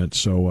amendment.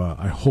 So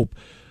I hope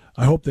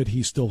that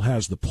he still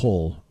has the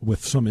pull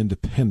with some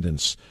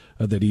independence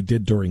that he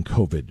did during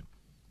COVID,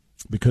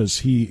 because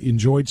he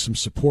enjoyed some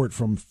support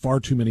from far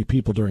too many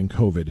people during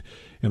COVID.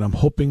 And I'm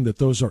hoping that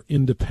those are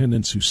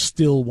independents who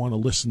still want to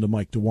listen to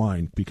Mike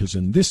DeWine, because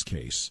in this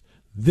case,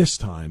 this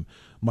time,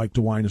 Mike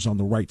DeWine is on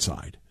the right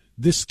side.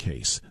 This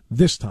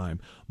time,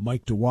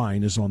 Mike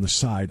DeWine is on the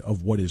side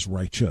of what is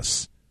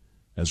righteous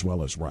as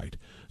well as right.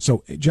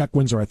 So Jack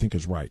Windsor, I think,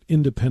 is right.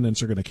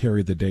 Independents are going to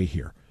carry the day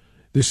here.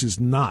 This is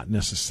not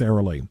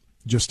necessarily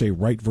just a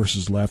right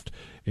versus left,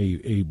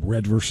 a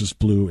red versus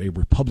blue, a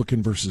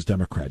Republican versus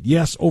Democrat.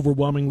 Yes,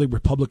 overwhelmingly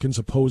Republicans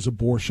oppose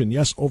abortion.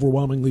 Yes,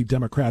 overwhelmingly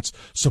Democrats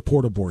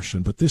support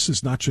abortion. But this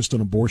is not just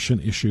an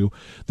abortion issue.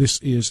 This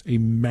is a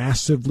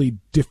massively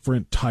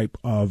different type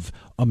of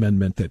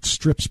amendment that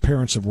strips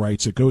parents of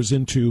rights. It goes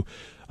into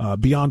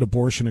beyond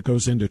abortion. It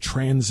goes into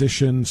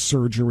transition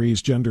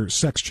surgeries,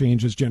 sex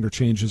changes, gender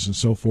changes, and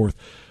so forth.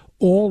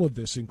 All of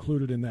this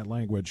included in that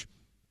language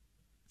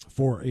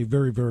for a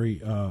very,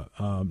 very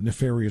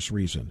nefarious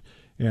reason.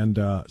 And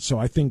so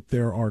I think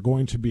there are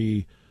going to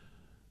be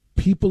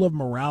people of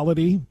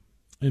morality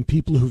and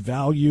people who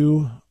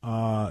value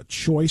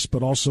choice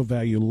but also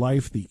value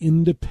life, the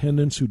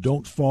independents who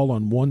don't fall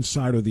on one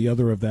side or the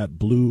other of that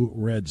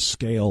blue-red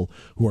scale,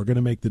 who are going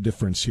to make the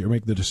difference here,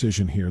 make the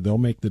decision here. They'll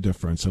make the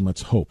difference, and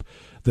let's hope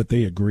that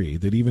they agree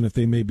that even if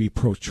they may be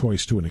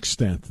pro-choice to an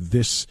extent,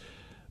 this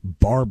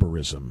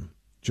barbarism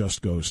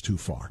just goes too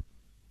far.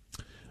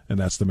 And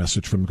that's the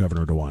message from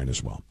Governor DeWine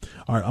as well.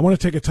 All right, I want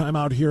to take a time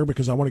out here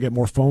because I want to get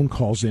more phone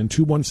calls in.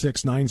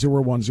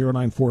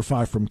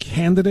 216-901-0945 from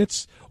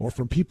candidates or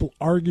from people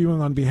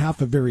arguing on behalf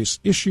of various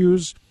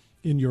issues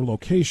in your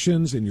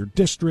locations, in your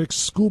districts,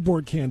 school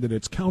board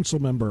candidates,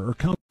 council member, or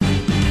council.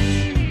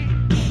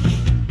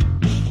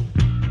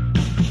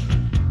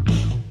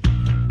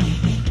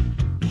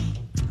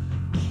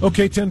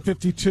 Okay,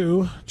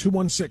 1052,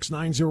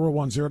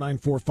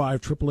 216-901-0945,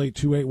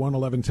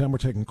 888-281-1110. We're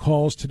taking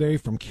calls today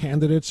from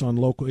candidates in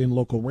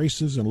local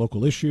races and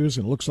local issues.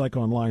 And it looks like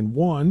on line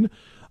one,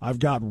 I've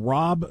got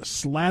Rob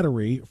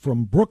Slattery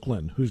from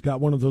Brooklyn, who's got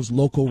one of those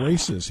local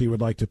races he would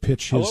like to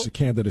pitch his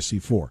candidacy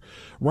for.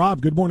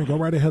 Rob, good morning. Go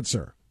right ahead,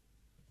 sir.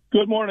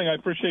 Good morning. I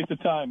appreciate the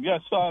time. Yes,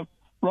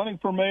 running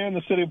for mayor in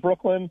the city of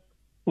Brooklyn.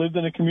 Lived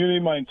in a community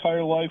my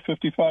entire life,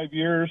 55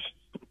 years.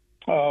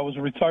 Was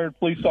a retired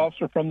police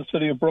officer from the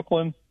city of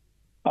Brooklyn.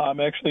 I'm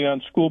actually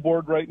on school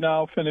board right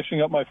now,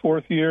 finishing up my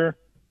 4th year.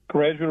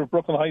 Graduate of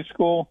Brooklyn High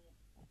School.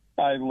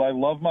 I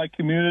love my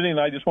community, and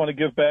I just want to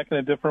give back in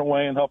a different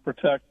way and help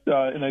protect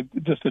in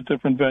just a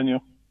different venue.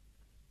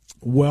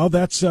 Well,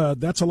 that's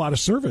a lot of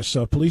service.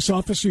 Police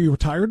officer, you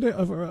retired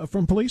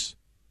from police?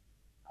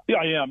 Yeah,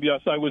 I am.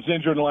 Yes, I was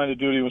injured in the line of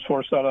duty. Was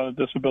forced out on a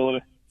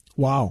disability.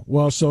 Wow.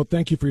 Well, so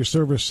thank you for your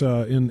service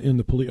on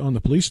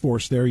the police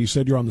force there. You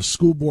said you're on the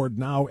school board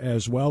now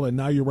as well, and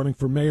now you're running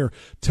for mayor.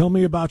 Tell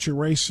me about your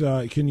race.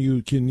 Can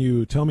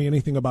you tell me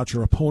anything about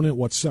your opponent,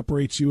 what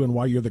separates you, and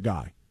why you're the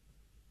guy?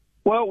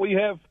 Well, we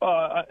have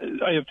I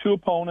have 2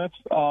 opponents.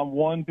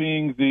 One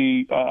being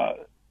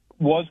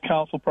was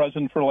council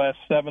president for the last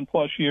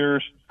 7+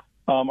 years.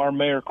 Our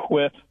mayor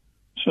quit,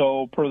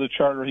 so per the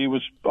charter, he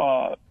was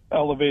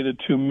elevated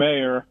to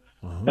mayor.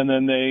 And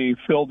then they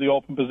filled the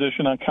open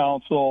position on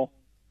council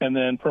and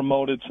then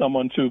promoted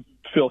someone to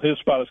fill his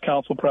spot as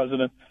council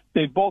president.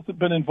 They've both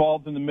been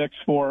involved in the mix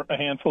for a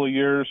handful of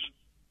years.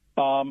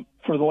 For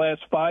the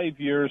last 5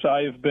 years,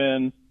 I have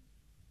been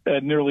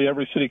at nearly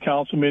every city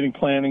council meeting,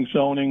 planning,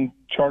 zoning,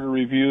 charter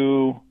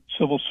review,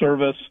 civil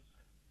service.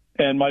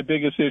 And my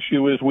biggest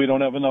issue is we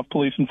don't have enough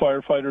police and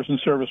firefighters and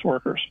service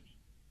workers.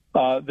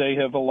 They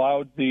have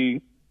allowed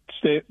the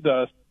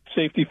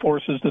safety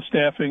forces, the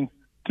staffing,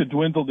 to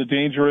dwindle to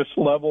dangerous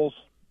levels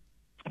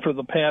for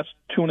the past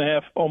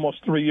 2.5,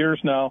 almost 3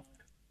 years now.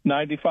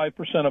 95%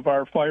 of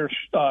our fire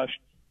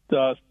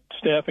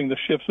staffing, the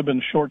shifts have been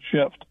short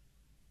shift.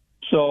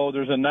 So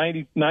there's a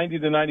 90 to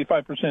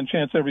 95%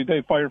 chance every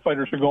day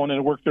firefighters are going in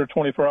to work their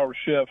 24-hour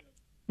shift.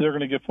 They're going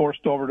to get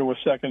forced over to a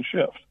second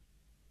shift.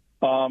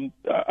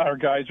 Our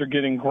guys are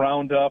getting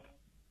ground up.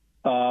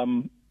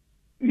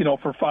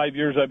 For 5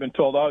 years I've been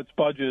told, it's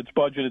budget.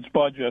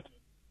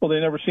 Well, they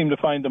never seem to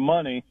find the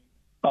money.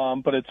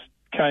 But it's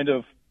kind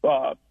of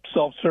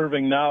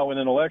self-serving now in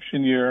an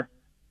election year.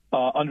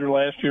 Under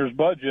last year's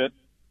budget,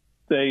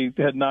 they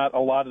had not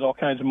allotted all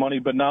kinds of money,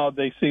 but now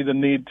they see the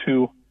need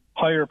to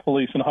hire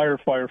police and hire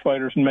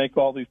firefighters and make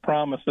all these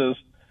promises.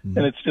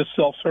 And it's just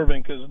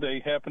self-serving because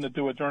they happen to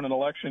do it during an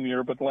election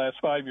year, but the last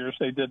 5 years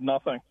they did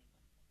nothing.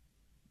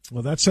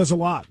 Well, that says a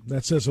lot.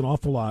 That says an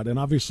awful lot. And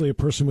obviously a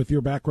person with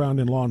your background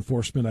in law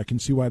enforcement, I can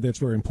see why that's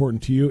very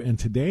important to you. And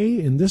today,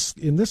 in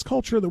this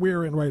culture that we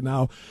are in right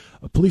now,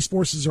 police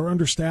forces are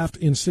understaffed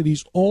in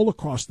cities all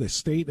across the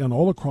state and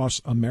all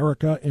across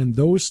America. And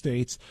those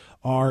states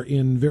are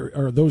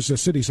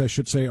those cities, I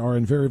should say, are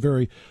in very,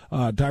 very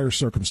dire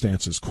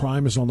circumstances.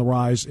 Crime is on the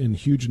rise in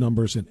huge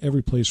numbers in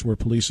every place where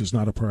police is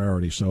not a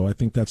priority. So I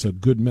think that's a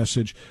good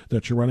message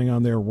that you're running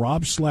on there.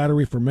 Rob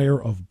Slattery for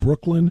mayor of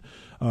Brooklyn.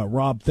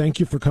 Rob, thank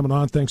you for coming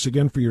on. Thanks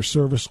again for your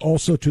service.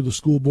 Also to the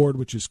school board,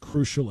 which is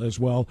crucial as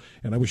well.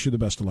 And I wish you the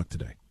best of luck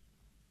today.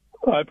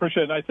 I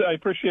appreciate it. I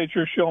appreciate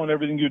your show and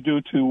everything you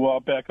do to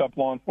back up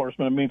law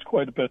enforcement. It means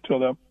quite a bit to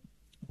them.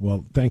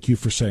 Well, thank you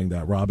for saying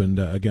that, Rob. And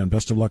again,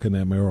 best of luck in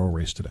that mayoral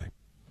race today.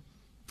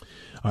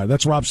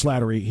 That's Rob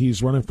Slattery.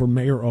 He's running for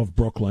mayor of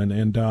Brooklyn,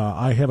 and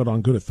I have it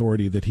on good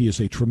authority that he is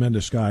a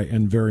tremendous guy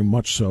and very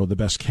much so the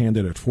best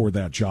candidate for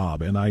that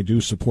job. And I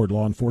do support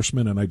law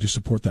enforcement, and I do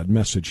support that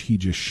message he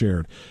just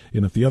shared.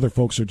 And if the other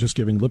folks are just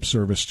giving lip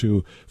service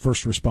to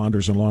first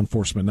responders and law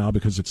enforcement now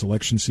because it's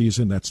election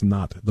season, that's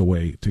not the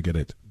way to get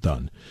it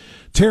done.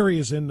 Terry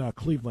is in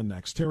Cleveland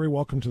next. Terry,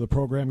 welcome to the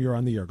program. You're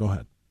on the air. Go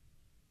ahead.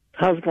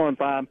 How's it going,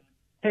 Bob?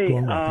 Hey,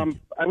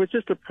 I was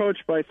just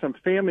approached by some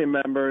family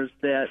members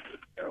that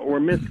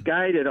were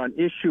misguided on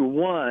issue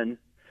 1,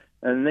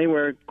 and they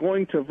were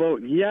going to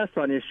vote yes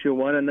on issue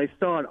 1, and they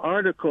saw an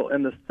article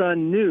in the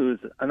Sun News,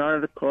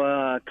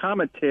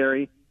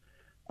 commentary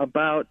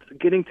about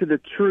getting to the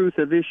truth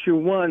of issue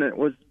 1. It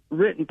was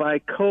written by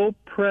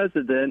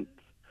co-president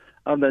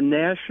of the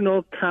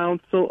National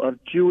Council of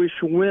Jewish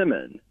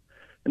Women.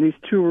 And these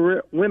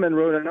two women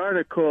wrote an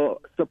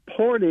article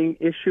supporting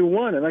issue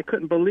 1, and I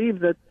couldn't believe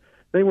that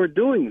they were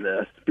doing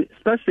this,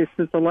 especially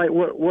since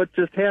what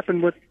just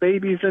happened with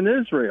babies in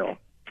Israel.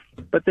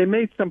 But they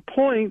made some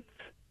points.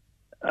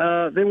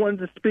 They wanted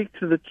to speak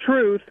to the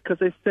truth because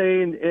they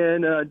say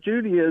in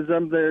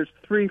Judaism there's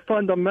 3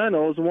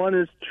 fundamentals. One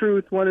is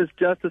truth, one is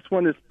justice,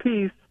 one is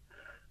peace.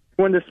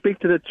 They wanted to speak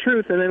to the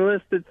truth, and they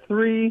listed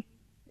 3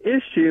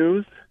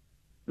 issues.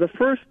 The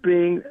first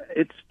being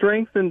it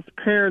strengthens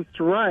parents'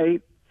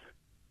 rights.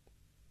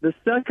 The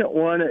second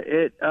one,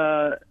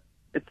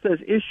 it says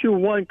issue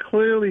 1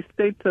 clearly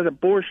states that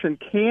abortion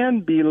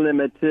can be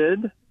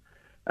limited.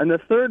 And the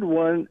third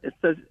one, it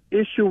says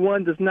issue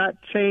 1 does not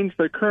change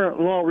the current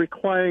law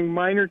requiring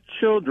minor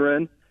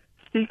children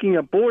seeking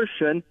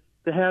abortion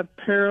to have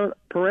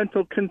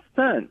parental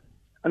consent.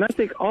 And I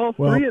think all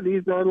 3 of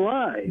these are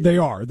lies. They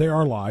are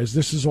lies.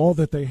 This is all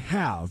that they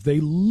have. They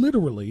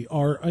literally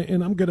are,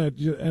 and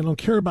I don't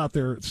care about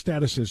their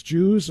status as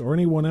Jews or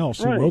anyone else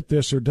who wrote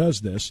this or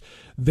does this.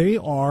 They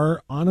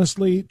are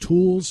honestly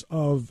tools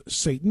of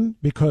Satan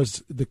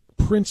because the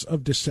prince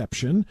of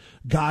deception,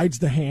 guides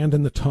the hand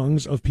and the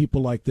tongues of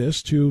people like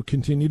this to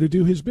continue to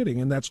do his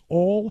bidding. And that's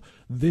all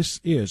this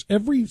is.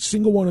 Every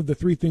single one of the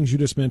three things you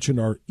just mentioned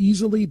are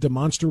easily,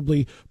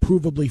 demonstrably,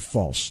 provably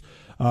false.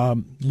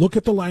 Look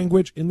at the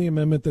language in the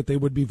amendment that they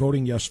would be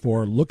voting yes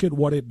for. Look at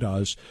what it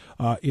does.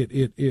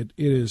 It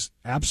is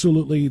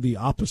absolutely the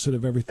opposite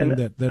of everything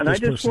that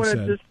this person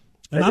said.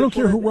 And I don't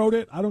care who wrote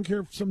it. I don't care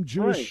if some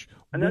Jewish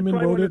women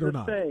wrote it or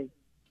not.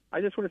 I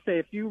just want to say,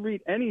 if you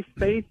read any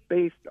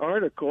faith-based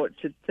article, it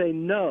should say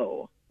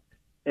no.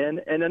 And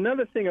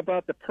another thing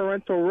about the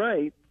parental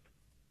rights,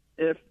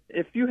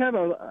 if you have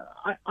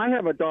I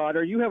have a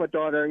daughter, you have a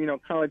daughter,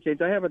 college age.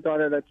 I have a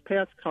daughter that's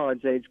past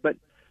college age, but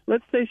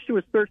let's say she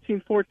was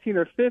 13, 14,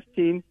 or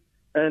 15,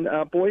 and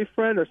a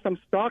boyfriend or some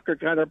stalker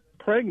got her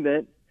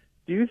pregnant.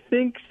 Do you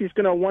think she's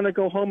going to want to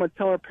go home and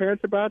tell her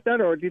parents about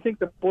that? Or do you think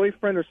the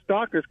boyfriend or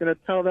stalker is going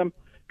to tell them,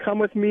 come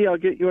with me, I'll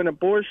get you an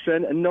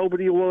abortion, and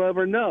nobody will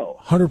ever know?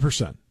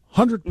 100%.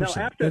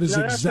 100%. That is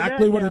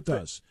exactly what it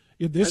does.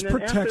 This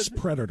protects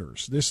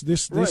predators. This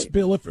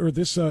bill, or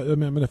this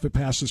amendment, if it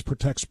passes,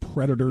 protects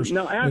predators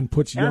and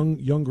puts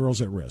young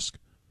girls at risk.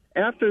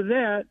 After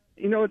that,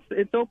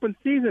 it's open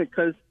season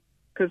because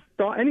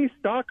any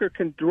stalker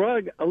can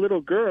drug a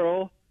little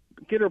girl,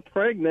 get her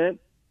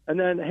pregnant, and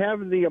then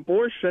have the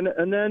abortion,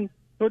 and then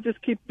they'll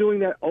just keep doing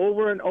that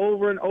over and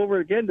over and over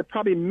again to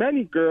probably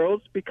many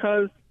girls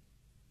because,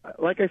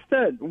 like I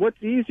said,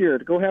 what's easier,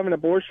 to go have an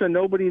abortion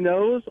nobody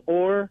knows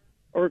or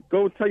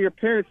go tell your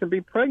parents and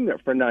be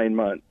pregnant for 9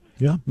 months?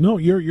 Yeah, no,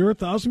 you're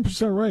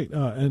 1,000% right,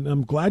 and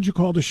I'm glad you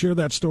called to share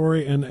that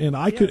story. And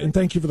I could, and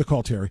thank you for the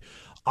call, Terry.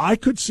 I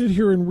could sit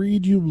here and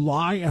read you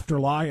lie after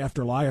lie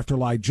after lie after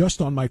lie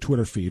just on my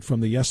Twitter feed from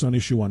the Yes on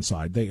Issue One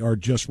side. They are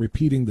just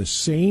repeating the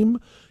same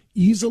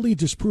easily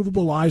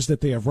disprovable lies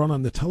that they have run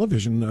on the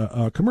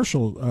television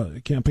commercial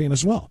campaign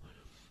as well.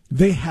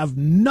 They have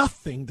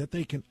nothing that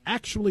they can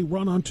actually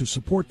run on to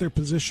support their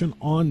position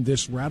on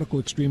this radical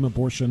extreme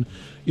abortion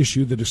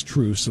issue that is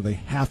true, so they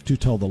have to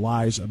tell the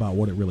lies about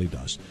what it really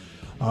does.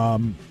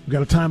 We've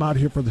got a time out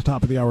here for the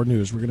top of the hour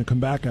news. We're going to come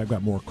back. I've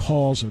got more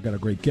calls. I've got a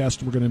great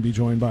guest we're going to be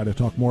joined by to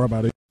talk more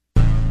about it.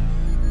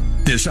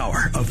 This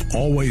hour of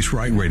Always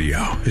Right Radio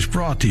is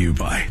brought to you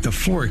by the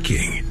Floor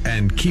King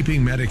and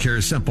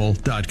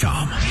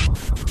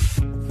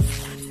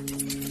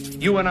KeepingMedicareSimple.com.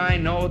 You and I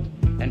know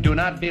and do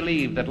not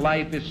believe that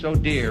life is so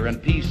dear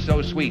and peace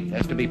so sweet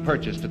as to be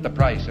purchased at the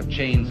price of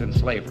chains and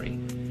slavery.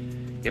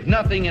 If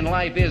nothing in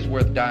life is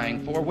worth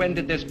dying for, when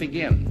did this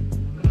begin?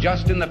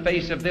 Just in the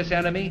face of this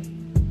enemy?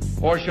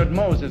 Or should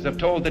Moses have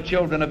told the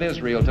children of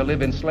Israel to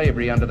live in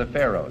slavery under the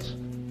Pharaohs?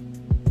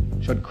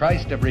 Should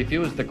Christ have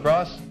refused the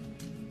cross?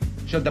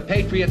 Should the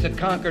patriots at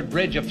Concord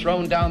Bridge have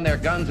thrown down their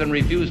guns and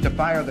refused to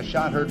fire the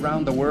shot heard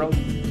round the world?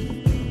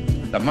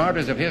 The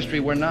martyrs of history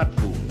were not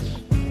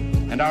fools.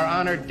 And our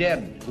honored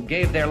dead, who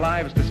gave their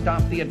lives to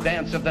stop the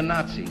advance of the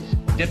Nazis,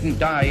 didn't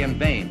die in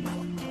vain.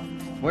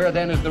 Where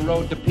then is the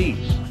road to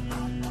peace?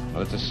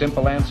 Well, it's a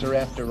simple answer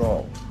after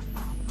all.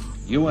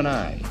 You and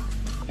I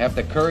have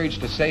the courage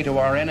to say to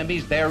our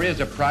enemies, there is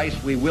a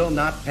price we will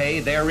not pay.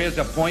 There is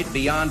a point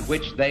beyond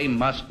which they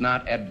must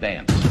not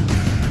advance.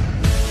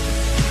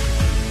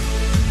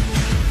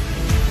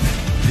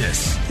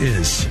 This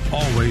is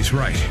Always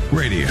Right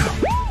Radio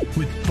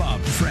with Bob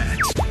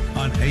Frantz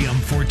on AM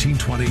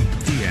 1420,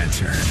 The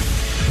Answer.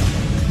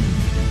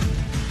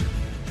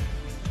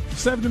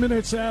 7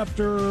 minutes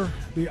after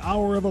the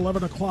hour of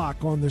 11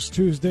 o'clock on this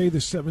Tuesday, the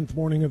 7th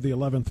morning of the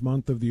 11th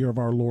month of the year of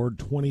our Lord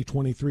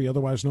 2023,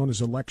 otherwise known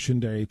as Election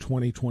Day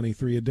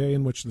 2023, a day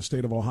in which the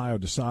state of Ohio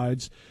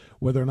decides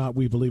whether or not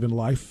we believe in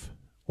life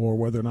or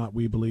whether or not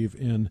we believe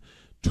in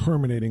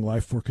terminating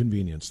life for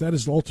convenience. That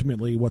is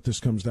ultimately what this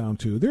comes down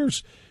to.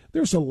 There's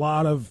a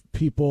lot of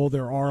people,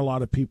 there are a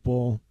lot of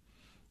people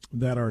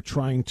that are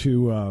trying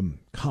to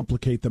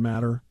complicate the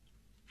matter.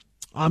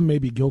 I'm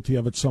maybe guilty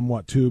of it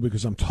somewhat, too,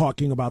 because I'm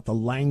talking about the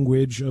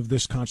language of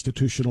this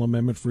constitutional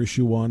amendment for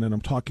Issue 1, and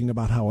I'm talking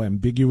about how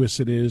ambiguous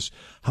it is,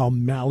 how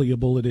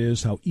malleable it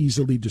is, how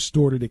easily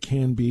distorted it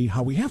can be,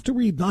 how we have to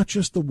read not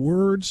just the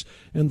words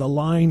and the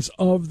lines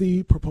of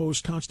the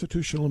proposed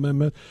constitutional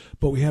amendment,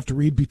 but we have to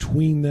read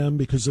between them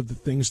because of the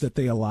things that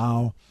they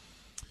allow.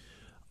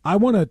 I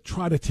want to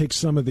try to take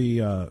some of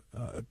the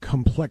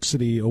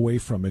complexity away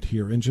from it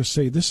here and just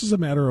say this is a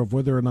matter of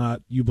whether or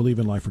not you believe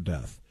in life or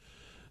death.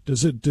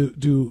 Does it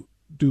do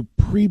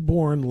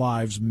preborn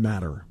lives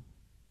matter?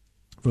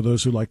 For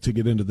those who like to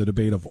get into the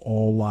debate of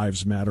all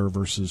lives matter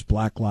versus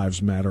Black Lives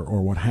Matter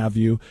or what have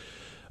you,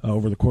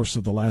 over the course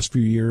of the last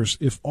few years,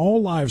 if all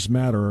lives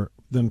matter,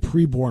 then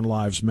preborn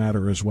lives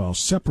matter as well.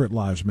 Separate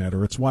lives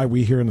matter. It's why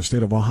we here in the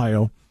state of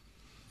Ohio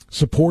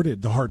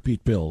supported the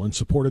heartbeat bill and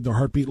supported the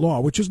heartbeat law,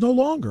 which is no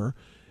longer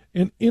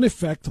an in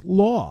effect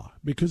law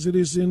because it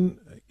is in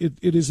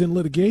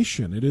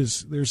litigation.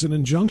 There's an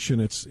injunction.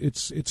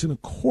 It's in a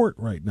court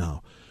right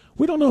now.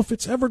 We don't know if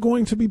it's ever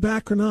going to be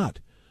back or not.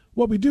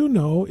 What we do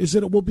know is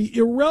that it will be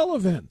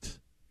irrelevant,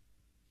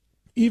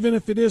 even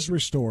if it is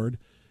restored,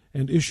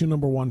 and issue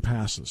number 1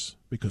 passes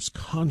because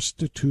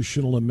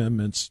constitutional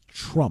amendments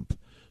trump,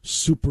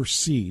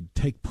 supersede,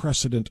 take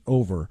precedent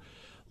over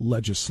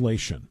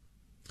legislation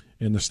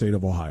in the state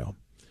of Ohio.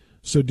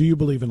 So do you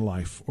believe in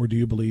life, or do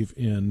you believe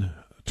in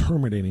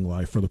terminating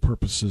life for the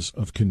purposes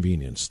of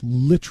convenience,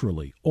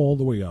 literally all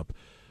the way up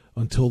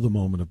until the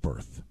moment of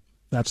birth?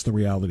 That's the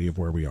reality of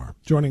where we are.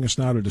 Joining us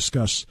now to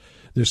discuss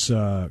this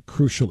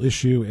crucial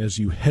issue as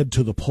you head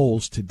to the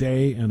polls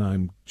today, and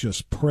I'm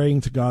just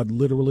praying to God,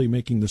 literally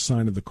making the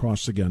sign of the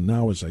cross again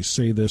now as I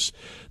say this,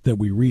 that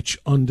we reach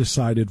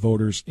undecided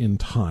voters in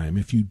time.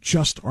 If you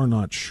just are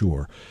not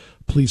sure,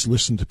 please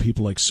listen to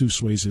people like Sue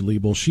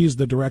Swayze-Liebel. She is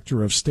the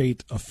Director of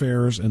State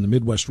Affairs and the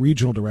Midwest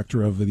Regional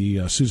Director of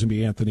the Susan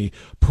B. Anthony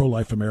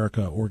Pro-Life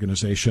America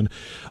organization.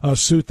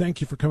 Sue,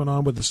 thank you for coming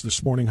on with us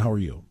this morning. How are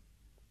you?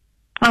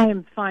 I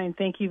am fine.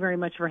 Thank you very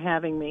much for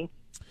having me.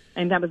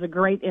 And that was a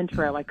great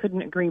intro. I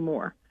couldn't agree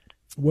more.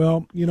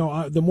 Well, you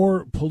know, the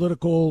more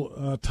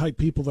political type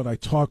people that I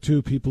talk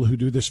to, people who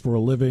do this for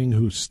a living,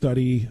 who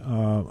study,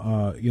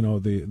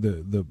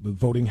 the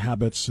voting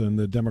habits and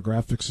the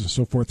demographics and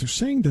so forth, they're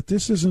saying that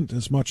this isn't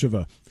as much of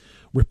a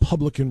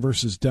Republican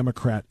versus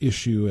Democrat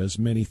issue as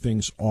many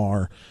things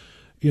are.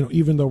 You know,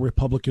 even though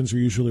Republicans are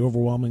usually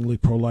overwhelmingly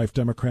pro-life,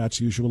 Democrats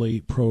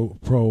usually pro-choice,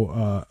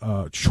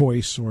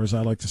 or as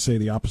I like to say,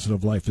 the opposite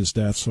of life is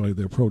death, so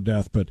they're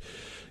pro-death. But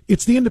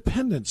it's the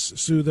independents,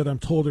 Sue, that I'm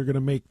told are going to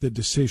make the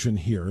decision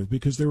here,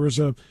 because there was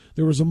a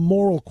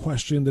moral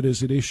question that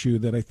is at issue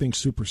that I think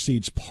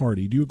supersedes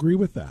party. Do you agree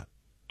with that?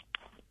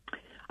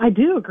 I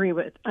do agree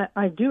with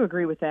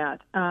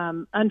that.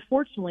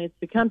 Unfortunately, it's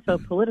become so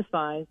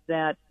politicized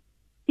that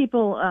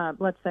people,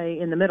 let's say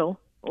in the middle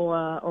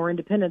or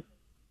independents,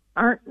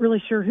 aren't really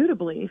sure who to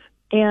believe.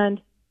 And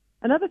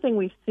another thing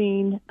we've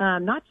seen,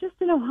 not just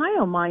in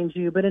Ohio, mind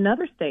you, but in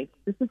other states,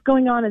 this is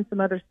going on in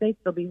some other states,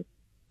 there'll be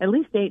at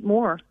least 8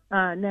 more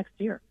next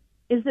year,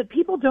 is that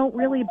people don't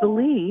really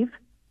believe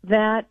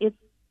that it's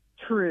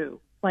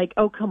true. Like,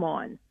 oh, come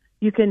on.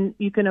 You'd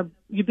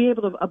be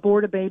able to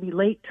abort a baby,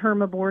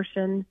 late-term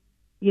abortion,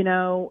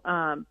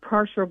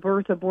 partial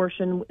birth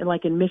abortion,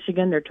 like in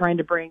Michigan, they're trying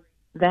to bring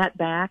that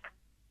back.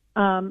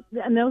 And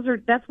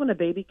that's when a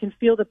baby can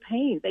feel the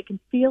pain. They can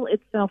feel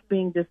itself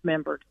being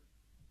dismembered.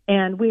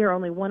 And we are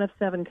only one of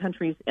 7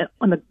 countries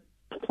on the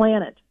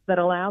planet that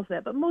allows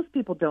that. But most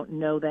people don't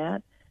know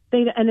that.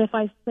 And if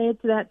I say it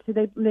to that,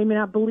 they may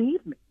not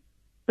believe me.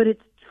 But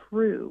it's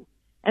true.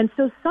 And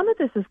so some of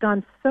this has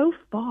gone so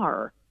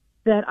far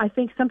that I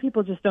think some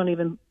people just don't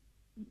even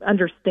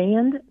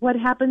understand what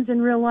happens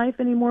in real life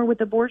anymore with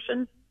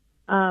abortion,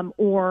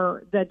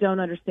 or that don't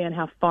understand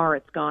how far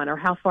it's gone or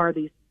how far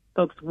these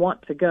folks want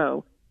to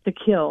go to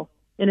kill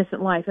innocent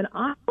life. And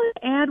I want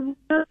to add one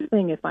other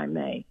thing, if I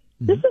may.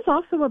 Mm-hmm. This is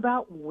also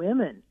about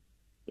women.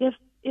 If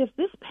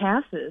this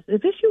passes,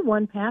 if issue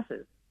 1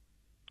 passes,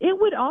 it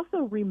would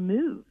also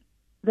remove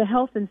the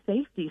health and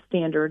safety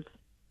standards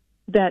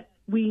that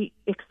we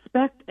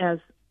expect as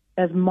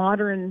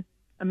modern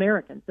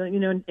Americans. So,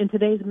 in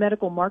today's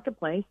medical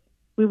marketplace,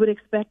 we would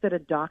expect that a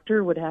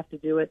doctor would have to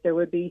do it. There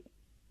would be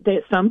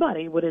that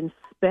somebody would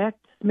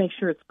inspect, make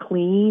sure it's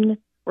clean,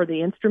 or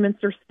the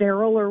instruments are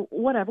sterile, or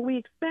whatever. We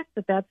expect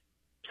that that's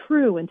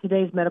true in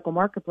today's medical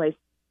marketplace.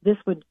 This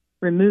would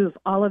remove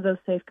all of those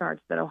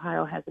safeguards that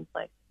Ohio has in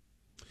place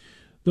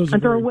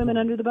and throw women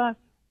under the bus.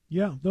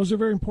 Yeah, those are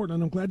very important,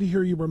 and I'm glad to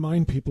hear you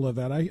remind people of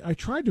that. I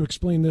tried to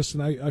explain this,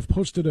 and I've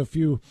posted a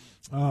few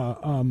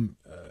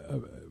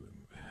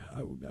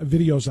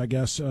videos, I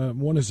guess.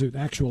 One is an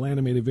actual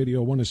animated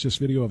video. One is just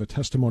video of a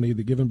testimony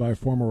given by a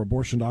former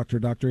abortion doctor,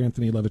 Dr.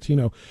 Anthony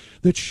Levatino,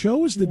 that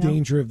shows the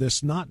danger of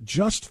this, not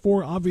just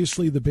for,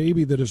 obviously, the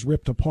baby that is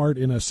ripped apart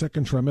in a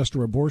second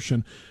trimester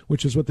abortion,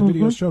 which is what the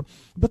video showed,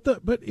 but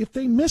if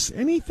they miss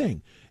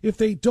anything, if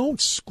they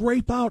don't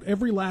scrape out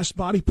every last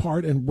body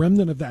part and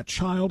remnant of that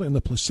child and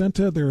the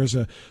placenta, there is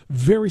a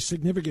very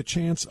significant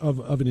chance of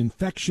an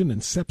infection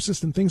and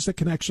sepsis and things that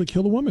can actually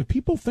kill a woman.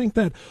 People think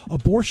that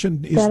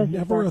abortion is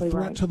never a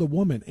threat to the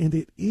woman, and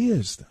it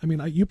is. I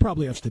mean, you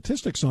probably have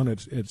statistics on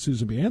it at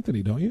Susan B.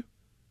 Anthony, don't you?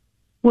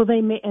 Well,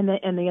 they may, and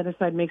the other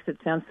side makes it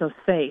sound so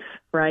safe,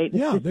 right?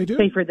 Yeah, they do.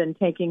 Safer than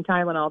taking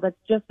Tylenol. That's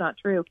just not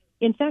true.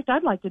 In fact,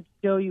 I'd like to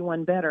show you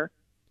one better.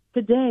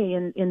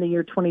 Today, in the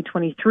year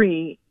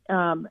 2023,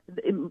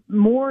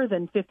 more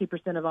than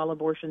 50% of all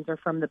abortions are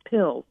from the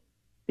pills,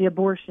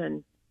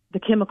 the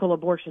chemical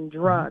abortion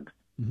drugs.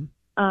 Mm-hmm.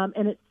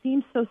 And it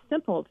seems so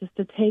simple just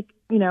to take,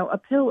 a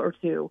pill or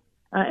two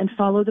and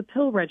follow the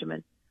pill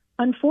regimen.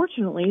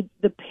 Unfortunately,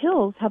 the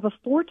pills have a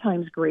 4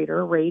 times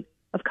greater rate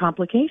of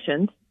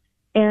complications,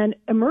 and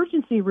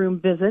emergency room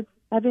visits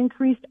have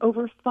increased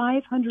over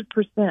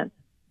 500%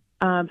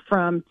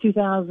 from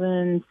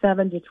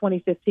 2007 to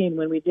 2015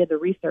 when we did the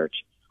research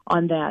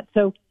on that.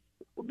 So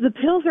the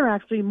pills are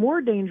actually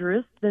more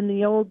dangerous than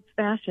the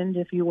old-fashioned,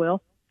 if you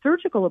will,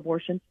 surgical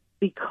abortion,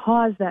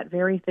 because that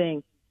very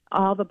thing,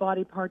 all the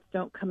body parts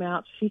don't come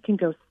out. She can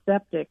go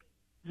septic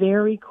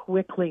very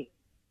quickly.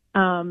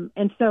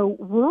 And so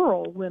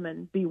rural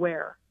women,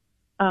 beware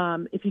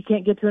if you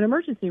can't get to an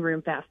emergency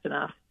room fast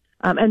enough.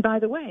 And by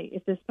the way,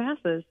 if this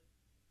passes,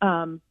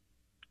 the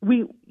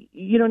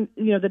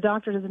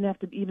doctor doesn't have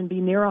to even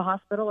be near a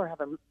hospital or have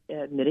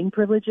admitting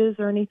privileges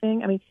or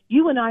anything. I mean,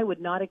 you and I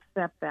would not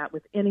accept that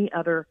with any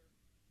other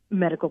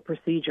medical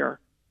procedure,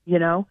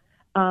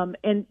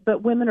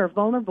 but women are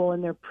vulnerable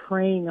and they're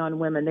preying on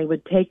women. They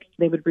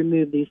would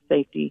remove these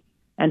safety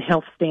and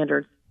health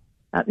standards,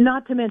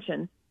 not to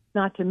mention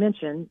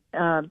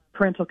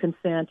parental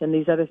consent and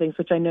these other things,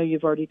 which I know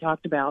you've already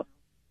talked about.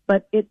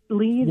 But it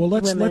leaves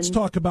let's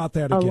talk about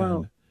that again.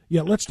 Alone.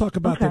 Yeah, let's talk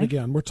about that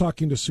again. We're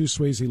talking to Sue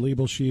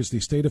Swayze-Liebel. She is the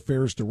State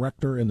Affairs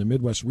Director and the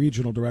Midwest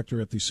Regional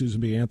Director at the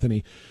Susan B.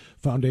 Anthony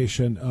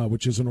Foundation,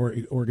 which is an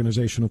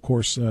organization, of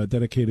course,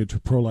 dedicated to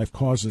pro-life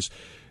causes.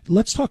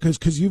 Let's talk,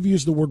 because you've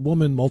used the word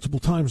woman multiple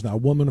times now.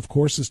 Woman, of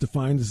course, is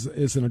defined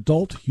as an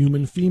adult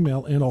human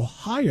female, and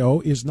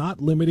Ohio is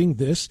not limiting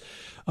this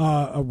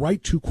a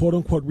right to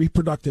quote-unquote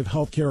reproductive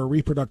health care or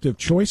reproductive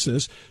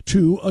choices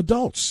to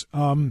adults.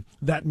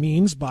 That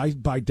means, by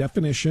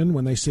definition,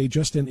 when they say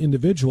just an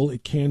individual,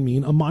 it can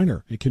mean a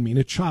minor. It can mean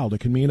a child. It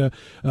can mean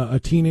a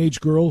teenage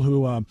girl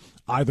who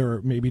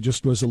either maybe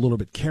just was a little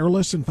bit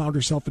careless and found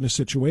herself in a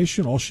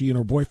situation. All she and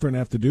her boyfriend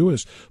have to do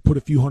is put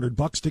a few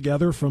 $100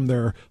 together from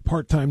their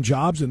part-time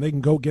jobs, and they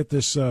can go get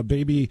this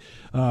baby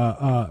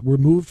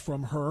removed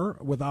from her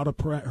without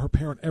her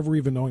parent ever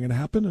even knowing it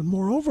happened. And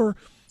moreover,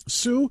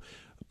 Sue,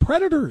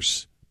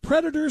 predators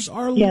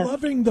are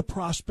loving the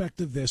prospect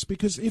of this,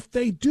 because if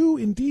they do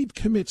indeed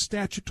commit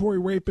statutory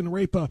rape and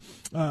rape a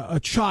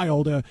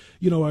child, a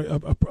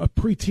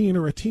preteen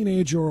or a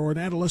teenager or an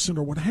adolescent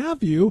or what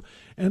have you,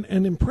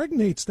 and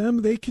impregnates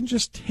them, they can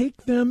just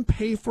take them,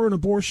 pay for an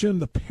abortion.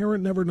 The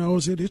parent never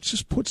knows it. It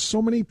just puts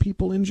so many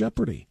people in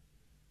jeopardy.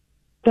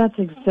 That's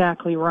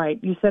exactly right.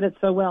 You said it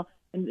so well.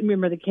 And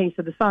remember the case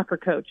of the soccer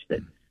coach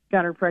that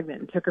got her pregnant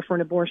and took her for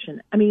an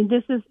abortion. I mean,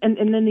 this is, and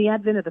then the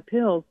advent of the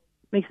pills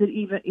makes it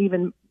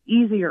even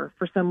easier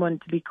for someone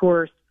to be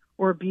coerced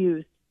or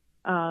abused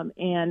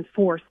and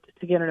forced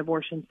to get an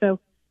abortion. So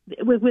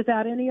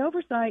without any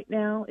oversight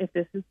now, if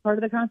this is part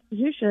of the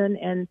Constitution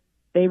and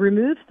they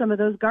remove some of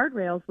those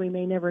guardrails, we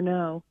may never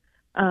know.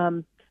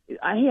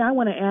 I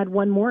want to add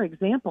one more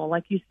example.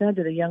 Like you said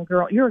to the young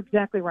girl, you're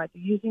exactly right. The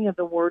using of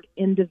the word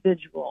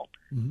individual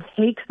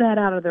takes that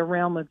out of the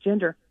realm of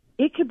gender.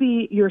 It could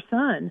be your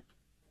son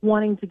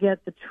wanting to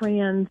get the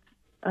trans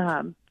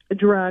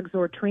drugs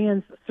or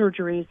trans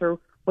surgeries or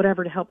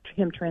whatever to help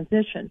him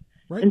transition.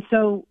 Right. And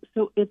so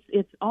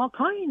it's all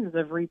kinds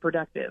of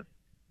reproductive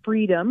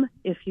freedom,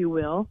 if you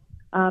will,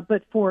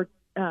 but for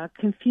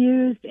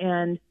confused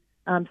and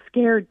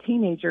scared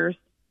teenagers,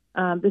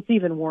 it's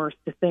even worse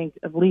to think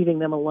of leaving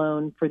them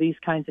alone for these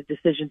kinds of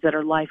decisions that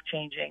are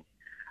life-changing.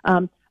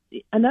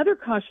 Another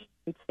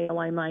cautionary tale,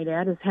 I might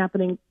add, is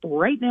happening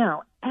right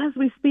now as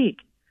we speak.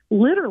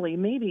 Literally,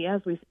 maybe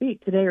as we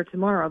speak, today or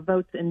tomorrow,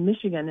 votes in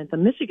Michigan, in the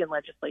Michigan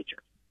legislature.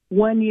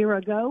 1 year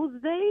ago,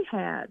 they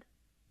had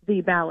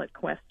the ballot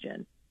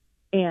question,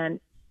 and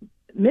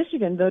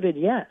Michigan voted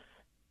yes.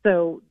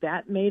 So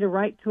that made a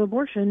right to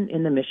abortion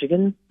in the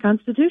Michigan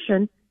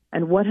Constitution.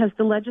 And what has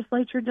the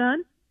legislature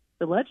done?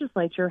 The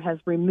legislature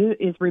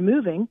is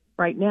removing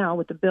right now,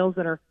 with the bills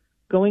that are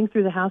going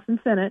through the House and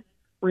Senate,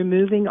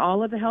 removing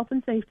all of the health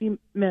and safety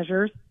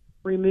measures,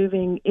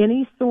 removing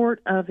any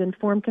sort of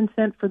informed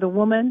consent for the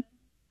woman.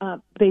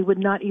 They would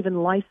not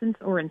even license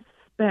or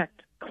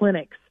inspect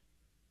clinics.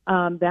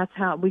 That's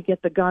how we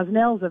get the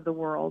Gosnells of the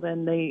world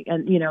and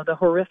the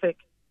horrific,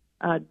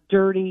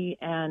 dirty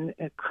and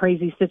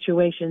crazy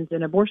situations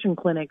in abortion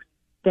clinics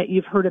that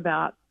you've heard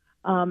about.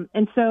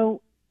 And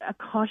so a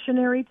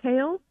cautionary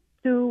tale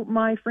to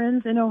my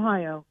friends in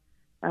Ohio.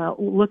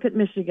 Look at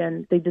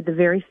Michigan. They did the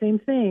very same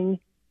thing,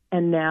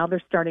 and now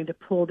they're starting to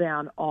pull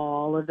down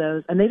all of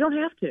those. And they don't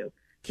have to.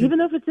 Even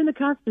though if it's in the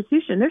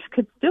Constitution, there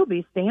could still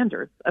be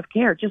standards of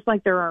care, just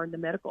like there are in the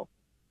medical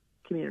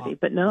community.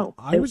 But no,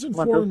 I was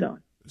informed,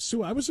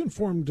 Sue, I was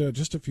informed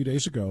just a few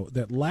days ago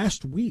that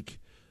last week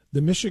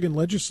the Michigan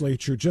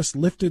legislature just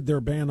lifted their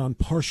ban on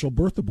partial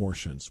birth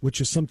abortions, which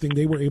is something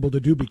they were able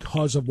to do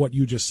because of what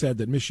you just said,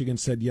 that Michigan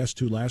said yes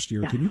to last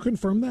year. Can you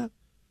confirm that?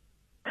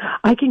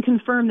 I can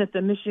confirm that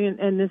the Michigan,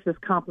 and this is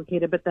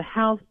complicated, but the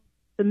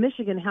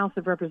Michigan House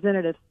of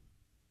Representatives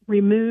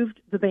removed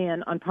the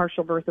ban on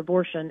partial birth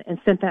abortion and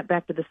sent that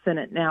back to the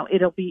Senate. Now,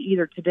 it'll be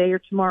either today or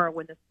tomorrow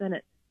when the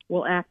Senate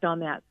will act on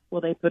that.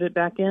 Will they put it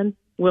back in?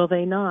 Will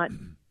they not?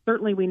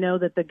 Certainly, we know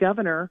that the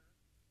governor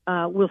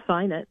will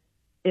sign it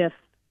if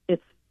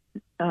it's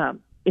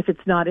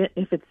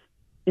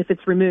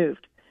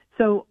removed.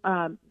 So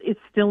it's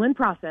still in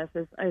process,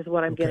 is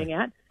what I'm getting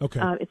at. Okay.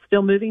 It's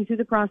still moving through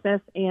the process,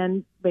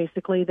 and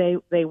basically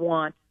they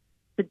want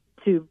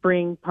to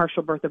bring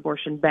partial birth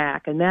abortion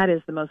back, and that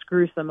is the most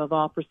gruesome of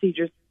all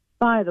procedures.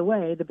 By the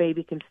way, the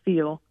baby can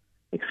feel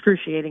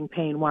excruciating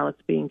pain while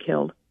it's being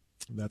killed.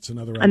 That's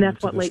another, and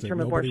that's what late-term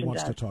abortion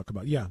wants does. To talk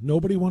about. Yeah,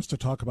 nobody wants to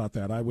talk about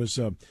that. I was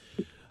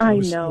I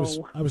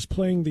know. I was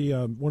playing the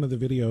one of the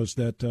videos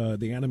that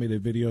the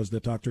animated videos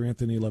that Dr.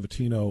 Anthony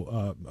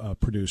Levatino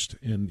produced,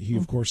 and he,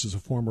 of course, is a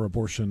former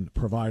abortion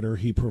provider.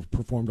 He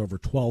performed over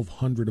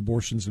 1,200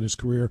 abortions in his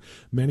career,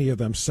 many of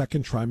them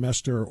second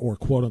trimester or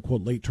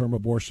quote-unquote late-term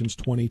abortions,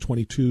 20,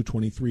 22,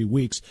 23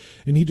 weeks.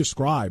 And he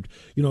described,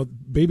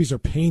 babies are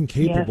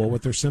pain-capable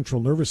with their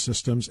central nervous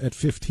systems at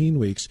 15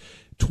 weeks.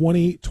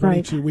 20,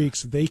 22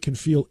 weeks, they can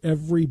feel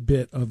every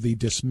bit of the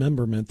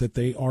dismemberment that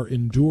they are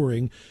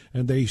enduring,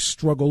 and they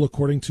struggle,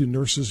 according to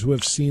nurses who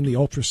have seen the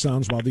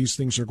ultrasounds while these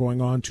things are going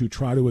on, to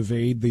try to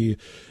evade the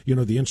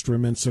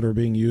instruments that are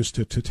being used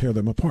to tear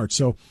them apart.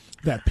 So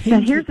that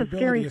pain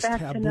capability is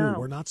taboo.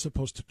 We're not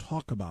supposed to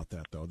talk about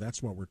that, though.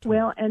 That's what we're told.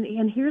 Well,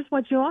 and here's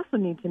what you also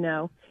need to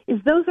know, is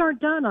those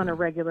aren't done on a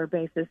regular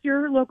basis.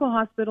 Your local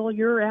hospital,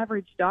 your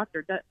average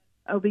doctor,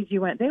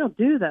 OBGYN, they don't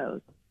do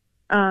those.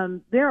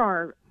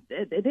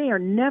 They are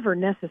never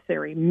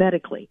necessary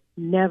medically,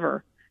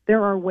 never.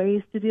 There are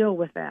ways to deal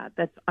with that.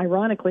 That's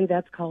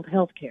called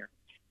health care.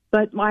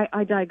 But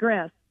I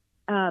digress.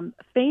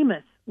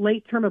 Famous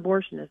late-term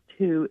abortionist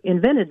who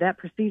invented that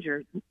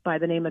procedure by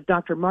the name of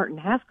Dr. Martin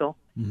Haskell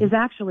is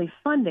actually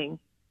funding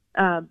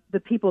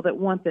the people that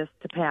want this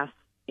to pass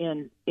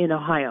in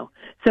Ohio.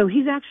 So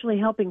he's actually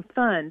helping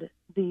fund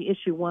the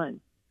issue 1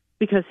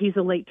 because he's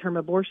a late-term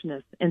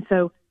abortionist. And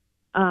so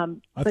I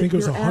think it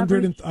was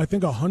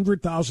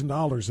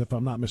 $100,000, if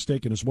I'm not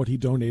mistaken, is what he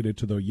donated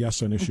to the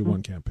Yes on Issue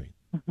 1 campaign.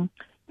 Mm-hmm.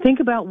 Think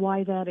about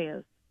why that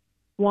is.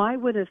 Why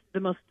would the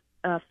most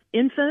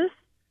infamous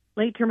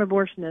late-term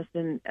abortionist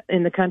in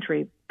the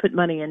country put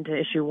money into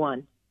Issue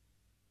 1?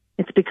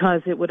 It's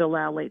because it would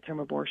allow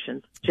late-term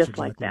abortions just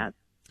like that.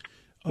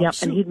 Sue,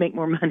 and he'd make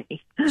more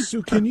money.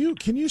 Sue, can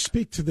you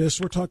speak to this?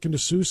 We're talking to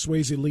Sue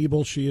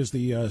Swayze-Liebel. She is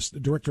the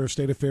Director of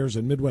State Affairs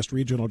and Midwest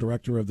Regional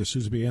Director of the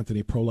Susan B.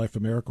 Anthony Pro-Life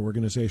America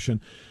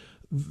organization.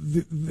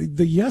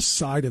 The yes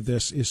side of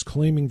this is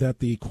claiming that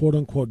the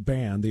quote-unquote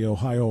ban, the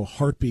Ohio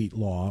heartbeat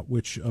law,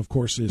 which of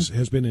course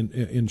has been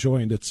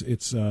enjoined, it's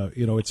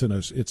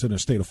in a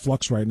state of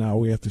flux right now.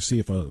 We have to see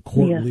if a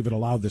court will even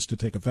allow this to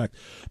take effect.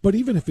 But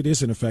even if it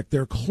is in effect,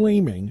 they're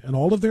claiming, and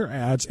all of their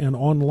ads and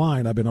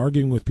online, I've been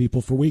arguing with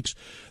people for weeks,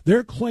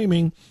 they're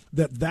claiming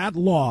that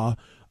law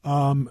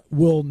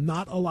will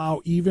not allow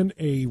even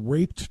a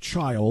raped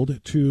child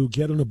to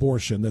get an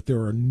abortion, that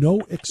there are no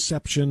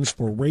exceptions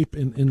for rape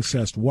and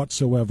incest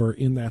whatsoever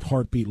in that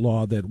heartbeat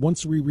law, that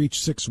once we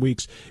reach 6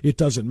 weeks, it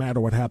doesn't matter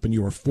what happened,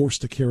 you are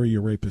forced to carry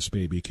your rapist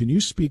baby. Can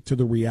you speak to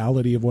the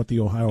reality of what the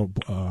Ohio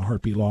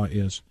heartbeat law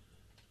is?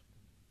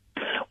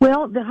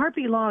 Well, the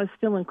heartbeat law is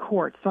still in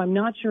court, so I'm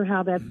not sure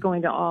how that's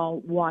going to all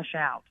wash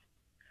out.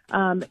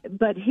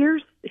 But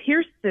here's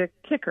the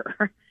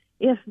kicker.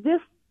 If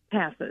this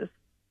passes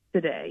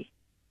today,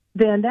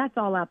 then that's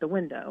all out the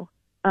window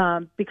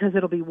because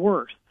it'll be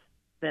worse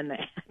than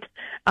that.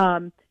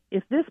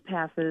 If this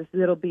passes,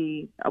 it'll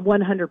be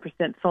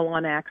 100%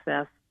 full-on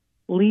access,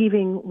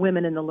 leaving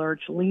women in the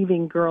lurch,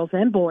 leaving girls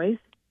and boys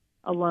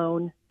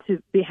alone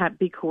to be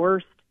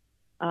coerced,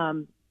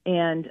 and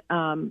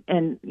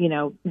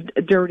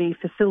dirty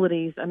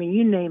facilities. I mean,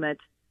 you name it,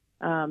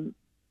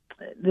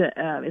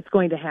 it's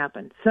going to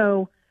happen.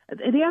 So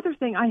the other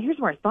thing, here's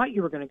where I thought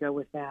you were going to go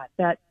with that.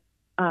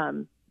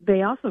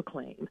 They also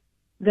claim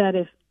that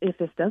if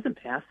this doesn't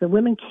pass, the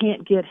women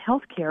can't get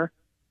health care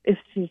if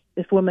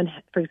women,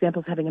 for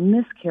example, is having a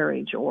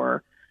miscarriage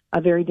or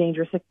a very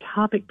dangerous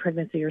ectopic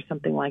pregnancy or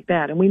something like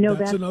that. And we know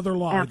that's another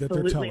lie absolutely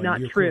that they're telling. Not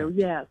You're true.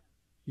 Yes,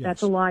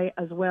 that's a lie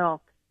as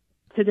well.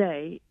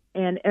 Today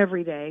and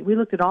every day, we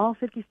looked at all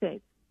 50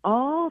 states.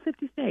 All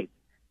 50 states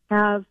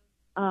have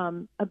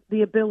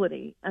the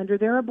ability, under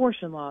their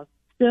abortion laws,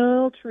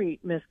 still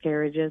treat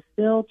miscarriages,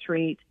 still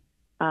treat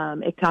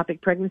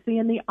ectopic pregnancy.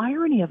 And the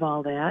irony of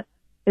all that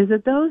is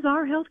that those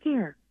are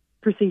healthcare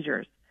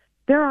procedures.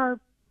 There are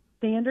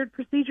standard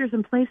procedures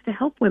in place to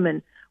help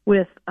women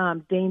with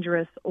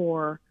dangerous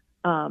or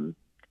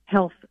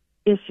health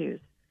issues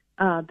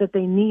that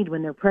they need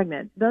when they're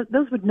pregnant.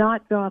 Those would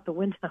not go out the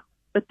window,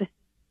 but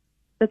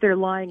they're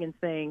lying and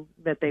saying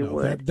that they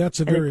would.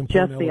 That's a very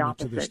important element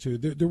to this too.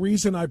 The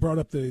reason I brought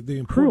up the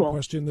important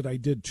question that I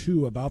did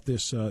too about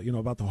this,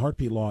 about the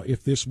heartbeat law,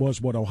 if this was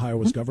what Ohio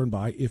was governed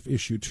by, if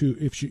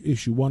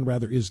issue 1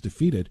 rather is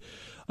defeated,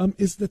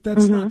 is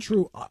that's not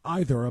true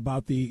either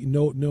about the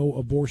no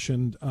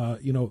abortion,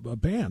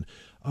 ban.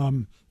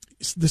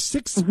 The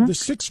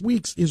 6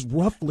 weeks is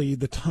roughly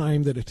the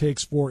time that it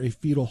takes for a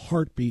fetal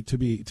heartbeat to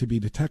be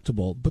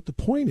detectable. But the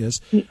point is,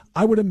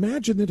 I would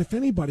imagine that if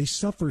anybody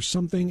suffers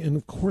something, and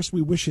of course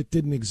we wish it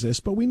didn't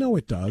exist, but we know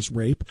it does,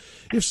 rape.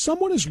 If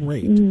someone is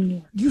raped,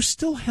 you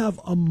still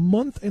have a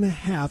month and a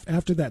half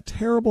after that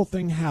terrible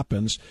thing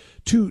happens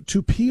to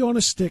pee on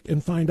a stick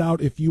and find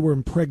out if you were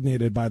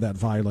impregnated by that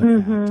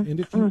violent act.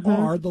 And if you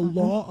are, the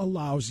law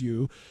allows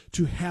you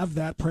to have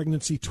that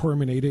pregnancy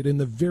terminated in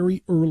the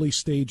very early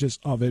stages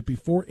of it,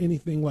 before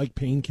anything like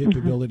pain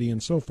capability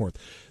and so forth.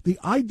 The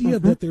idea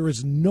that there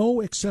is no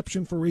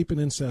exception for rape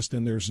and incest,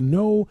 and there's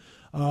no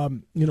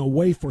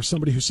way for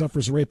somebody who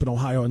suffers rape in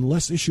Ohio,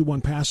 unless issue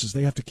 1 passes,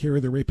 they have to carry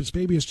the rapist's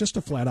baby, is just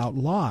a flat out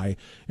lie.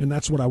 And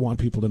that's what I want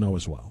people to know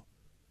as well.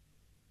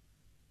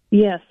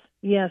 Yes.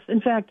 In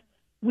fact,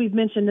 we've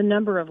mentioned a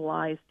number of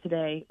lies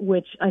today,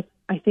 which I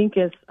think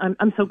is,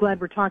 I'm so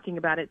glad we're talking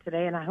about it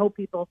today, and I hope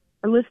people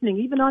are listening,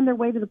 even on their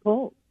way to the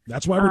polls.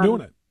 That's why we're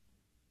doing it.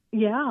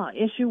 Yeah,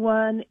 issue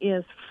 1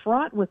 is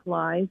fraught with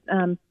lies.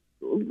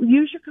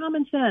 Use your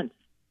common sense.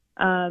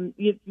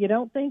 You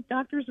don't think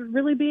doctors would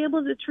really be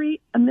able to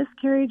treat a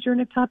miscarriage or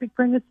an ectopic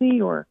pregnancy,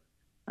 or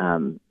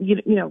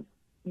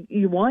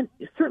you want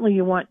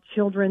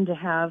children to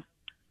have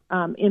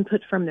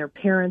input from their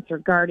parents or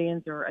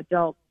guardians or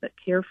adults that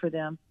care for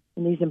them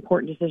in these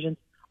important decisions.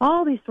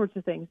 All these sorts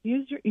of things.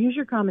 Use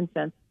your common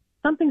sense.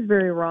 Something's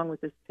very wrong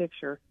with this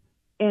picture,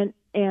 and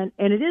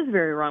it is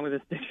very wrong with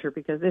this picture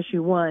because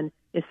issue 1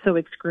 is so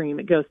extreme.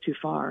 It goes too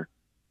far.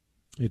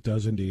 It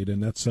does indeed,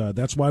 and that's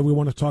why we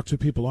want to talk to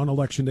people on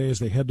Election Day as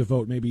they head to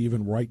vote, maybe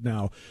even right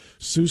now.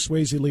 Sue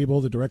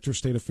Swayze-Liebel, the Director of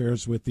State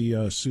Affairs with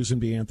the Susan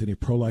B. Anthony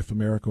Pro-Life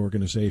America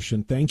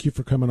organization. Thank you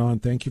for coming on.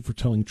 Thank you for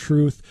telling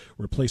truth,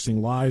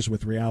 replacing lies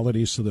with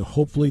reality, so that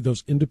hopefully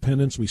those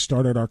independents we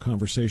started our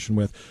conversation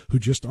with who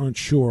just aren't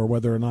sure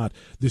whether or not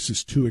this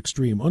is too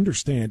extreme,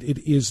 understand it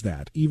is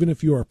that. Even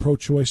if you are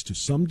pro-choice to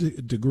some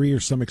degree or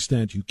some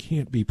extent, you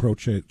can't be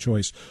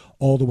pro-choice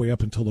all the way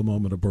up until the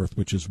moment of birth,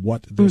 which is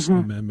what this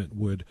amendment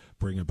would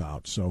bring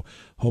about. So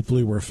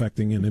hopefully we're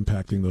affecting and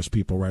impacting those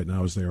people right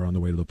now as they are on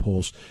the way to the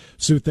polls.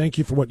 Sue, thank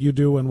you for what you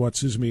do and what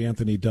Susan B.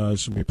 Anthony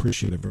does. We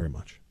appreciate it very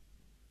much.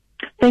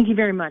 Thank you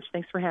very much.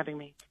 Thanks for having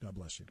me. God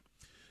bless you.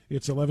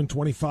 It's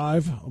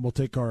 11:25. We'll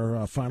take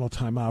our final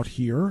time out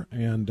here,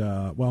 and,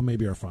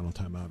 maybe our final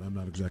time out. I'm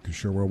not exactly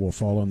sure where we'll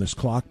fall on this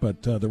clock,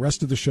 but the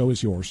rest of the show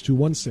is yours.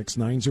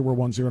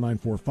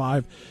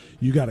 216-901-0945.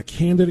 You got a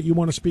candidate you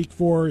want to speak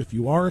for. If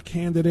you are a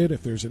candidate,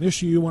 if there's an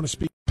issue you want to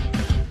speak.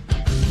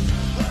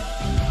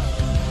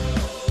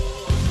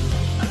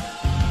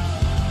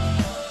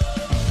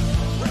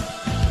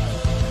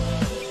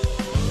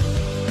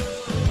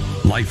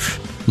 Life,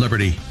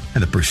 liberty,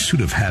 and the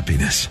pursuit of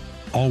happiness.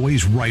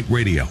 Always Right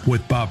Radio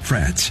with Bob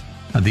Frantz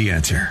on The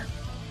Answer.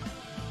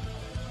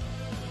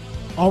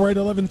 All right,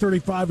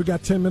 11:35. We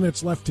got 10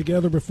 minutes left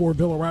together before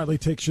Bill O'Reilly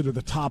takes you to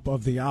the top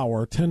of the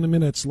hour. 10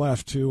 minutes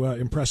left to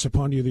impress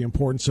upon you the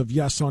importance of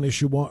yes on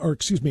issue 1, or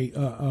excuse me,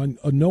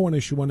 no on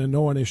issue 1 and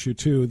no on issue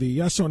 2. The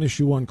yes on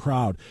issue 1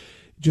 crowd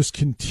just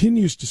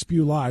continues to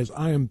spew lies.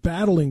 I am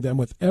battling them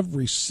with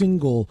every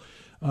single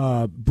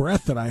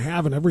breath that I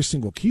have and every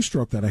single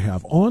keystroke that I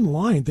have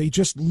online. They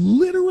just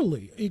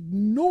literally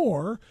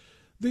ignore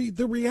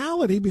the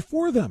reality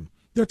before them.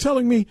 They're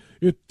telling me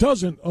it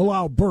doesn't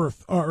allow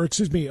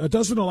it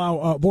doesn't allow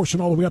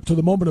abortion all the way up to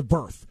the moment of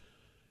birth.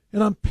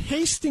 And I'm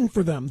pasting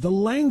for them the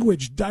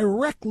language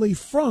directly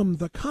from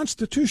the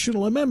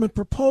constitutional amendment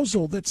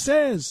proposal that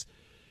says,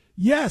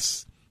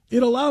 yes,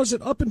 it allows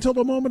it up until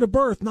the moment of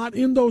birth, not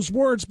in those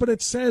words, but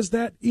it says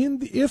that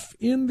if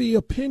in the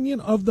opinion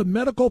of the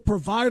medical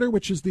provider,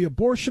 which is the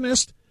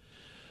abortionist,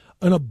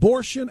 an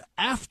abortion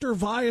after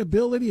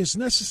viability is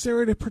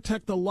necessary to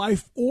protect the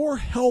life or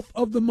health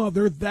of the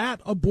mother,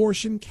 that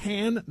abortion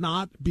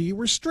cannot be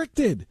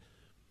restricted.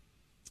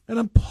 And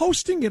I'm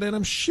posting it, and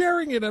I'm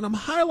sharing it, and I'm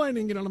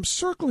highlighting it, and I'm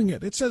circling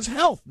it. It says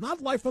health, not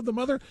life of the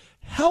mother,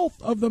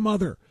 health of the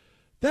mother.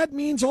 That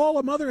means all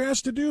a mother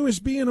has to do is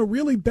be in a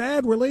really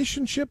bad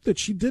relationship that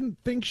she didn't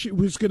think she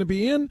was going to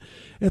be in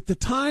at the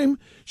time.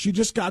 She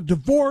just got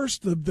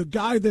divorced. The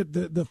guy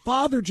the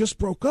father just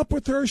broke up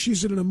with her.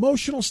 She's in an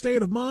emotional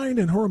state of mind,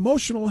 and her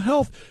emotional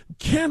health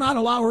cannot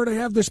allow her to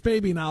have this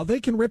baby now.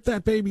 They can rip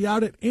that baby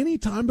out at any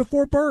time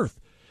before birth.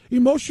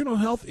 Emotional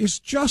health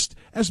is just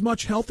as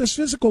much health as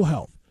physical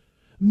health.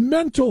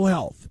 Mental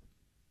health,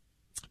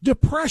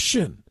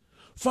 depression,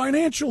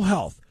 financial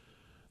health.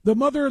 The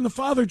mother and the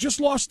father just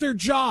lost their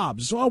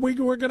jobs. Oh, we're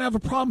going to have a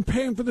problem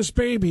paying for this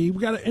baby.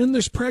 We got to end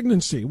this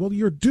pregnancy. Well,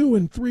 you're due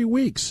in 3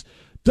 weeks.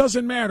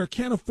 Doesn't matter.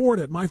 Can't afford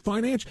it.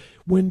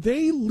 When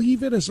they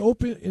leave it as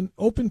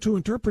open to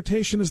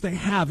interpretation as they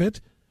have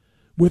it,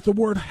 with the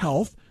word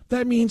health,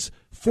 that means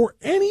for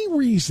any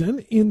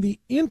reason in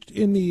the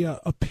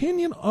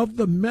opinion of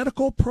the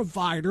medical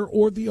provider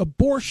or the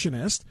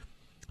abortionist,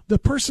 the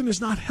person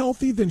is not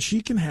healthy, then she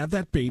can have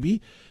that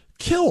baby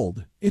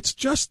killed. It's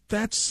just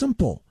that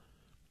simple.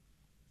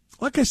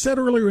 Like I said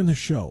earlier in the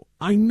show,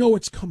 I know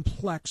it's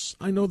complex.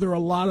 I know there are a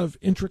lot of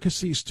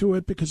intricacies to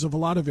it because of a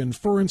lot of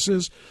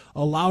inferences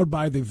allowed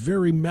by the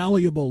very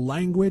malleable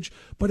language.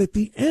 But at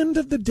the end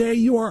of the day,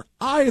 you are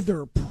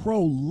either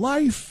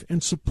pro-life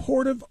and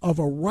supportive of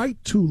a right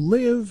to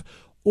live,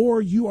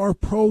 or you are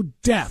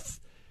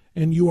pro-death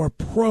and you are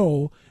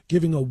pro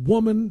giving a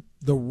woman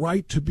the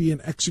right to be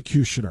an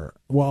executioner.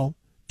 Well,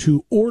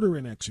 to order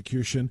an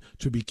execution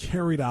to be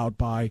carried out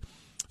by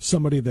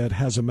somebody that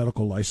has a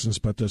medical license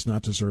but does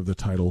not deserve the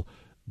title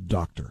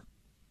doctor.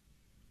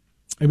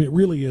 I mean, it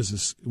really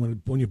is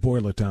when you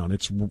boil it down.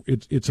 It's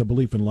a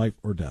belief in life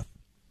or death.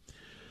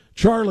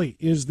 Charlie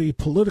is the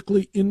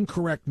politically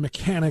incorrect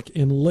mechanic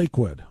in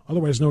Lakewood,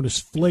 otherwise known as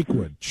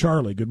Flakewood.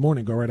 Charlie, good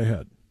morning. Go right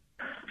ahead.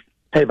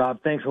 Hey,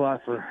 Bob. Thanks a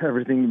lot for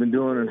everything you've been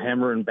doing and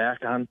hammering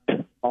back on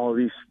all of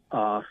these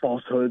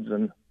falsehoods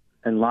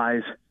and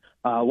lies.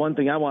 One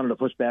thing I wanted to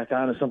push back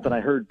on is something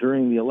I heard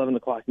during the 11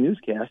 o'clock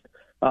newscast.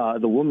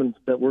 The woman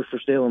that works for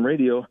Salem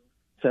Radio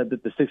said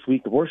that the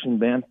 6-week abortion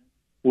ban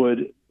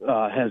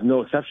has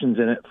no exceptions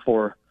in it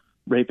for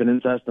rape and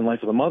incest and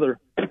life of the mother,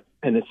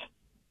 and it's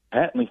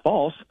patently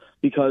false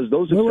because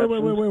those exceptions.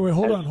 Wait.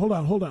 Hold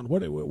on.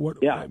 What?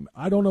 Yeah.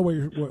 I don't know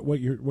what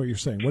you're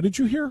saying. What did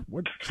you hear?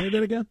 Say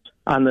that again.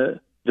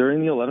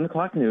 During the 11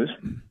 o'clock news,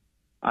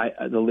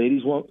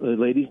 the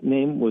lady's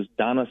name was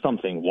Donna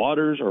something,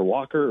 Waters or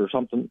Walker or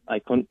something. I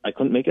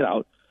couldn't make it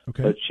out.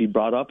 Okay. But she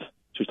was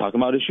talking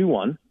about issue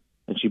 1,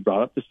 and she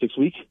brought up the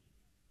 6-week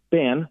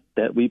ban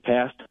that we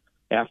passed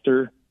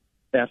after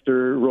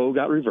Roe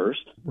got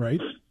reversed. Right.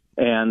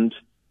 And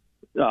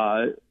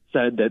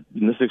said that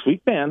in the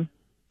 6-week ban,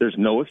 there's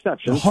no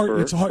exceptions.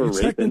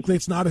 Technically,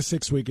 it's not a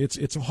 6-week.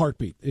 It's a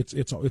heartbeat.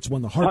 It's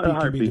when the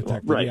heartbeat can be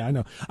detected. Right. Yeah, I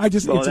know.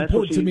 It's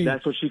important to me.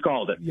 That's what she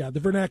called it. Yeah, the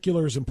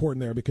vernacular is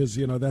important there because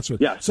that's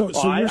what. Yeah. So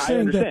you're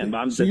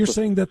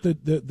saying that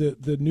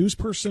the news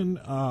person,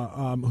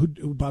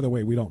 who by the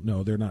way we don't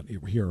know, they're not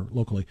here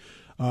locally.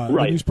 The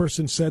news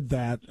person said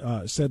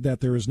that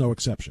there is no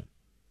exception.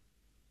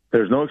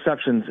 There's no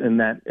exceptions in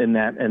that,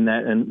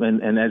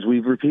 and as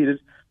we've repeated,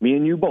 me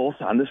and you both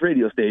on this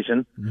radio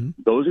station,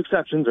 those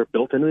exceptions are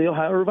built into the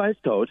Ohio Revised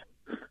Code.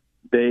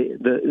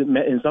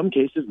 In some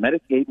cases,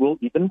 Medicaid will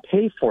even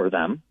pay for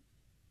them,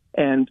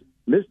 and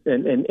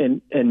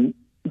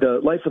the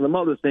life of the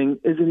mother thing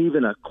isn't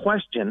even a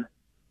question,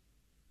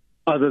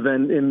 other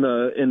than in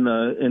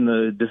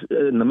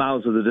the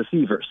mouths of the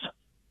deceivers.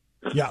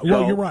 Yeah,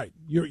 well, you're right.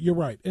 You're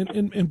right,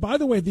 and by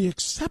the way, the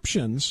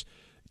exceptions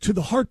to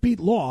the heartbeat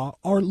law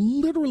are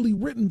literally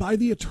written by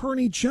the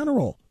Attorney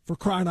General, for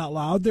crying out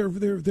loud. They're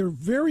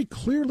very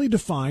clearly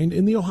defined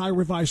in the Ohio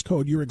Revised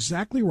Code. You're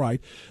exactly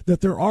right that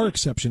there are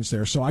exceptions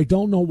there. So I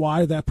don't know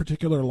why that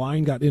particular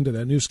line got into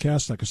that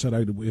newscast. Like I said,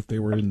 if they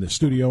were in the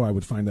studio, I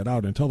would find that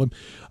out and tell them.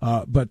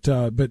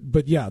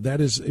 But yeah,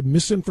 that is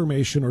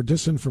misinformation or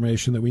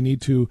disinformation that we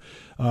need to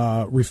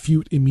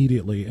refute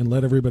immediately and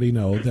let everybody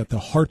know that the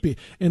heartbeat.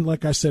 And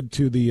like I said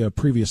to the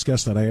previous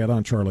guest that I had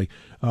on, Charlie,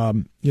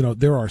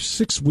 there are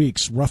 6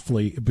 weeks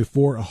roughly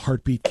before a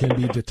heartbeat can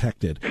be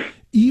detected.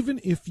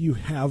 Even if you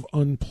have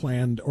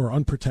unplanned or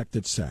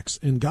unprotected sex,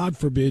 and God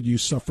forbid you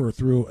suffer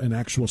through an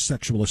actual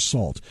sexual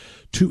assault,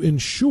 to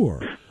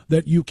ensure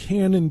that you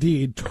can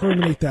indeed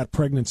terminate that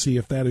pregnancy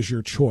if that is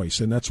your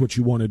choice and that's what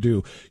you want to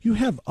do, you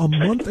have a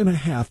month and a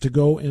half to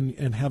go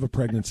and have a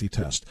pregnancy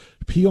test.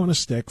 Pee on a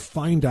stick,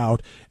 find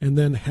out, and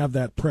then have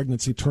that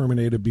pregnancy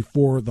terminated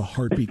before the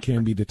heartbeat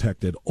can be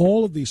detected.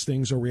 All of these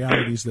things are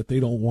realities that they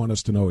don't want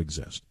us to know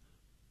exist.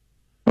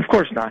 Of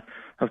course not.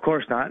 Of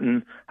course not.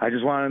 And I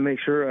just want to make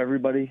sure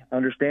everybody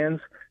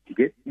understands,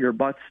 get your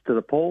butts to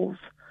the polls.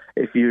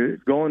 If you're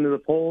going to the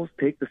polls,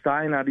 take the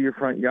sign out of your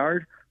front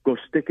yard, go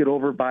stick it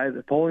over by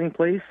the polling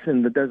place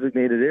in the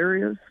designated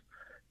areas,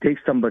 take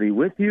somebody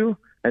with you,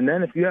 and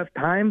then if you have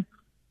time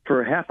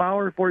for a half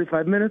hour,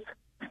 45 minutes,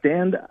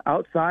 stand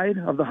outside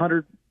of the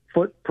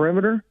 100-foot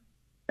perimeter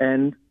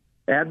and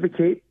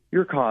advocate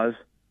your cause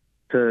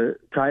to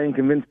try and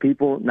convince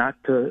people not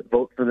to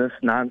vote for this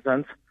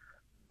nonsense.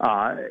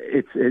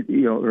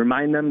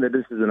 Remind them that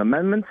this is an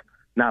amendment,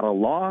 not a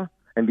law,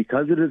 and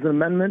because it is an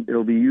amendment,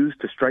 it'll be used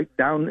to strike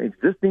down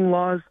existing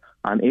laws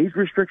on age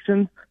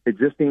restrictions,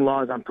 existing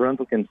laws on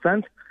parental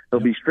consent. It'll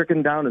be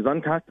stricken down as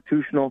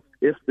unconstitutional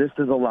if this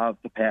is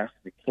allowed to pass.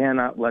 We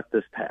cannot let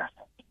this pass.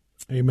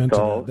 Amen to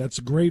that. That's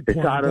a great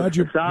point. I'm glad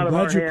you called.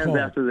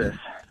 After this.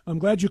 I'm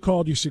glad you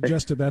called. You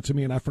suggested that to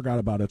me, and I forgot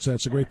about it. So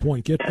that's a great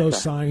point. Get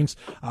those signs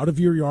out of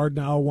your yard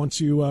now. Once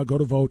you go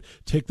to vote,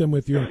 take them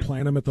with you and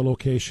plant them at the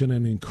location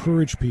and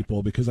encourage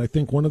people, because I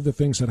think one of the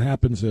things that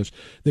happens is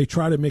they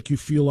try to make you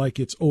feel like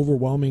it's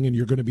overwhelming and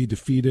you're going to be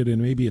defeated,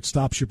 and maybe it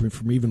stops you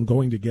from even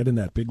going to get in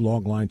that big,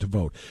 long line to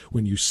vote.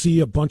 When you see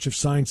a bunch of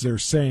signs that are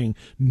saying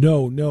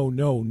no, no,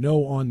 no,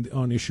 no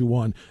on issue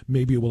 1,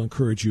 maybe it will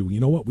encourage you.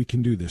 You know what? We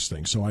can do this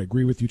thing. So I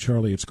agree with you,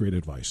 Charlie. It's great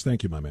advice.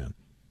 Thank you, my man.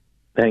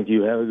 Thank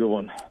you. Have a good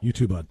one. You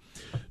too, bud.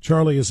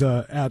 Charlie is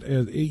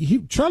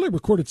Charlie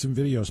recorded some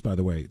videos, by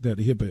the way, that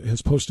he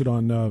has posted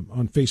on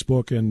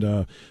Facebook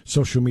and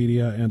social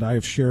media, and I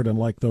have shared and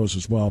liked those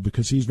as well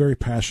because he's very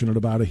passionate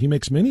about it. He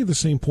makes many of the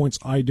same points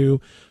I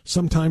do.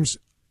 Sometimes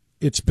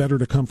it's better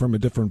to come from a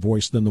different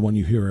voice than the one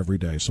you hear every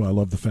day. So I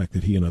love the fact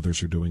that he and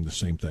others are doing the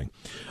same thing.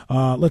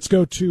 Let's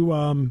go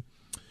to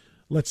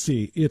let's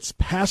see. It's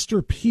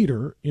Pastor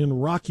Peter in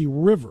Rocky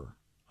River.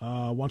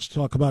 Wants to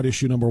talk about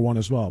issue number 1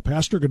 as well.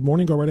 Pastor, good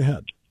morning. Go right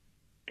ahead.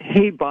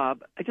 Hey,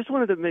 Bob. I just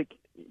wanted to make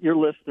our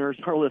listeners,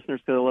 because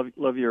I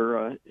love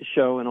your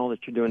show and all that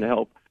you're doing to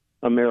help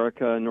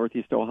America and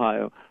Northeast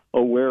Ohio,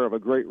 aware of a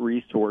great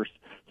resource.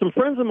 Some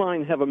friends of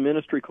mine have a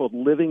ministry called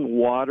Living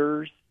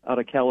Waters, out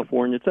of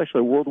California. It's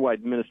actually a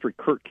worldwide ministry.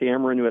 Kirk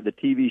Cameron, who had the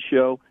TV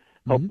show,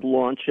 helped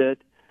launch it.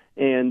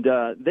 And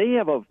they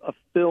have a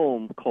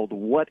film called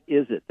What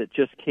Is It that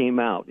just came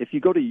out. If you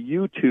go to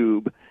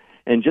YouTube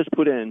and just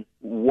put in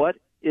What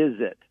Is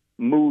It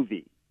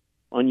movie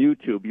on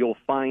YouTube, you'll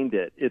find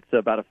it. It's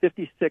about a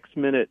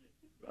 56-minute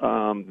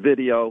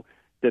video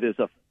that is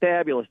a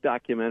fabulous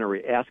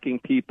documentary asking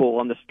people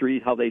on the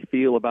street how they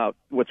feel about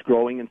what's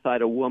growing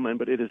inside a woman,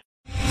 but it is...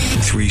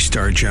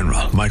 3-star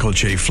General Michael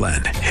J.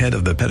 Flynn, head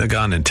of the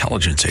Pentagon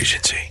Intelligence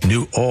Agency,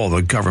 knew all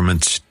the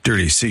government's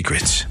dirty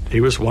secrets. He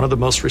was one of the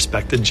most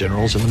respected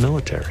generals in the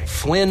military.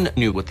 Flynn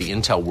knew what the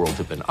intel world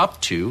had been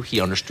up to.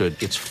 He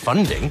understood its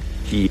funding.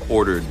 He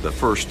ordered the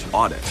first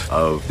audit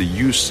of the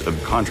use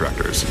of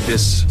contractors.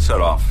 This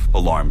set off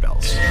alarm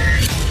bells.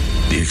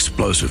 The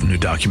explosive new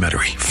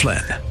documentary,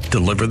 Flynn,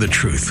 Deliver the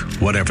Truth,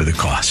 Whatever the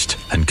Cost,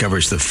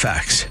 uncovers the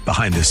facts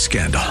behind this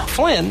scandal.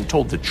 Flynn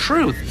told the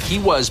truth. He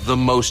was the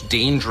most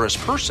dangerous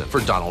person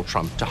for Donald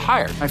Trump to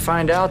hire. I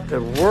find out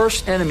the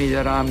worst enemy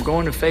that I'm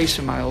going to face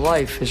in my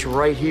life is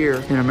right here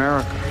in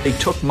America. They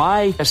took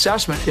my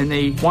assessment and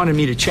they wanted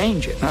me to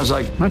change it. And I was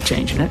like, I'm not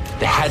changing it.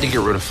 They had to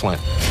get rid of Flynn.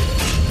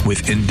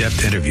 With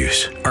in-depth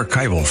interviews,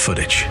 archival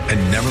footage,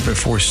 and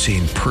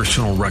never-before-seen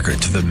personal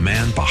records of the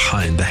man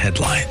behind the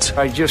headlines.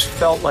 I just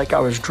felt like I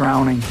was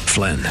drowning.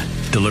 Flynn,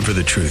 Deliver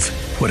the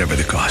Truth, Whatever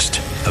the Cost.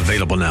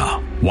 Available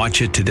now.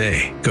 Watch it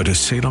today. Go to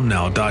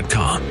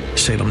salemnow.com.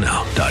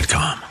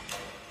 salemnow.com.